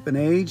getting up in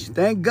age.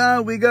 Thank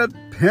God we got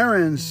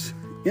parents,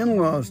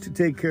 in-laws to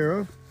take care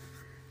of.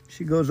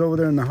 She goes over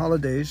there in the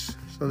holidays,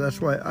 so that's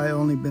why I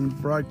only been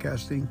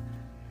broadcasting.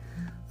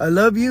 I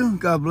love you.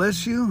 God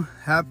bless you.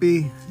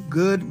 Happy,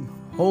 good,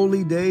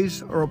 holy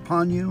days are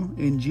upon you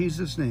in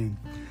Jesus' name.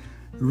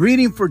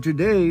 Reading for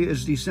today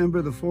is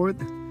December the 4th.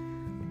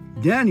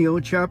 Daniel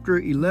chapter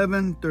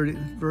 11,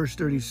 verse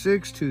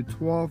 36 to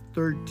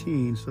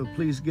 12:13. So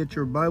please get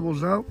your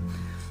Bibles out.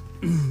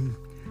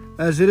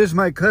 As it is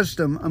my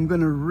custom, I'm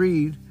going to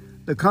read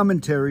the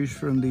commentaries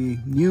from the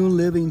New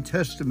Living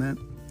Testament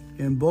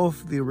in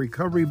both the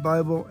Recovery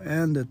Bible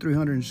and the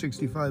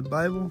 365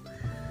 Bible.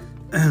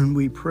 And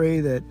we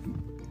pray that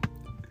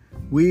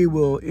we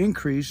will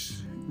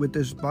increase with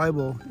this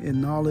Bible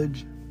in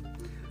knowledge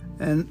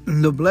And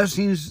the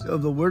blessings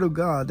of the Word of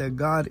God, that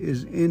God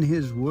is in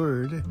His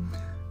Word,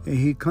 and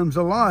He comes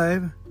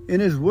alive in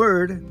His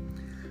Word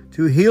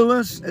to heal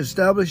us,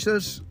 establish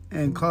us,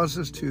 and cause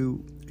us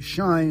to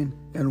shine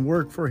and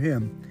work for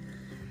Him.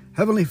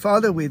 Heavenly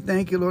Father, we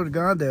thank you, Lord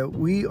God, that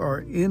we are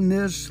in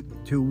this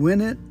to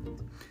win it,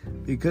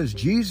 because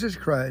Jesus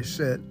Christ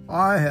said,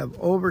 I have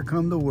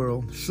overcome the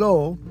world.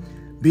 So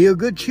be of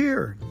good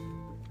cheer.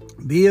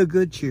 Be of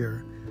good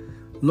cheer.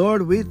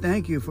 Lord, we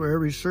thank you for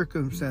every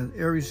circumstance,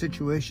 every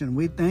situation.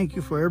 We thank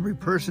you for every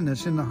person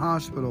that's in the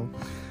hospital,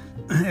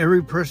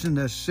 every person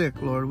that's sick,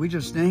 Lord. We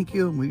just thank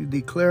you. We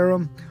declare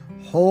them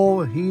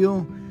whole,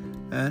 heal,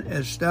 and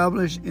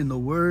established in the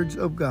words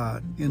of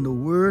God, in the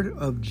word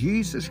of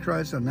Jesus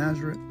Christ of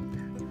Nazareth.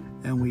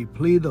 And we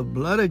plead the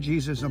blood of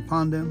Jesus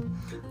upon them,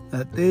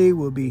 that they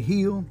will be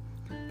healed.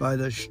 By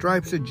the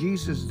stripes of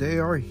Jesus, they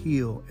are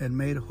healed and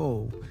made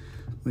whole.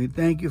 We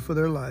thank you for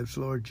their lives,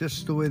 Lord,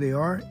 just the way they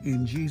are,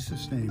 in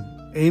Jesus' name.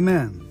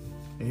 Amen.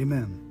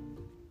 Amen.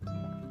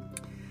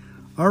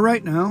 All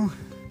right, now.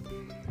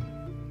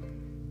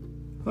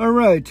 All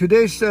right,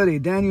 today's study,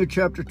 Daniel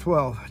chapter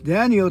 12.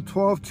 Daniel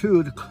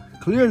 12:2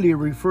 clearly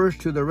refers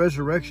to the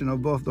resurrection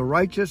of both the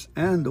righteous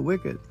and the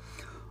wicked.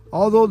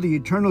 Although the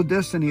eternal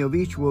destiny of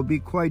each will be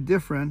quite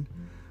different,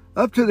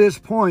 up to this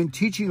point,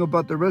 teaching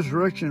about the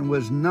resurrection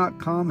was not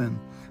common,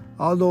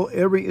 although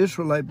every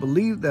Israelite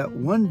believed that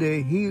one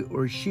day he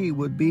or she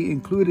would be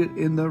included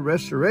in the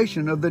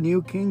restoration of the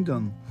new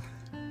kingdom.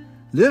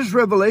 This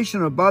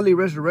revelation of bodily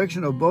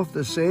resurrection of both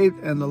the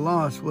saved and the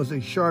lost was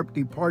a sharp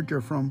departure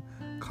from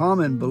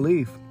common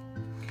belief.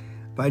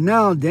 By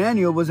now,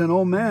 Daniel was an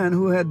old man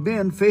who had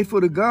been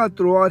faithful to God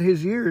throughout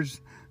his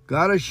years.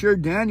 God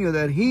assured Daniel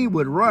that he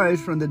would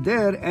rise from the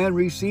dead and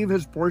receive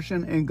his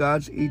portion in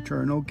God's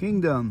eternal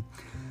kingdom.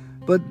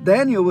 But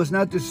Daniel was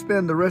not to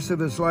spend the rest of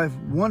his life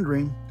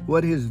wondering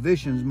what his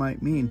visions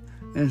might mean.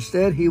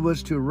 Instead, he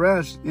was to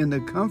rest in the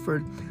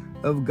comfort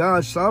of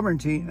God's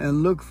sovereignty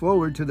and look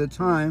forward to the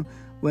time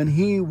when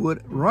he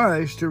would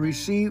rise to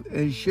receive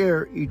and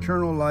share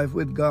eternal life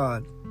with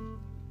God.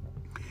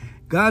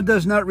 God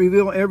does not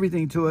reveal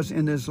everything to us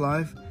in this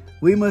life.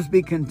 We must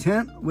be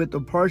content with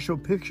the partial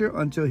picture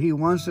until He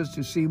wants us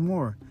to see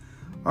more.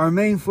 Our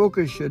main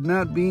focus should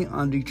not be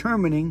on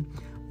determining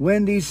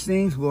when these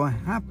things will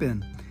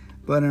happen,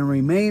 but in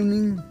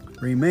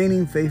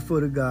remaining faithful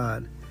to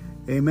God.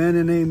 Amen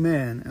and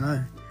amen.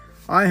 And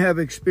I have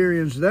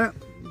experienced that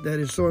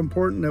is so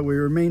important, that we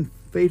remain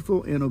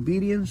faithful in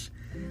obedience.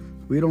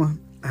 We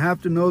don't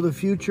have to know the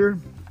future.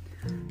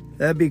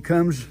 That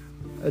becomes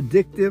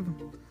addictive.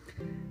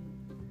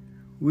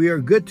 We are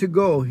good to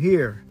go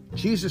here.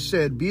 Jesus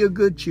said, be of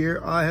good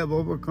cheer, I have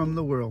overcome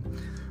the world.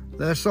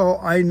 That's all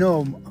I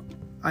know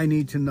I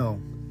need to know.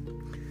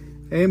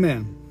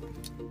 Amen.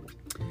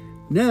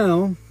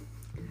 Now,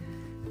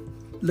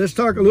 let's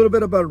talk a little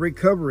bit about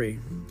recovery.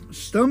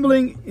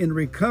 Stumbling in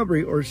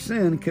recovery or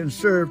sin can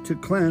serve to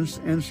cleanse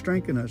and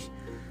strengthen us.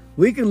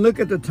 We can look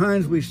at the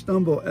times we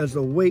stumble as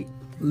a weight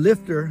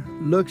lifter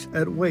looks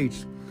at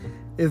weights.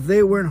 If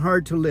they weren't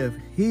hard to lift,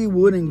 he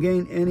wouldn't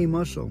gain any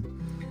muscle.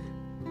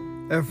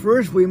 At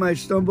first, we might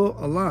stumble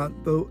a lot,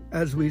 but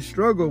as we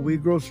struggle, we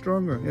grow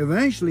stronger.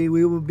 Eventually,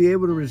 we will be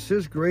able to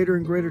resist greater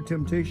and greater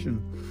temptation,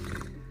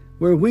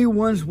 where we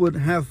once would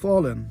have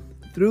fallen.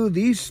 Through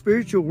these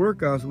spiritual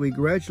workouts, we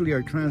gradually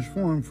are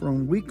transformed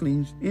from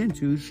weaklings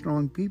into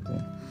strong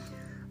people.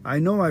 I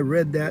know I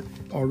read that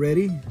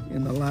already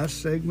in the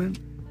last segment,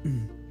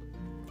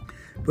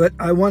 but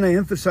I want to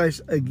emphasize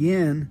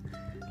again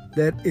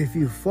that if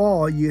you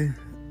fall,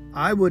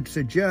 I would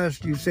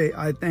suggest you say,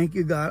 I thank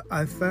you, God,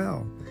 I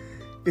fell.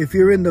 If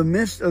you're in the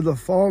midst of the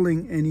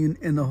falling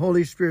and the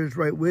Holy Spirit's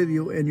right with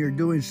you and you're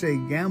doing, say,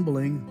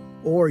 gambling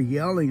or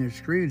yelling or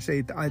screaming,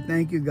 say, I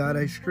thank you, God,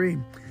 I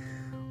scream.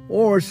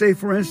 Or say,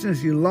 for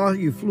instance,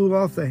 you flew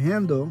off the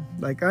handle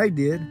like I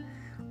did,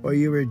 or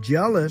you were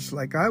jealous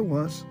like I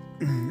was,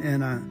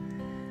 and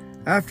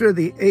after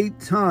the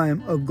 8th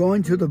time of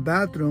going to the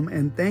bathroom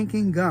and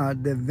thanking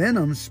God, the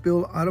venom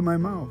spilled out of my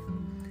mouth.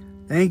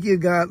 Thank you,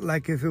 God,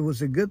 like if it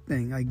was a good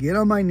thing. I get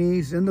on my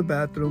knees in the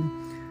bathroom,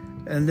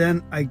 and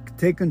then I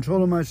take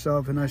control of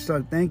myself and I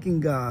start thanking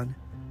God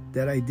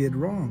that I did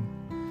wrong.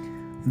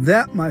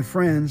 That, my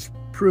friends,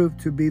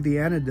 proved to be the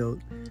antidote.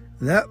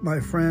 That,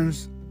 my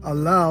friends,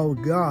 allow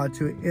God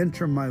to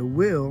enter my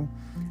will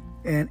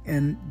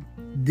and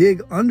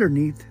dig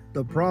underneath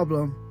the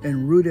problem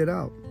and root it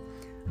out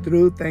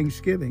through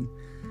thanksgiving.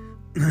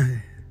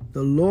 The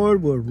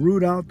Lord will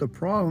root out the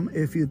problem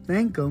if you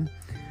thank Him.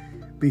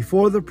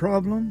 Before the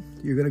problem,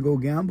 you're going to go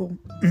gamble.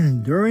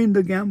 During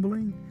the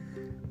gambling,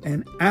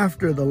 and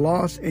after the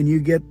loss, and you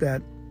get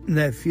that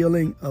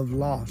feeling of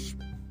loss.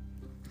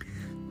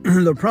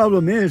 The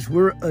problem is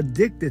we're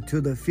addicted to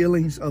the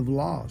feelings of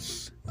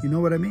loss. You know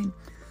what I mean?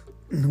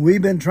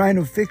 We've been trying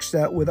to fix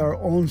that with our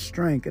own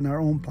strength and our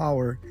own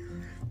power.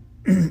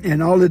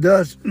 And all it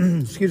does,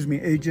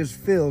 it just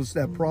fills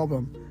that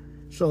problem.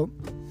 So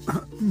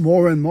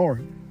more and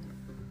more.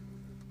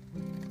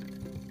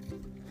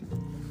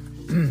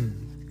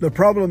 The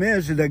problem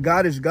is that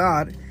God is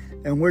God,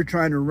 and we're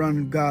trying to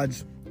run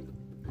God's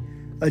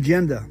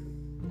agenda.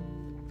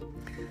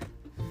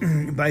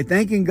 By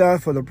thanking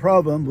God for the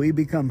problem, we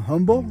become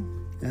humble,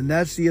 and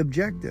that's the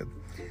objective.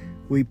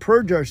 We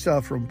purge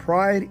ourselves from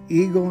pride,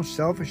 ego,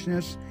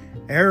 selfishness,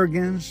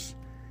 arrogance,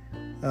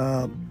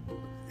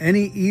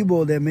 any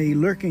evil that may be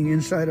lurking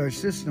inside our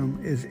system.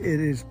 It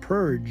is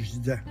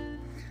purged.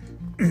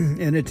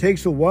 And it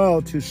takes a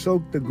while to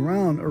soak the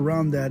ground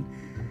around that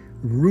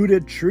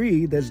rooted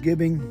tree that's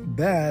giving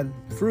bad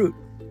fruit.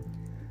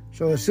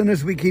 So as soon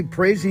as we keep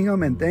praising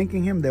Him and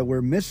thanking Him that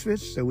we're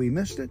misfits, that we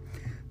missed it,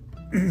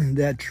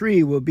 that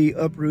tree will be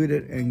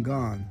uprooted and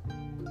gone.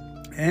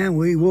 And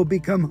we will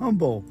become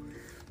humble.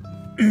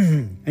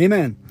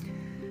 Amen.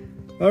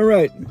 All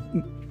right.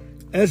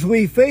 As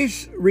we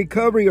face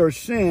recovery or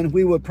sin,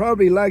 we would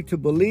probably like to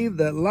believe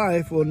that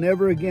life will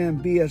never again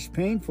be as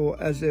painful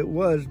as it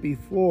was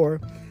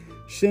before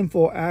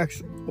sinful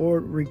acts or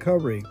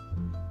recovery.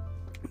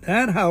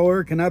 That,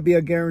 however, cannot be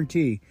a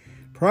guarantee.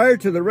 Prior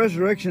to the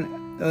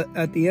resurrection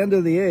at the end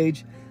of the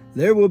age,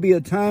 there will be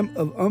a time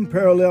of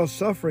unparalleled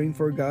suffering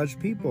for God's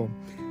people.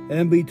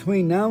 And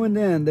between now and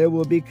then, there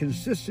will be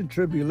consistent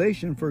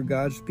tribulation for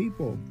God's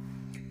people.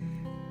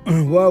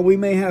 While we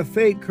may have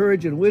faith,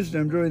 courage, and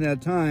wisdom during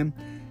that time,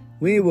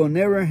 we will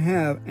never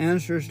have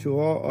answers to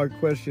all our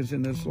questions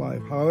in this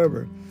life.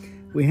 However,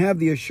 we have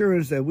the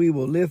assurance that we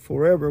will live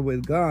forever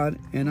with God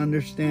and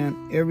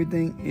understand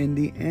everything in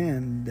the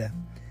end.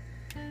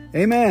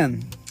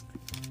 Amen.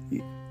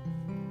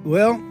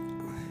 Well,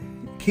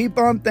 keep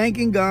on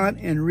thanking God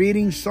and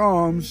reading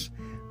Psalms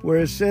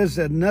where it says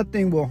that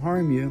nothing will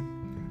harm you,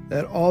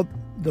 that all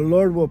the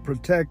Lord will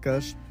protect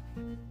us,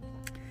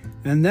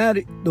 and that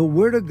the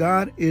Word of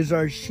God is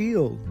our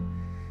shield.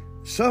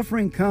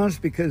 Suffering comes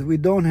because we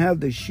don't have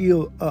the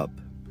shield up.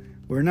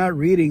 We're not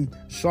reading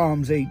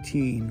Psalms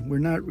 18. We're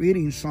not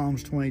reading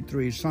Psalms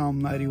 23, Psalm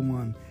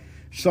 91,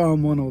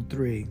 Psalm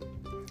 103,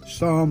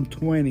 Psalm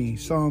 20,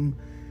 Psalm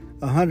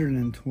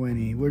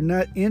 120. We're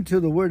not into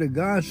the Word of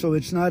God, so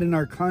it's not in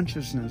our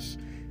consciousness.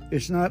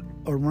 It's not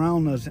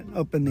around us and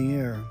up in the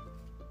air.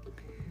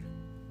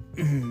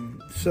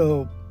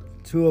 So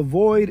to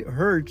avoid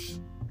hurts,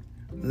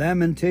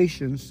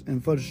 lamentations,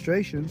 and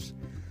frustrations,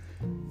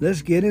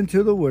 let's get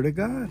into the Word of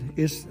God.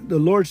 The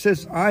Lord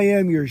says, I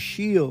am your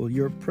shield,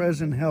 your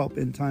present help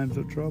in times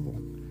of trouble.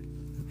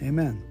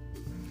 Amen.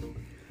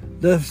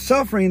 The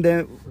suffering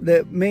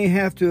that may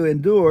have to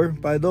endure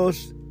by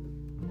those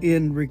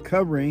in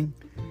recovering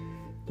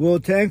will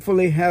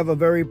thankfully have a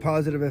very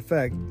positive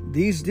effect.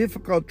 These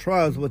difficult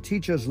trials will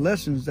teach us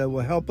lessons that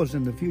will help us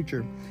in the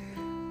future.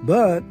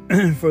 But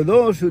for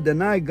those who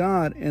deny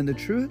God and the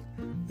truth,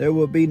 there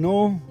will be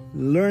no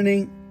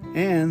learning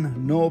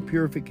and no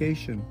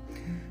purification.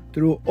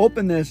 Through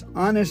openness,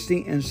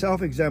 honesty, and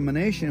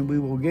self-examination, we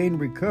will gain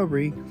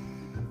recovery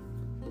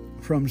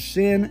from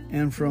sin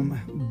and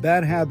from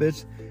bad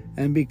habits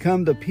and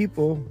become the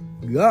people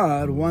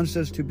God wants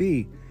us to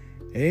be.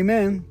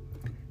 Amen.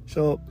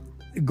 So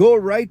go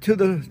right to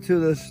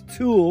the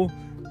tool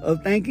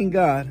of thanking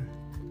God.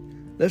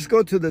 Let's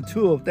go to the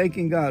tool of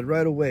thanking God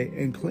right away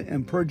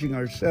and purging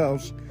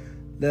ourselves.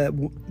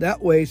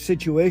 That way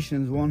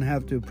situations won't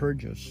have to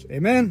purge us.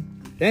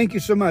 Amen. Thank you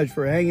so much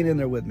for hanging in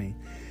there with me.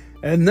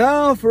 And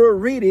now for a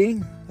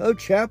reading of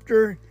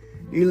chapter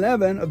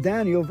 11 of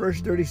Daniel,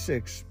 verse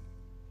 36.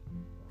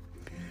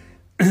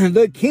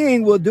 The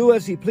king will do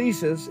as he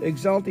pleases,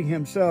 exalting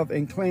himself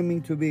and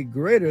claiming to be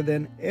greater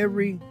than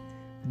every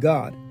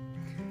god,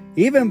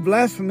 even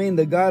blaspheming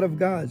the God of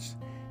gods.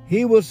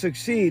 He will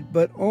succeed,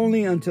 but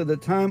only until the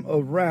time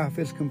of wrath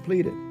is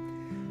completed.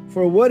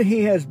 For what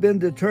he has been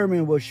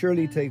determined will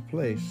surely take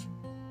place.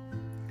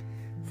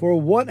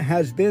 For what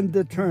has been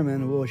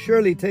determined will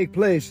surely take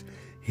place.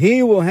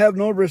 He will have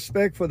no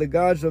respect for the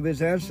gods of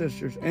his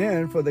ancestors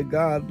and for the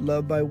God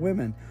loved by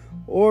women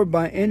or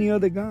by any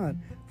other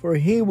god. For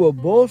he will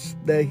boast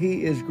that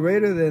he is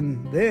greater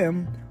than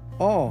them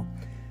all.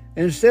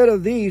 Instead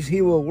of these,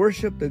 he will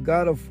worship the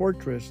God of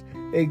fortress,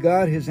 a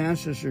God his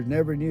ancestors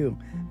never knew,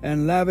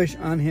 and lavish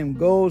on him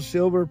gold,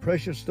 silver,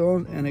 precious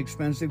stones, and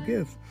expensive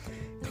gifts.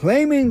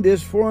 Claiming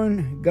this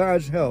foreign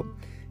god's help,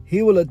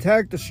 he will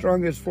attack the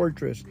strongest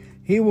fortress.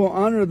 He will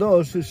honor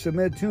those who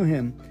submit to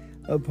him,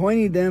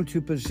 appointing them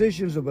to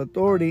positions of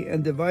authority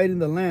and dividing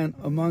the land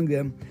among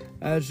them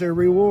as their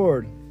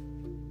reward.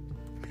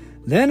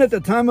 Then at the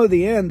time of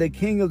the end, the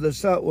king of the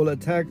south will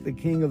attack the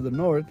king of the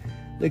north.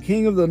 The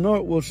king of the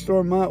north will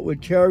storm out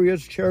with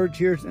chariots,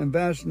 charioteers, and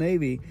vast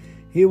navy.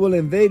 He will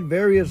invade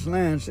various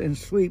lands and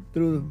sweep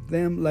through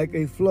them like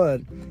a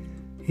flood.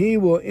 He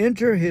will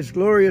enter his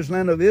glorious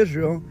land of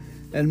Israel,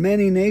 and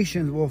many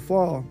nations will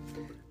fall.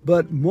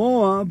 But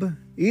Moab,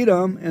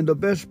 Edom, and the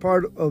best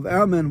part of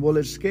Ammon will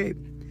escape.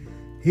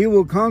 He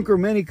will conquer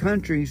many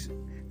countries,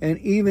 and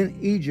even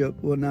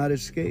Egypt will not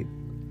escape.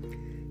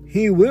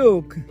 He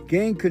will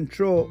gain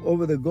control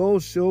over the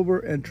gold, silver,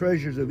 and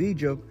treasures of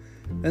Egypt,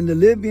 and the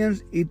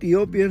Libyans,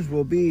 Ethiopians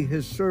will be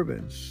his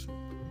servants.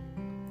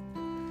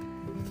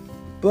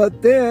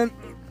 But then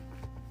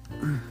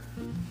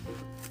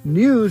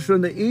News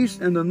from the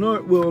east and the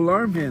north will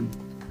alarm him.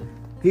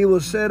 He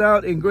will set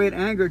out in great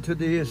anger to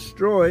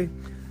destroy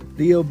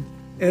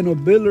and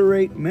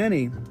obliterate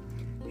many.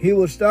 He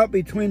will stop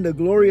between the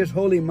glorious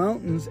holy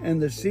mountains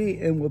and the sea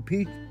and will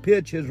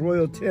pitch his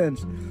royal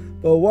tents.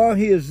 But while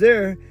he is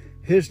there,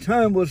 his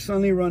time will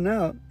suddenly run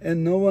out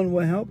and no one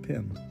will help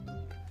him.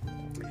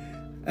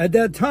 At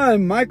that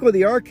time, Michael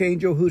the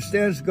archangel, who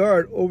stands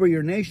guard over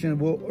your nation,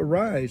 will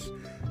arise.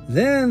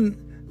 Then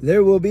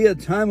there will be a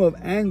time of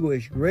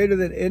anguish greater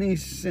than any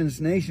since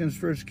nations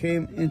first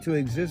came into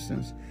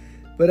existence.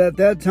 But at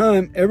that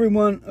time, every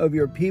one of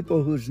your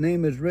people whose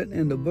name is written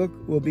in the book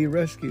will be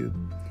rescued.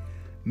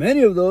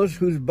 Many of those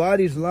whose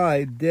bodies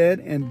lie dead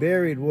and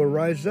buried will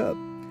rise up,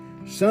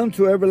 some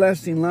to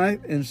everlasting life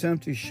and some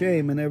to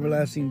shame and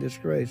everlasting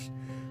disgrace.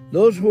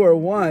 Those who are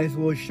wise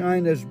will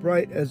shine as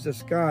bright as the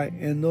sky,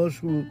 and those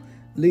who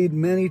lead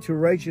many to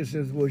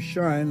righteousness will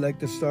shine like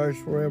the stars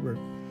forever.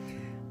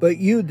 But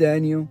you,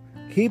 Daniel,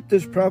 keep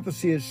this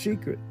prophecy a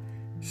secret.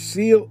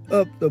 Seal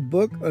up the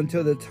book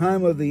until the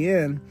time of the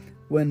end,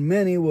 when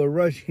many will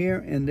rush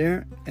here and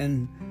there,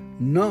 and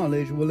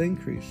knowledge will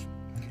increase.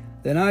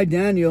 Then I,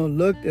 Daniel,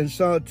 looked and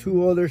saw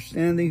two others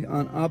standing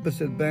on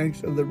opposite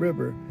banks of the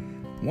river.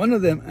 One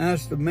of them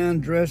asked the man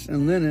dressed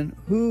in linen,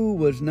 who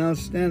was now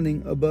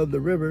standing above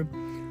the river,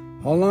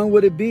 how long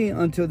would it be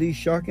until these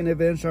shocking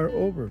events are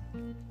over?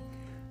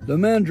 The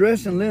man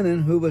dressed in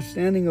linen, who was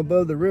standing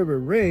above the river,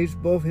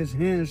 raised both his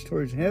hands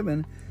towards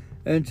heaven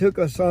and took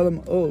a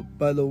solemn oath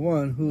by the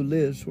one who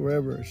lives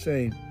forever,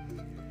 saying,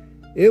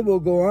 "It will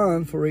go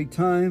on for a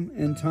time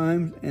and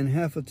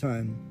half a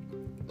time.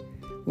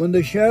 When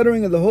the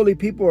shattering of the holy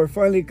people are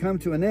finally come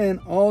to an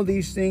end, all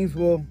these things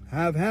will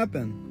have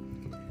happened."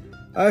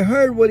 I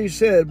heard what he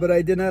said, but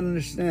I did not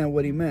understand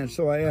what he meant.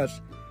 So I asked,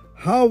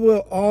 "How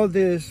will all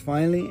this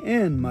finally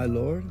end, my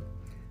Lord?"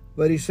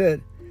 But he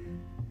said,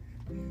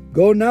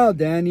 "Go now,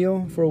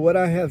 Daniel, for what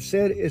I have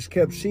said is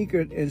kept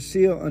secret and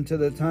sealed until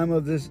the time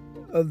of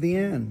the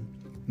end.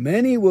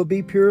 Many will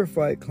be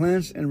purified,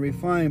 cleansed, and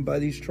refined by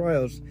these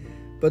trials,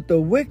 but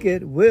the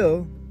wicked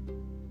will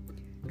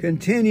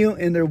continue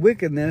in their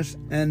wickedness,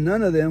 and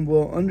none of them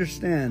will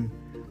understand.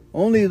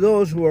 Only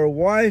those who are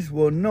wise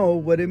will know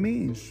what it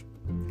means.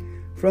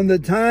 From the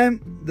time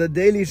the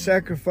daily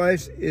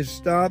sacrifice is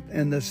stopped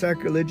and the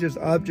sacrilegious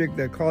object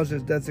that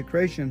causes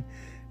desecration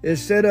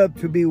is set up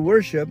to be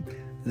worshipped,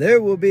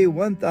 there will be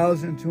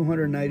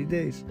 1,290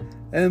 days.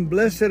 And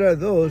blessed are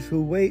those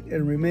who wait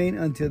and remain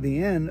until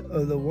the end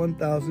of the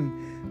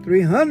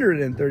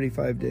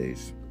 1,335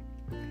 days.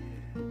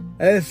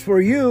 As for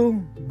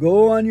you,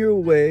 go on your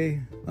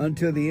way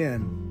until the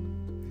end.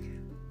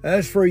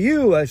 As for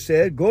you, I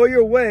said, go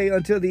your way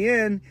until the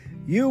end.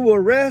 You will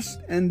rest,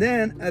 and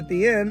then at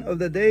the end of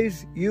the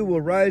days you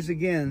will rise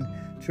again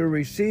to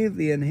receive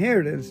the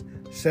inheritance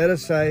set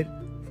aside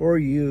for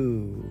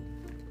you."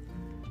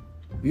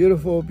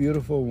 Beautiful,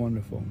 beautiful,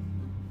 wonderful.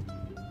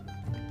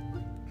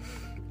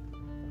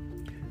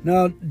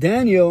 Now,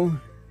 Daniel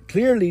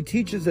clearly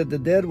teaches that the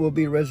dead will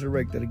be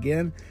resurrected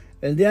again,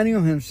 and Daniel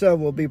himself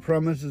will be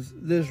promised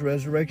this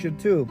resurrection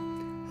too.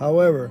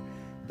 However,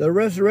 the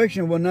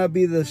resurrection will not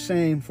be the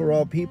same for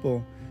all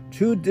people.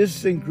 Two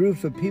distinct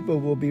groups of people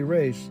will be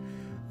raised: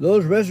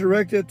 those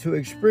resurrected to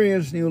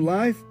experience new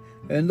life,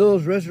 and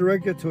those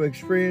resurrected to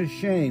experience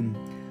shame.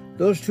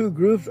 Those two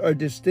groups are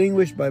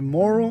distinguished by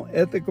moral,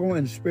 ethical,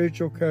 and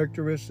spiritual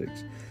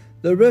characteristics.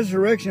 The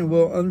resurrection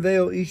will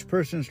unveil each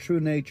person's true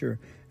nature,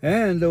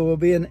 and there will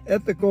be an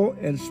ethical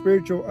and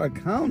spiritual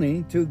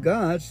accounting to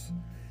God's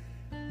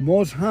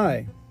Most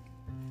High.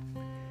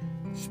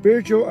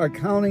 Spiritual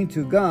accounting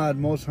to God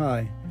Most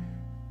High.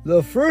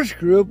 The first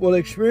group will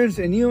experience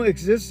a new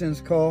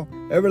existence called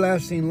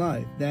everlasting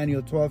life,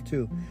 Daniel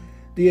 12:2.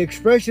 The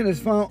expression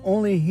is found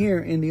only here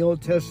in the Old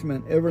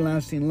Testament.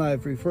 Everlasting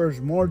life refers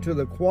more to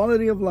the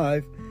quality of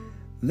life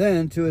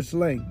than to its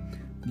length.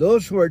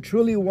 Those who are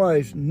truly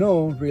wise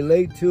know,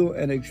 relate to,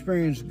 and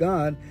experience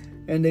God,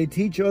 and they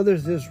teach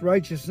others this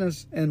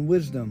righteousness and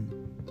wisdom.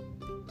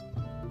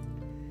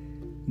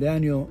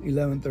 Daniel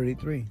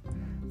 11:33.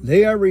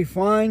 They are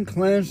refined,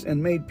 cleansed,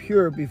 and made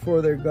pure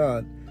before their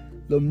God.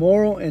 The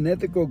moral and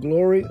ethical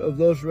glory of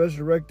those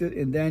resurrected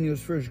in Daniel's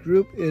first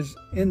group is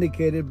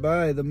indicated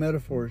by the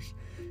metaphors: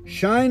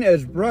 shine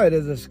as bright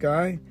as the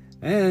sky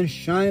and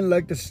shine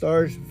like the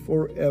stars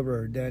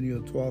forever,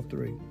 Daniel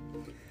 12:3.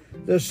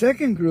 The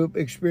second group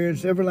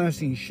experienced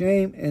everlasting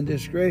shame and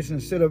disgrace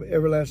instead of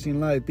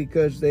everlasting life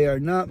because they are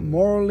not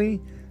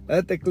morally,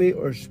 ethically,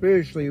 or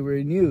spiritually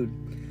renewed.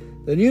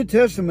 The New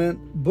Testament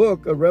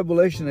book of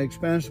Revelation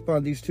expands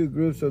upon these two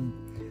groups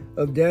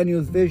of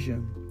Daniel's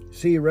vision.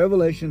 See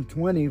Revelation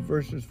 20,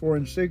 verses 4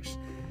 and 6,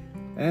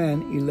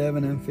 and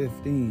 11 and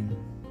 15.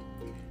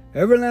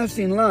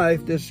 Everlasting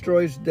life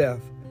destroys death.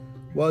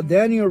 While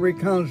Daniel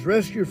recounts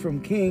rescue from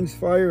kings,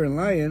 fire, and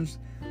lions,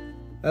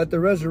 at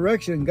the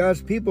resurrection,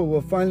 God's people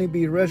will finally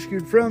be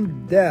rescued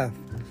from death.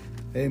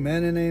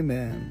 Amen and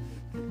amen.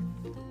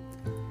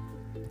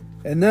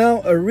 And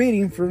now a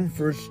reading from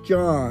 1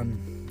 John.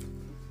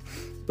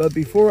 But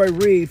before I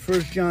read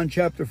 1 John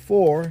chapter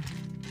 4,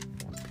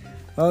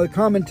 the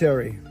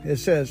commentary, it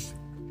says,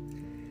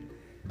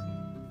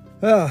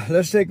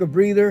 let's take a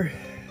breather,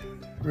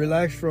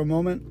 relax for a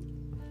moment.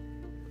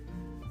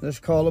 Let's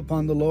call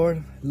upon the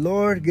Lord.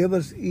 Lord, give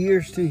us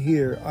ears to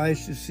hear,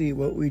 eyes to see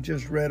what we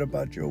just read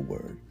about your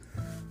word.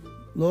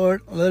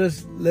 Lord,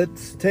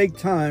 let's take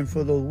time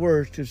for the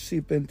words to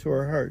seep into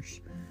our hearts.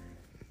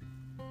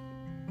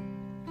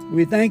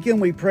 We thank you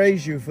and we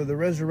praise you for the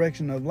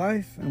resurrection of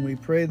life, and we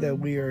pray that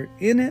we are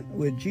in it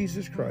with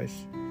Jesus Christ.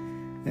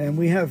 And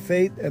we have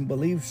faith and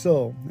believe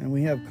so, and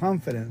we have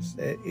confidence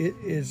that it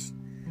is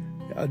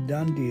a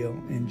done deal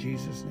in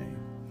Jesus' name.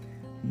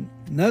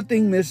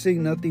 Nothing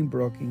missing, nothing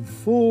broken,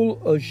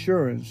 full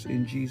assurance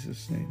in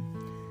Jesus'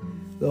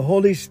 name. The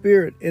Holy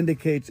Spirit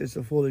indicates it's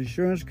a full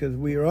assurance because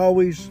we are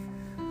always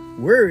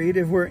worried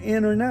if we're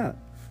in or not.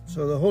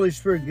 So the Holy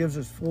Spirit gives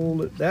us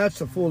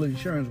that's a full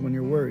assurance when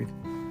you're worried.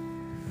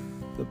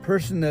 The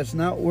person that's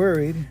not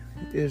worried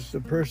is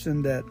the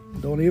person that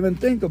don't even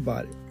think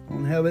about it,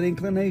 don't have an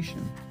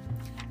inclination.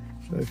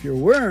 So if you're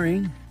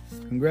worrying,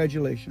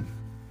 congratulations.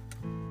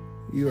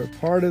 You are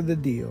part of the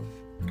deal.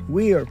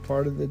 We are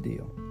part of the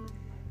deal.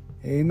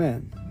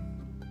 Amen.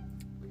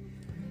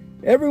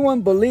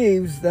 Everyone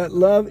believes that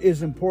love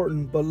is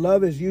important, but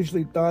love is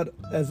usually thought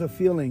as a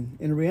feeling.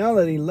 In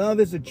reality, love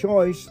is a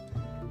choice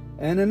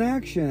and an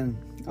action.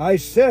 I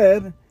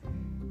said,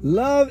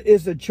 love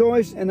is a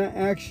choice and an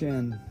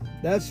action.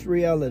 That's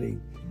reality.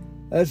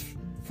 As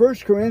 1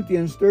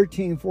 Corinthians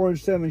 13, 4 and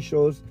 7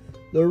 shows,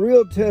 the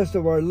real test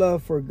of our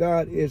love for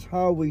God is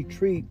how we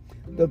treat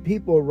the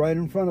people right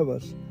in front of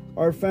us,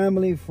 our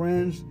family,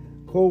 friends,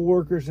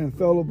 co-workers, and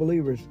fellow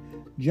believers.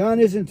 John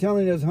isn't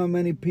telling us how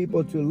many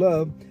people to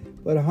love,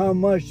 but how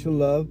much to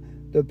love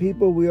the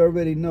people we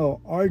already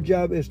know. Our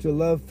job is to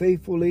love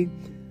faithfully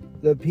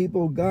the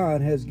people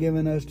God has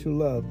given us to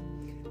love.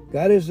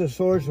 God is the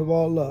source of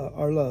all love,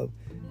 our love.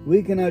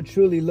 We cannot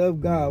truly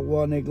love God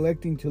while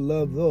neglecting to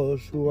love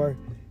those who are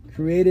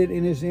created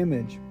in His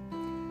image.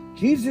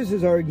 Jesus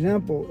is our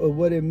example of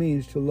what it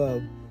means to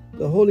love.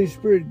 The Holy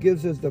Spirit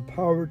gives us the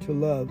power to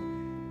love.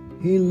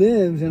 He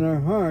lives in our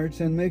hearts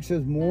and makes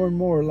us more and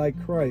more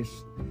like Christ.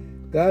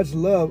 God's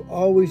love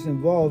always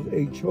involves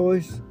a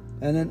choice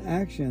and an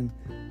action,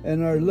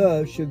 and our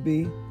love should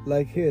be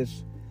like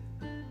His.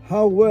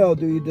 How well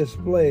do you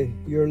display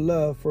your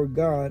love for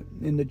God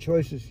in the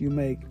choices you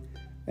make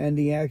and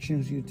the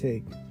actions you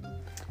take?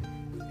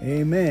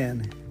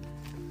 Amen.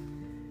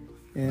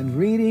 And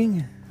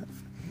reading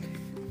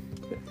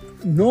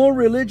No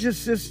Religious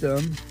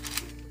System,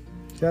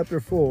 chapter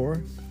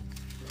 4,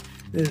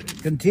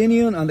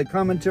 continuing on the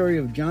commentary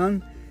of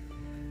John.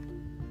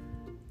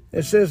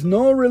 It says,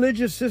 no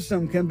religious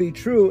system can be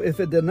true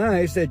if it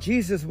denies that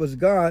Jesus was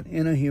God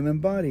in a human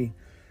body.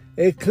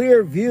 A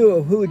clear view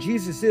of who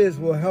Jesus is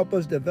will help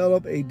us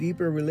develop a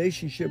deeper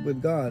relationship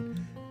with God.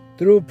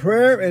 Through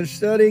prayer and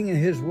studying in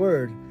His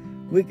Word,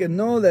 we can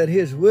know that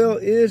His will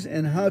is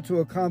and how to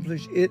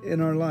accomplish it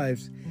in our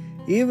lives.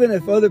 Even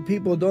if other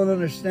people don't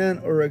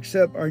understand or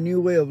accept our new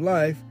way of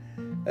life,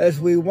 as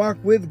we walk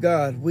with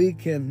God, we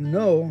can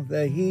know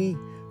that He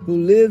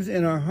who lives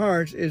in our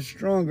hearts is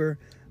stronger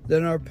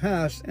than our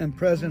past and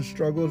present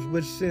struggles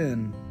with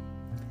sin.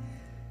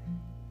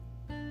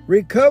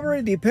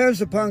 Recovery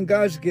depends upon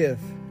God's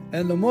gift,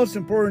 and the most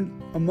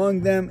important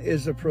among them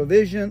is the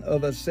provision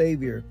of a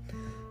Savior.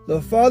 The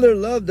Father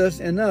loved us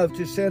enough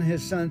to send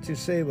His Son to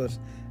save us.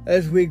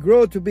 As we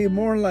grow to be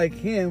more like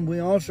Him, we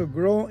also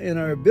grow in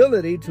our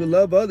ability to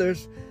love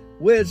others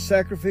with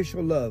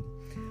sacrificial love.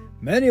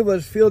 Many of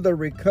us feel the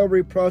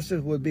recovery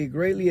process would be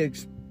greatly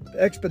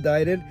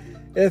expedited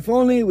if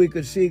only we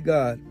could see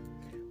God.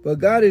 But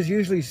God is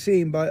usually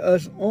seen by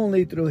us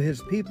only through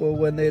His people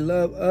when they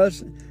love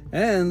us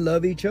and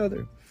love each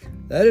other.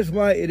 That is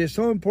why it is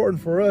so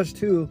important for us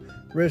to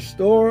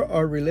restore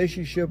our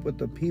relationship with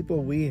the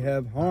people we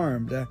have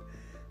harmed.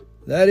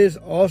 That is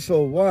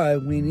also why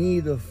we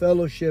need the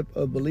fellowship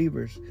of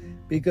believers,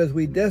 because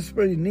we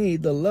desperately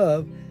need the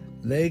love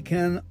they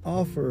can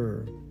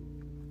offer.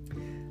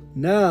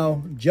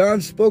 Now, John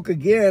spoke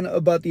again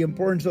about the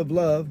importance of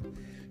love.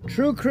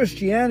 True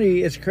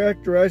Christianity is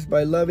characterized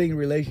by loving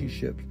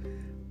relationships,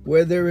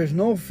 where there is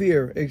no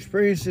fear,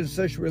 experiencing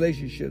such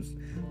relationships,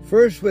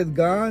 first with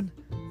God,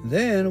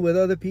 then with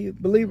other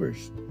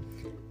believers.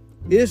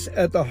 It's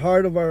at the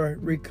heart of our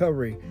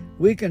recovery.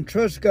 We can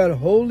trust God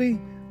wholly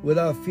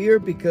without fear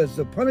because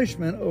the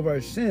punishment of our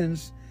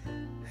sins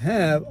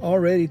have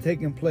already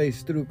taken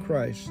place through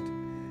Christ.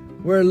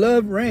 Where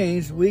love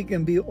reigns, we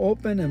can be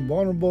open and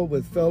vulnerable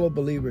with fellow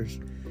believers,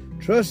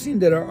 trusting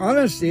that our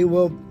honesty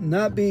will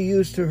not be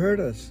used to hurt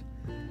us.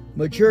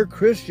 Mature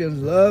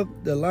Christians love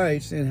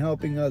delights in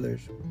helping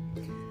others.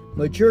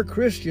 Mature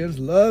Christians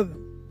love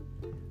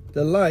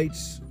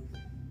delights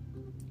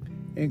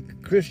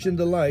and Christian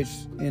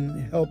delights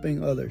in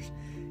helping others.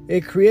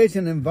 It creates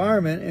an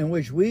environment in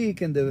which we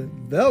can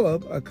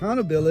develop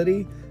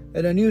accountability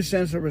and a new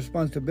sense of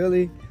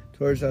responsibility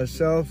towards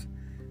ourselves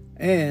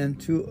and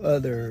to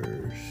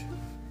others.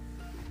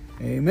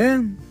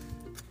 Amen.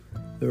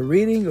 The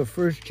reading of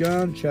 1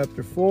 John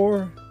chapter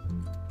 4.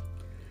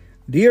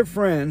 Dear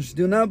friends,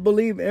 do not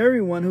believe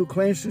everyone who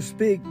claims to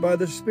speak by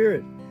the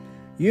Spirit.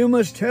 You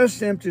must test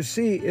them to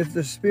see if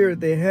the Spirit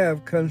they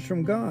have comes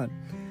from God.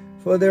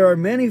 For there are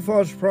many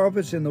false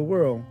prophets in the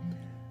world.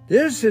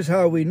 This is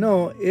how we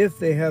know if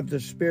they have the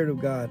Spirit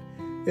of God.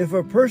 If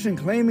a person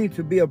claiming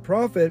to be a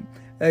prophet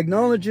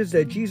acknowledges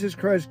that Jesus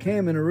Christ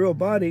came in a real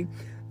body,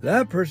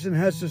 that person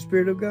has the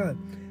Spirit of God.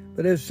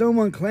 But if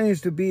someone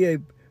claims to be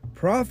a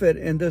prophet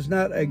and does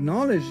not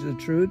acknowledge the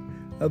truth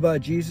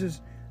about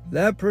Jesus,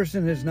 that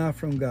person is not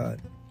from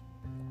God.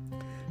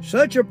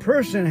 Such a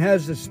person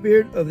has the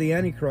spirit of the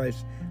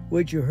Antichrist,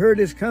 which you heard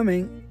is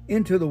coming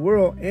into the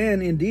world,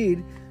 and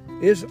indeed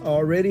is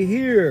already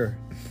here.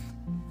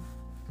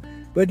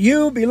 But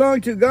you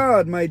belong to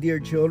God, my dear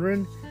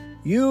children.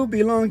 You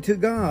belong to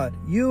God.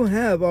 You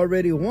have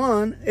already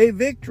won a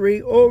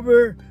victory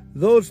over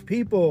those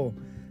people,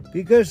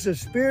 because the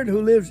Spirit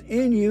who lives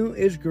in you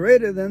is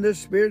greater than the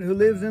spirit who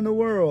lives in the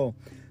world.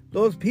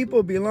 Those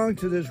people belong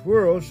to this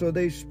world, so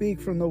they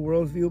speak from the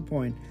world's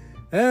viewpoint,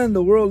 and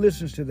the world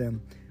listens to them.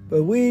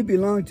 But we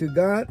belong to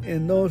God,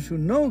 and those who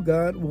know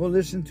God will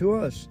listen to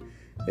us.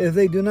 If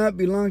they do not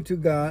belong to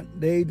God,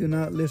 they do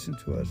not listen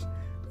to us.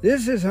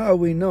 This is how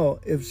we know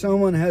if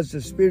someone has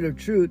the spirit of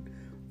truth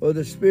or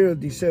the spirit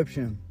of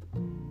deception.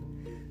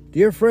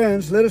 Dear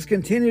friends, let us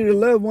continue to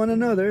love one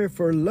another,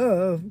 for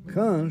love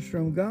comes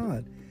from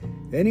God.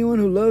 Anyone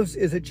who loves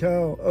is a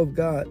child of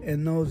God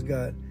and knows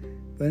God.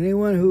 But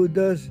anyone who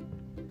does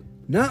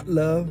not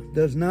love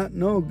does not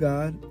know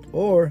God,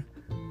 or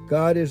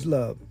God is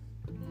love.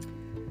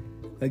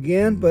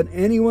 Again, but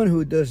anyone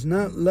who does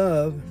not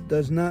love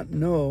does not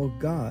know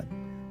God,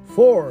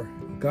 for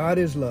God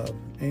is love.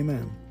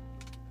 Amen.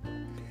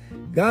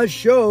 God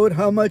showed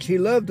how much He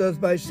loved us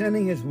by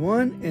sending His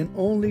one and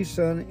only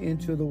Son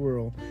into the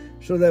world,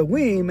 so that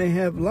we may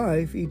have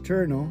life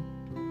eternal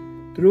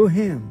through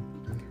Him.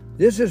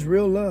 This is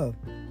real love.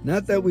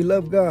 Not that we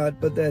love God,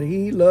 but that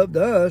He loved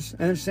us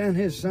and sent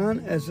His Son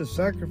as a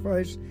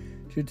sacrifice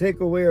to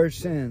take away our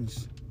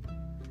sins.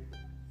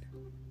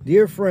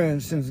 Dear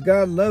friends, since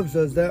God loves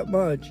us that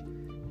much,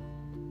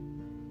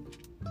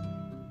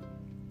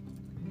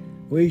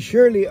 we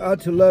surely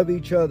ought to love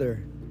each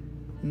other.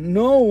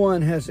 No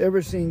one has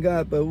ever seen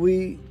God, but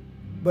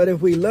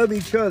if we love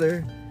each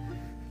other,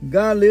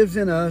 God lives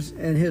in us,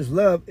 and His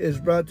love is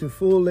brought to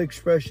full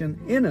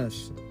expression in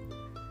us.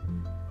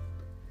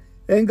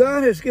 And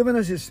God has given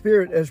us His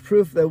Spirit as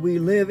proof that we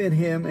live in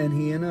Him and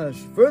He in us.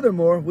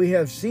 Furthermore, we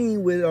have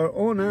seen with our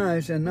own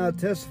eyes and now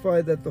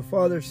testify that the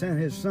Father sent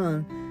His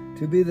Son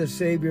to be the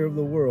Savior of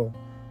the world.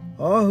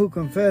 All who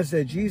confess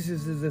that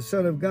Jesus is the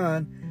Son of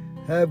God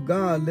have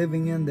God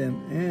living in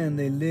them, and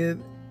they live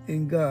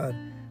in God.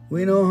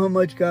 We know how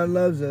much God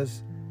loves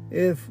us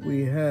if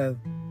we have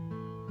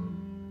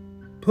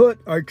put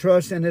our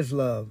trust in His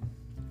love.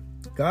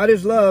 God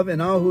is love,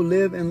 and all who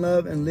live in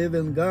love and live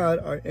in God,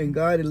 and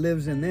God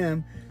lives in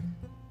them.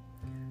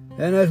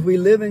 And as we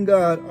live in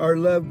God, our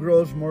love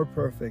grows more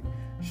perfect.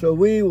 So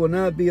we will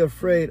not be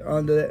afraid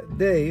on the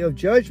day of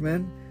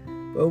judgment,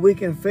 but we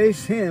can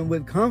face Him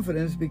with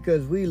confidence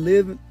because we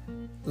live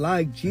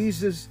like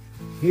Jesus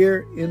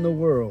here in the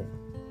world.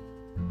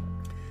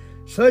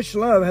 Such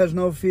love has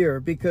no fear,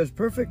 because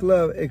perfect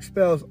love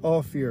expels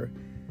all fear.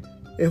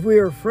 If we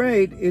are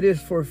afraid, it is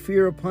for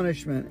fear of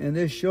punishment, and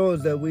this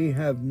shows that we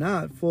have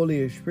not fully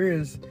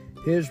experienced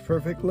His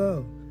perfect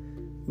love.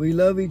 We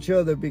love each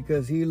other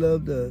because He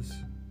loved us.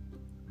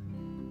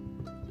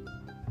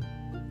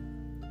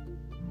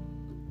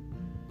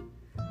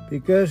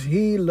 Because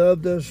He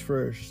loved us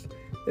first.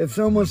 If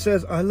someone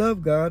says, I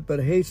love God,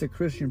 but hates a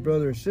Christian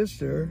brother or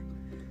sister,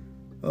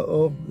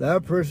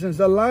 that person's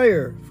a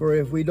liar. For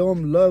if we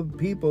don't love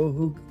people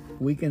who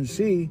we can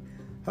see,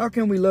 how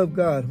can we love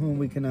God whom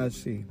we cannot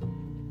see?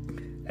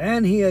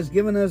 And He has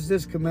given us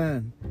this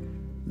command: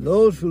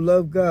 those who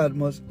love God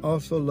must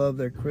also love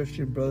their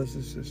Christian brothers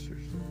and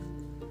sisters.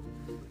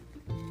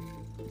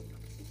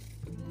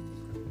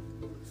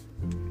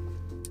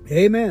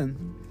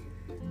 Amen.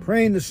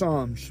 Praying the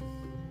Psalms.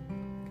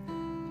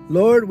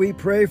 Lord, we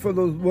pray for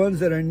those ones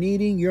that are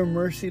needing Your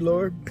mercy,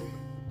 Lord.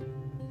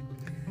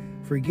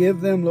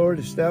 Forgive them, Lord.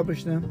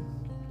 Establish them.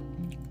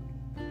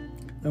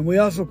 And we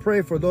also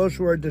pray for those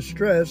who are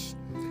distressed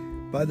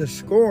by the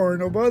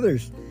scorn of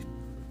others.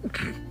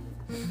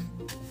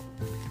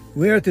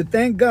 We are to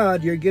thank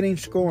God you're getting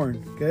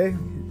scorned, okay?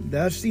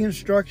 That's the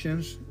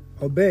instructions.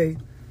 Obey.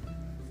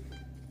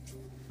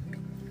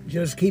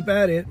 Just keep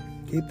at it.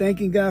 Keep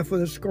thanking God for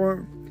the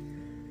scorn.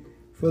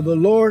 For the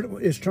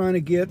Lord is trying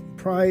to get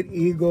pride,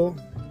 ego,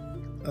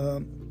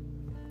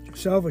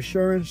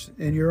 self-assurance,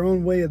 and your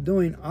own way of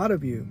doing out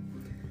of you.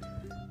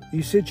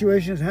 These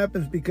situations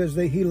happen because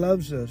He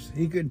loves us.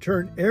 He can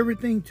turn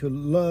everything to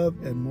love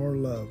and more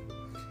love.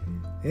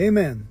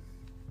 Amen.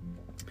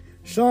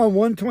 Psalm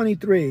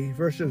 123,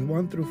 verses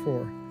 1 through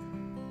 4.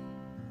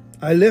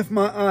 I lift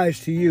my eyes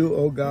to You,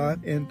 O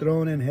God,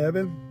 enthroned in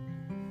heaven.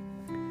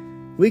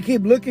 We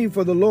keep looking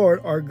for the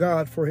Lord our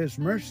God for His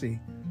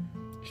mercy.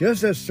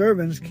 just as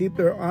servants keep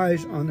their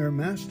eyes on their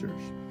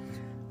masters.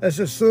 As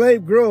a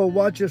slave girl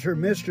watches her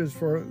mistress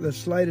for the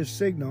slightest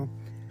signal,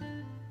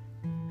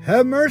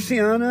 have mercy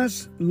on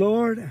us,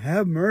 Lord,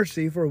 have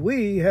mercy, for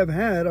we have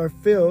had our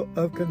fill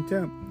of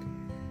contempt.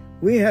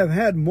 We have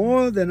had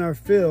more than our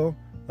fill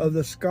of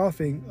the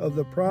scoffing of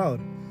the proud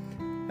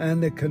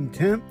and the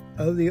contempt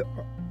of the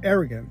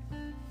arrogant.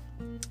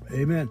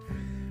 Amen.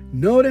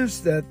 Notice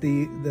that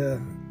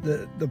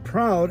the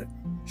proud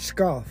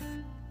scoff,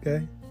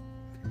 okay,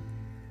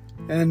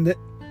 and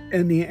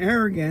the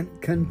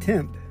arrogant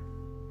contempt.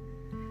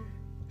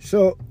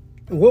 So,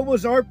 what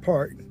was our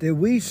part? Did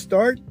we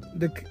start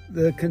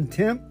the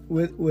contempt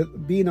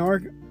with being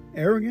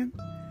arrogant?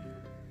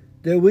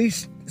 Did we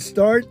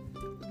start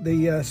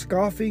the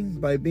scoffing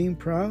by being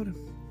proud?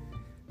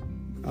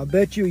 I'll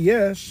bet you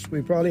yes.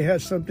 We probably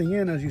had something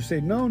in us. You say,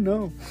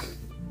 no.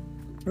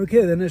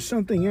 Okay, then there's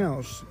something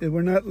else.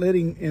 We're not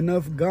letting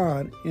enough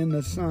God in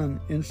the Son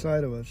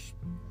inside of us.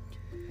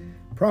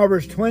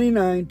 Proverbs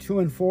 29, 2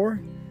 and 4.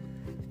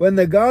 When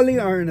the godly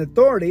are in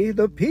authority,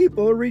 the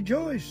people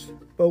rejoice.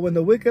 But when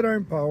the wicked are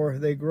in power,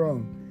 they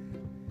groan.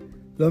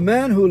 The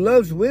man who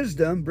loves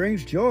wisdom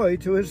brings joy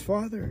to his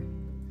father.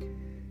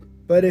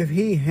 But if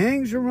he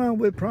hangs around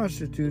with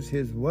prostitutes,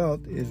 his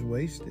wealth is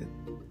wasted.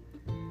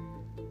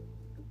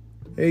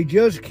 A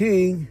just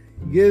king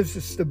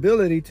gives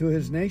stability to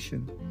his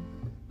nation,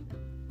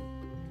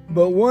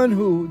 but one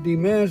who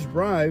demands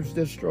bribes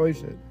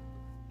destroys it.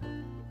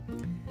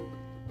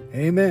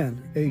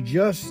 Amen. A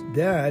just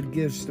dad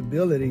gives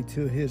stability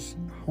to his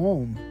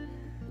home,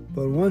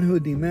 but one who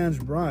demands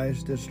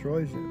bribes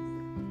destroys it.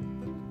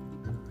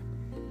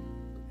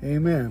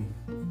 Amen.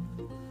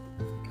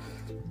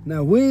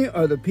 Now we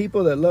are the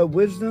people that love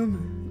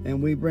wisdom,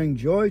 and we bring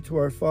joy to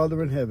our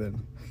Father in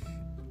heaven.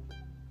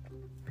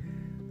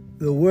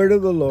 The word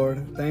of the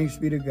Lord. Thanks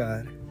be to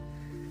God.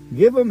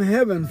 Give them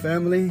heaven,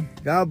 family.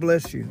 God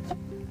bless you.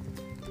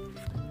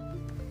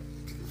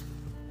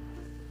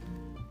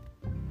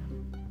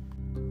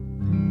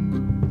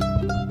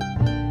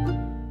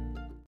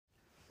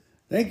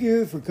 Thank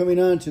you for coming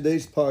on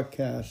today's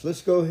podcast.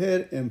 Let's go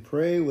ahead and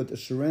pray with the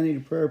serenity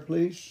prayer,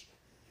 please.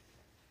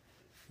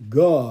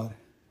 God,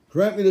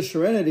 grant me the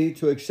serenity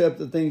to accept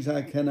the things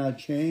I cannot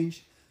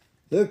change,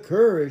 the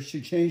courage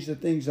to change the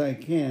things I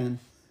can,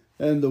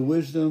 and the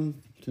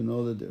wisdom to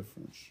know the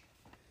difference.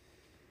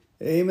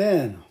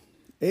 Amen.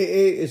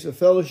 AA is a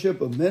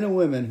fellowship of men and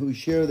women who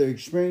share their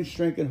experience,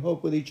 strength, and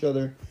hope with each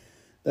other,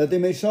 that they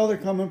may solve their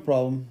common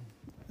problem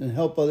and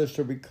help others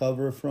to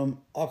recover from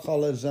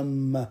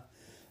alcoholism.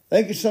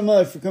 Thank you so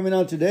much for coming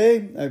out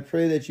today. I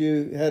pray that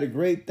you had a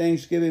great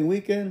Thanksgiving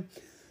weekend,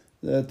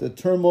 that the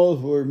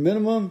turmoils were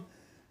minimum.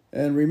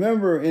 And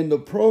remember, in the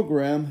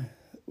program,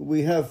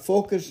 we have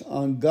focus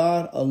on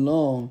God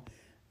alone,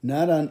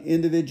 not on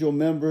individual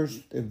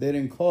members. If they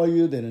didn't call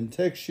you, they didn't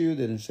text you,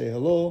 they didn't say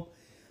hello,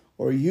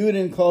 or you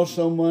didn't call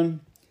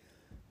someone,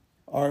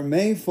 our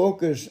main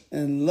focus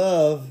and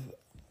love,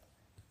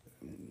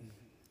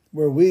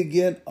 where we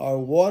get our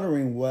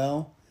watering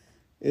well,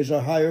 is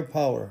our higher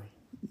power.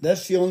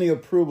 That's the only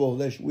approval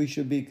that we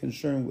should be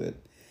concerned with.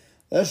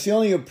 That's the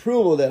only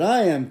approval that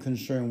I am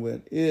concerned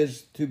with,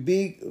 is to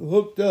be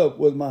hooked up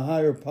with my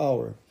higher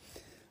power.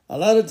 A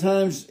lot of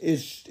times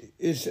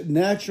it's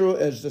natural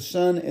as the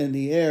sun and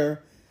the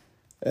air,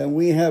 and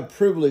we have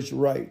privileged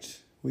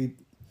rights.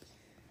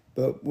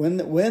 But when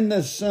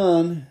the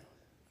sun,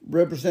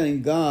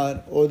 representing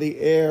God, or the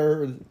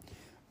air,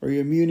 or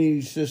your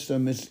immunity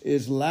system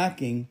is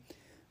lacking,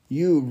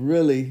 you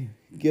really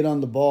get on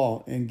the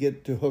ball and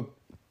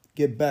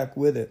get back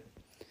with it.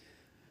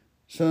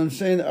 So I'm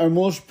saying that our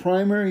most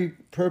primary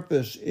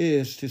purpose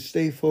is to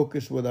stay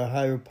focused with our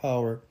higher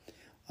power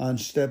on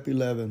step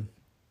 11.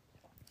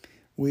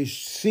 We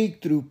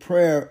seek through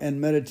prayer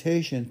and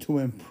meditation to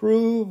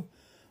improve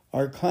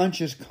our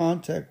conscious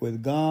contact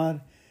with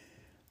God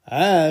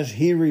as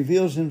He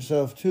reveals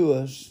Himself to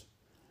us,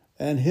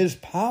 and His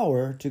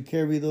power to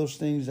carry those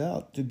things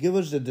out, to give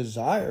us the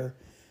desire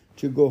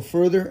to go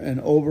further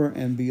and over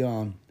and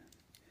beyond.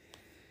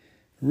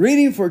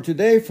 Reading for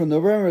today from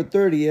November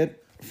 30th,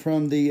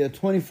 from the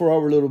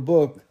 24-hour little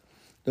book,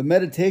 the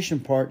meditation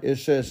part, it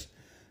says,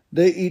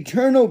 "The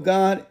eternal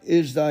God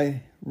is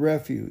thy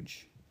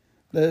refuge.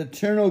 The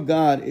eternal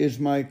God is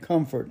my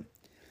comfort.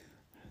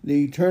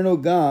 The eternal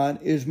God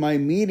is my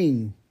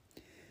meeting.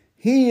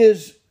 He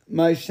is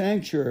my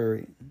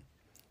sanctuary,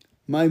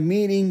 my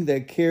meeting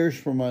that cares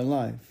for my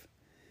life.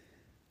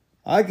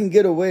 I can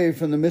get away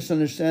from the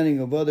misunderstanding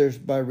of others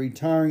by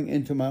retiring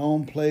into my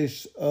own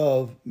place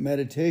of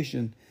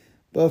meditation,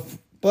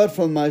 but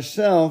from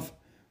myself,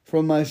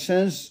 from my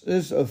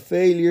senses of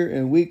failure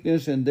and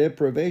weakness and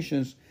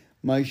deprivations,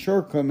 my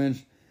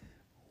shortcomings,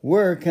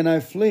 where can I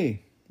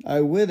flee?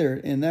 I wither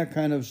in that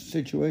kind of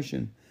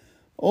situation.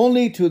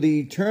 Only to the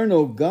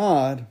eternal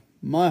God,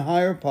 my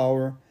higher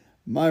power,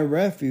 my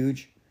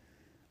refuge,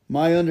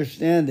 my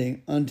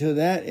understanding, until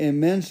that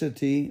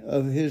immensity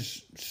of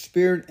His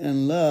Spirit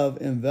and love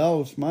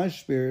envelops my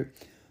spirit,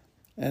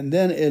 and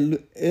then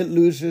it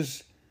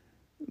loses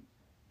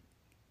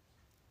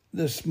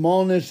the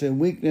smallness and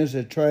weakness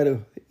that try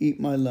to eat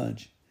my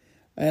lunch.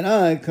 And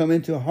I come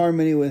into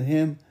harmony with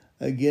him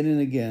again and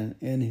again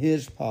in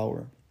his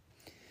power.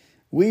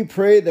 We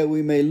pray that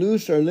we may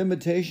loose our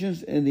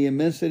limitations in the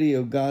immensity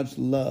of God's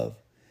love.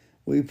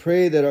 We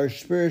pray that our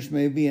spirits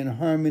may be in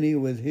harmony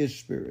with his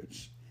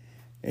spirits.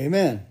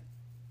 Amen.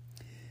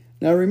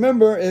 Now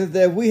remember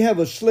that we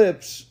have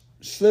slips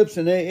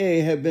in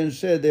AA have been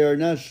said they are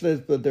not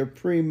slips, but they're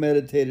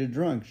premeditated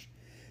drunks,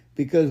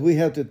 because we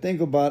have to think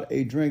about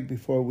a drink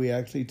before we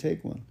actually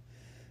take one.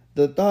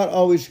 The thought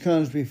always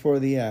comes before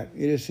the act.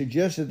 It is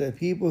suggested that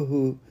people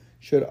who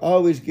should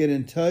always get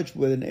in touch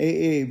with an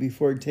AA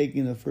before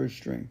taking the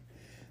first drink.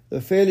 The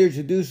failure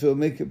to do so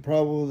makes it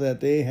probable that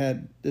they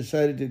had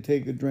decided to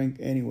take a drink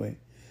anyway.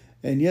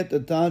 And yet the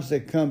thoughts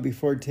that come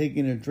before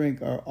taking a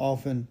drink are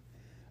often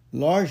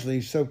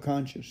largely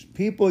subconscious.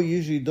 People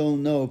usually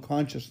don't know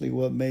consciously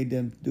what made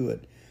them do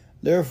it.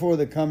 Therefore,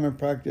 the common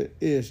practice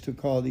is to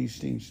call these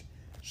things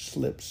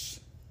slips.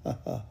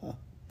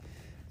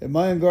 Am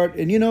I on guard?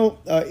 And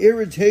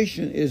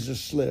irritation is a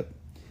slip.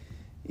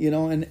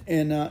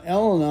 In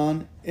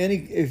Al-Anon,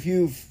 if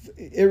you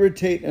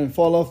irritate and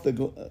fall off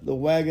the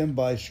wagon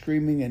by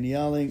screaming and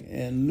yelling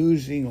and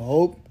losing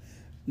hope,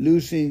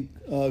 losing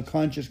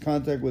conscious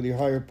contact with your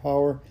higher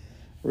power,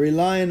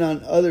 relying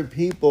on other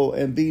people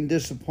and being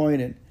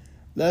disappointed,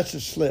 that's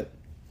a slip.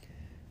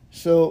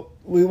 So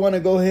we want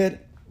to go ahead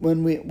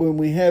when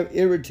we have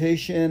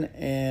irritation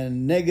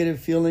and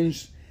negative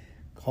feelings,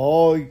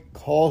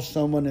 call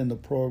someone in the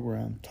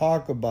program,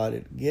 talk about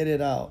it, get it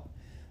out.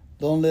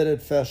 Don't let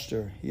it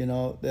fester.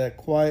 That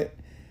quiet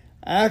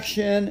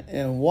action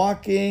and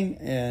walking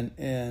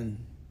and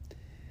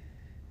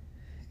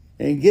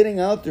getting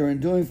out there and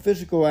doing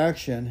physical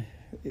action,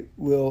 it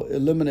will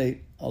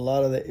eliminate a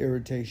lot of the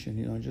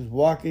irritation. Just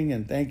walking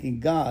and thanking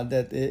God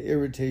that the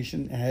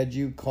irritation had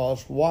you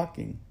cause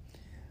walking.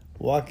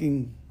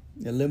 Walking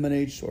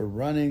eliminates, or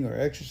running or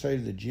exercise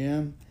at the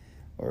gym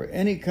or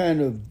any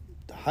kind of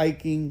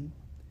hiking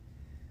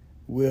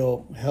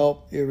will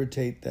help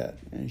irritate that.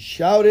 And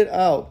shout it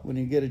out when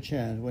you get a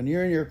chance. When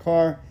you're in your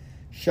car,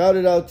 shout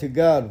it out to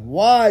God.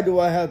 Why do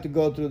I have to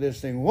go through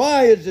this thing?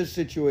 Why is this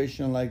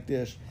situation like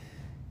this?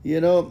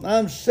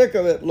 I'm sick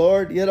of it,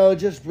 Lord.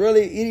 Just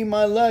really eating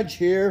my lunch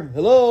here.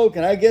 Hello,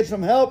 can I get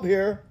some help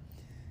here?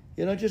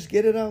 Just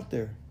get it out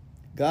there.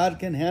 God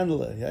can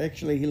handle it.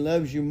 Actually, he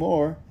loves you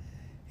more.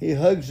 He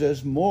hugs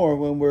us more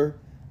when we're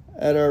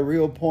at our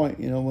real point,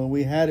 when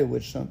we had it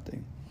with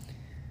something.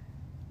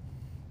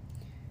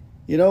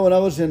 When I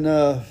was in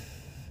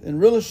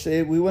real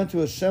estate, we went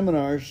to a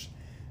seminars,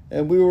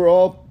 and we were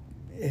all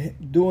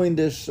doing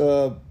this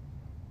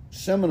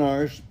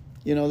seminars.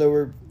 There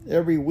were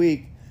every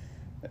week,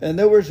 and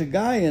there was a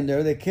guy in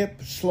there that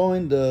kept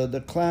slowing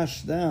the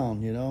class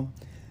down.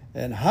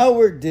 And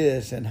Howard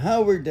this and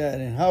Howard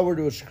that, and Howard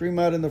would scream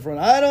out in the front,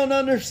 "I don't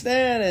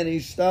understand!" And he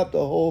stopped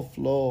the whole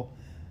flow,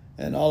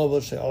 and all of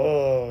us say,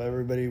 "Oh!"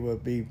 Everybody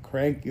would be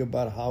cranky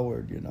about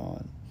Howard,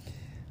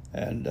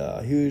 And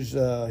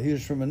he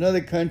was from another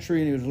country,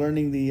 and he was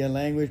learning the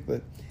language.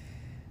 But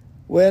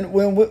when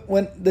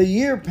the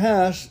year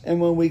passed,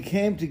 and when we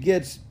came to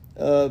get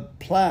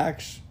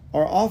plaques,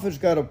 our office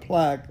got a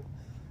plaque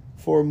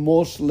for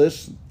most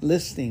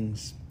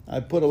listings.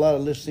 I put a lot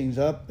of listings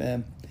up,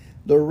 and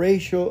the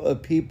ratio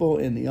of people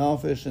in the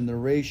office and the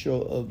ratio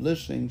of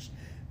listings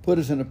put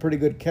us in a pretty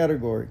good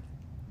category.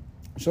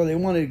 So they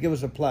wanted to give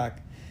us a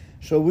plaque.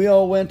 So we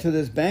all went to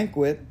this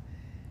banquet,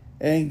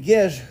 and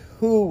guess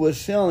who was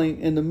selling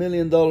in the $1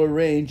 million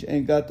range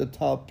and got the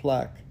top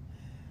plaque?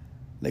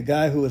 The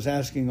guy who was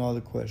asking all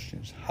the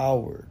questions,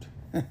 Howard.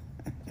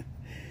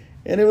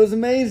 And it was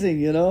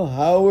amazing,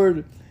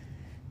 Howard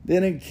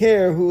didn't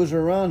care who was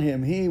around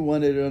him. He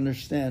wanted to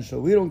understand. So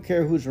we don't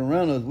care who's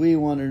around us. We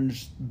want to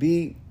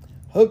be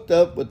hooked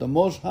up with the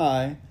Most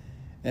High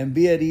and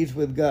be at ease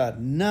with God,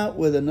 not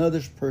with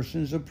another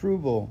person's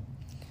approval.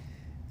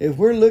 If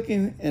we're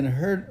looking and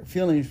hurt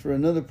feelings for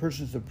another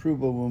person's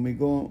approval when we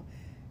go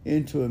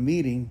into a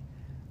meeting,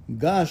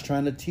 God's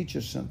trying to teach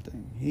us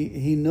something.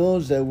 He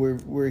knows that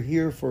we're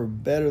here for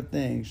better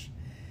things.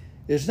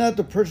 It's not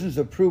the person's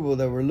approval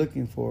that we're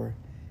looking for.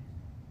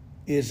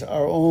 It's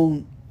our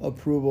own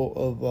approval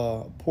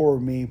of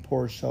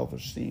poor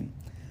self-esteem.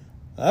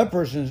 That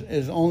person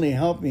is only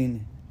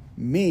helping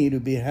me to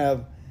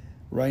have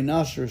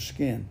rhinoceros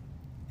skin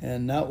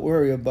and not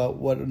worry about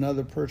what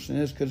another person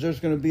is, because there's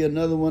going to be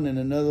another one and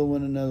another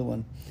one and another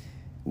one.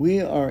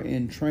 We are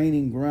in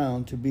training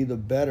ground to be the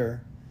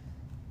better,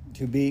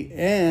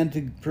 and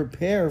to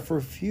prepare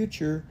for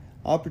future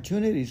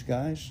opportunities,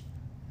 guys.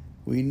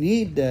 We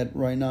need that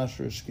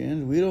rhinoceros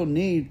skin. We don't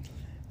need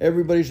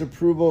everybody's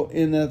approval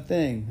in that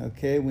thing,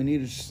 okay? We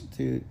need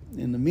to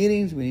in the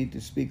meetings, we need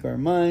to speak our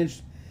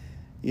minds,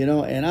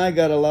 and I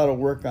got a lot of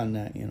work on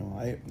that.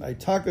 I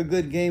talk a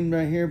good game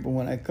right here, but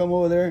when I come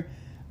over there,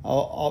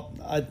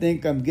 I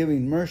think I'm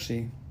giving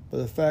mercy. But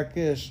the fact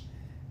is,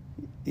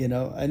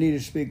 I need to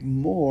speak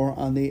more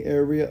on the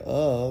area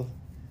of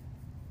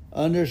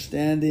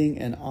understanding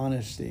and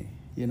honesty,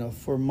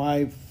 for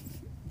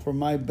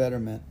my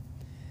betterment.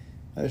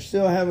 I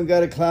still haven't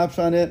got a claps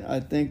on it. I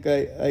think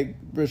I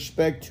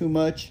respect too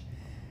much.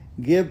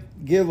 Give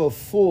a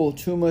fool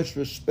too much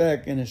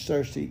respect, and it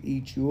starts to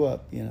eat you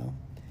up. You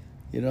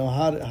know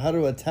how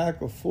to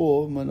attack a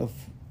fool when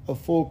a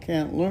fool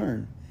can't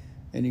learn,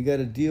 and you got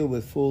to deal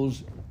with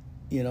fools,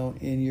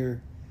 in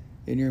your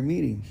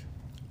meetings.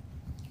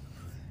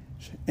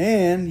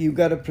 And you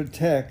got to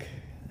protect.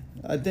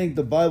 I think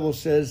the Bible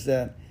says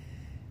that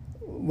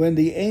when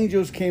the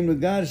angels came to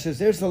God, it says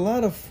there's a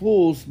lot of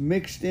fools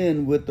mixed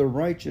in with the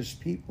righteous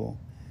people.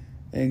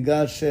 And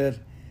God said,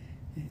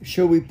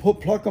 shall we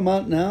pluck them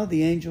out now?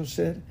 The angel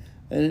said.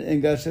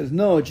 And God says,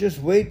 no, just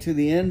wait to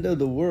the end of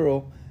the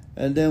world,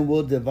 and then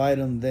we'll divide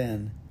them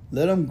then.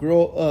 Let them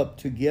grow up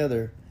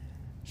together.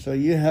 So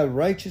you have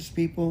righteous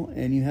people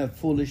and you have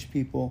foolish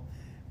people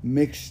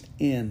mixed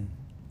in.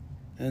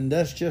 And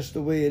that's just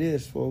the way it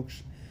is,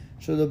 folks.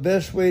 So the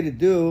best way to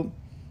do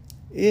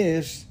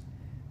is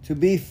to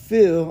be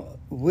filled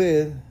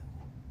with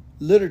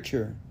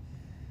literature.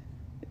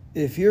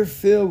 If you're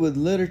filled with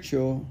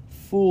literature,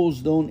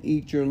 fools don't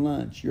eat your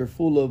lunch. You're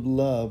full of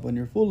love. When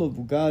you're full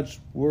of God's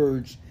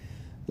words,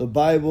 the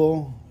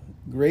Bible,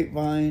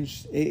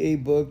 grapevines, AA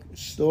book,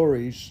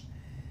 stories,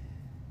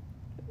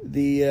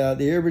 the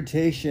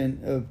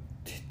irritation of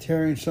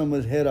tearing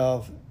someone's head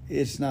off,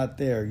 it's not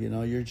there.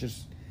 You're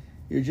just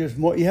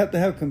more. You have to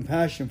have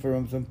compassion for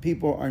them. Some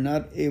people are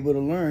not able to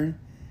learn,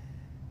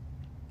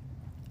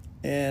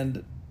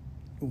 and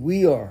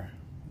we are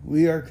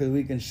because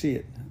we can see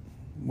it.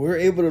 We're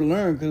able to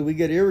learn because we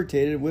get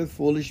irritated with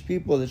foolish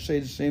people that say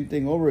the same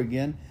thing over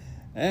again,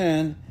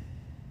 and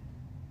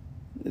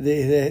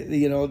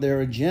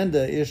their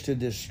agenda is to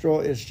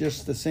destroy. It's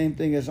just the same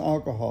thing as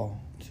alcohol,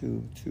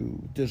 to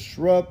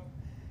disrupt,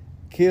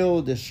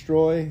 kill,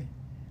 destroy,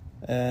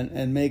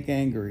 and make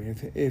angry.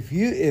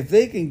 If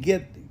they can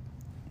get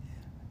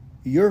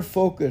your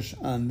focus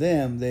on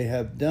them, they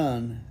have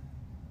done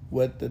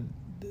what the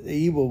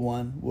evil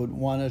one would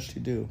want us to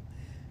do.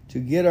 To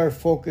get our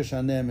focus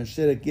on them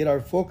instead of get our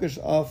focus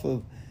off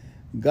of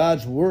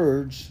God's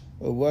words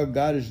of what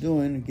God is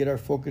doing, and get our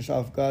focus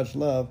off God's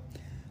love.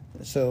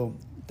 So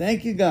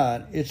thank you,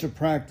 God. It's a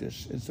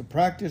practice. It's a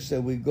practice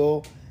that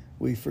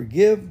we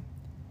forgive.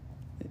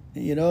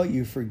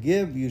 You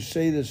forgive. You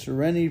say the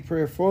serenity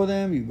prayer for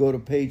them. You go to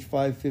page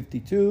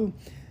 552.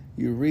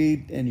 You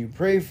read and you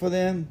pray for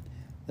them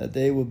that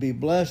they will be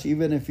blessed.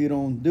 Even if you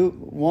don't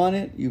want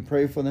it, you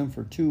pray for them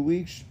for 2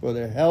 weeks for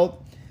their health,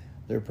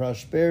 their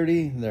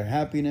prosperity, their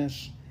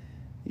happiness,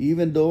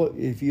 even though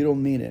if you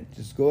don't mean it.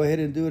 Just go ahead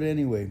and do it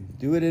anyway.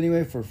 Do it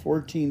anyway for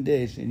 14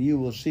 days, and you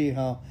will see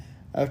how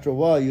after a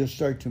while you'll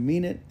start to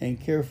mean it and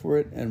care for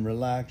it and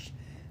relax,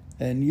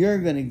 and you're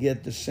going to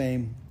get the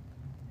same,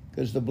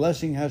 because the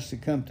blessing has to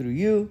come through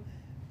you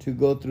to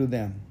go through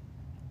them.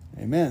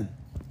 Amen.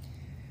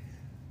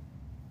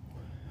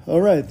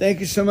 All right.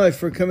 Thank you so much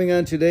for coming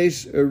on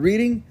today's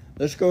reading.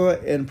 Let's go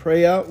and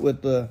pray out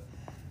with the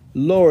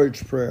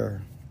Lord's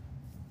Prayer.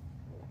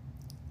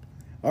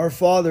 Our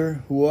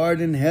Father, who art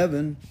in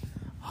heaven,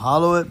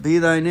 hallowed be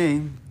thy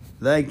name.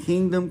 Thy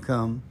kingdom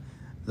come,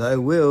 thy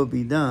will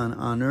be done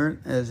on earth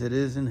as it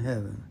is in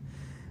heaven.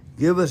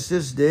 Give us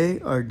this day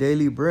our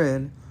daily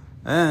bread,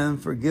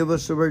 and forgive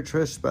us of our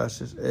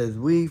trespasses, as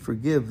we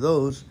forgive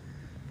those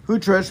who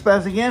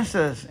trespass against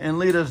us. And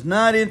lead us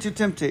not into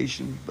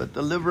temptation, but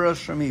deliver us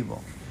from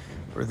evil.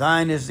 For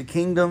thine is the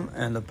kingdom,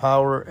 and the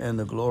power, and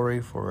the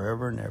glory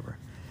forever and ever.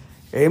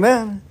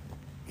 Amen.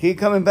 Keep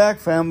coming back,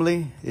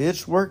 family.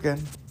 It's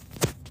working.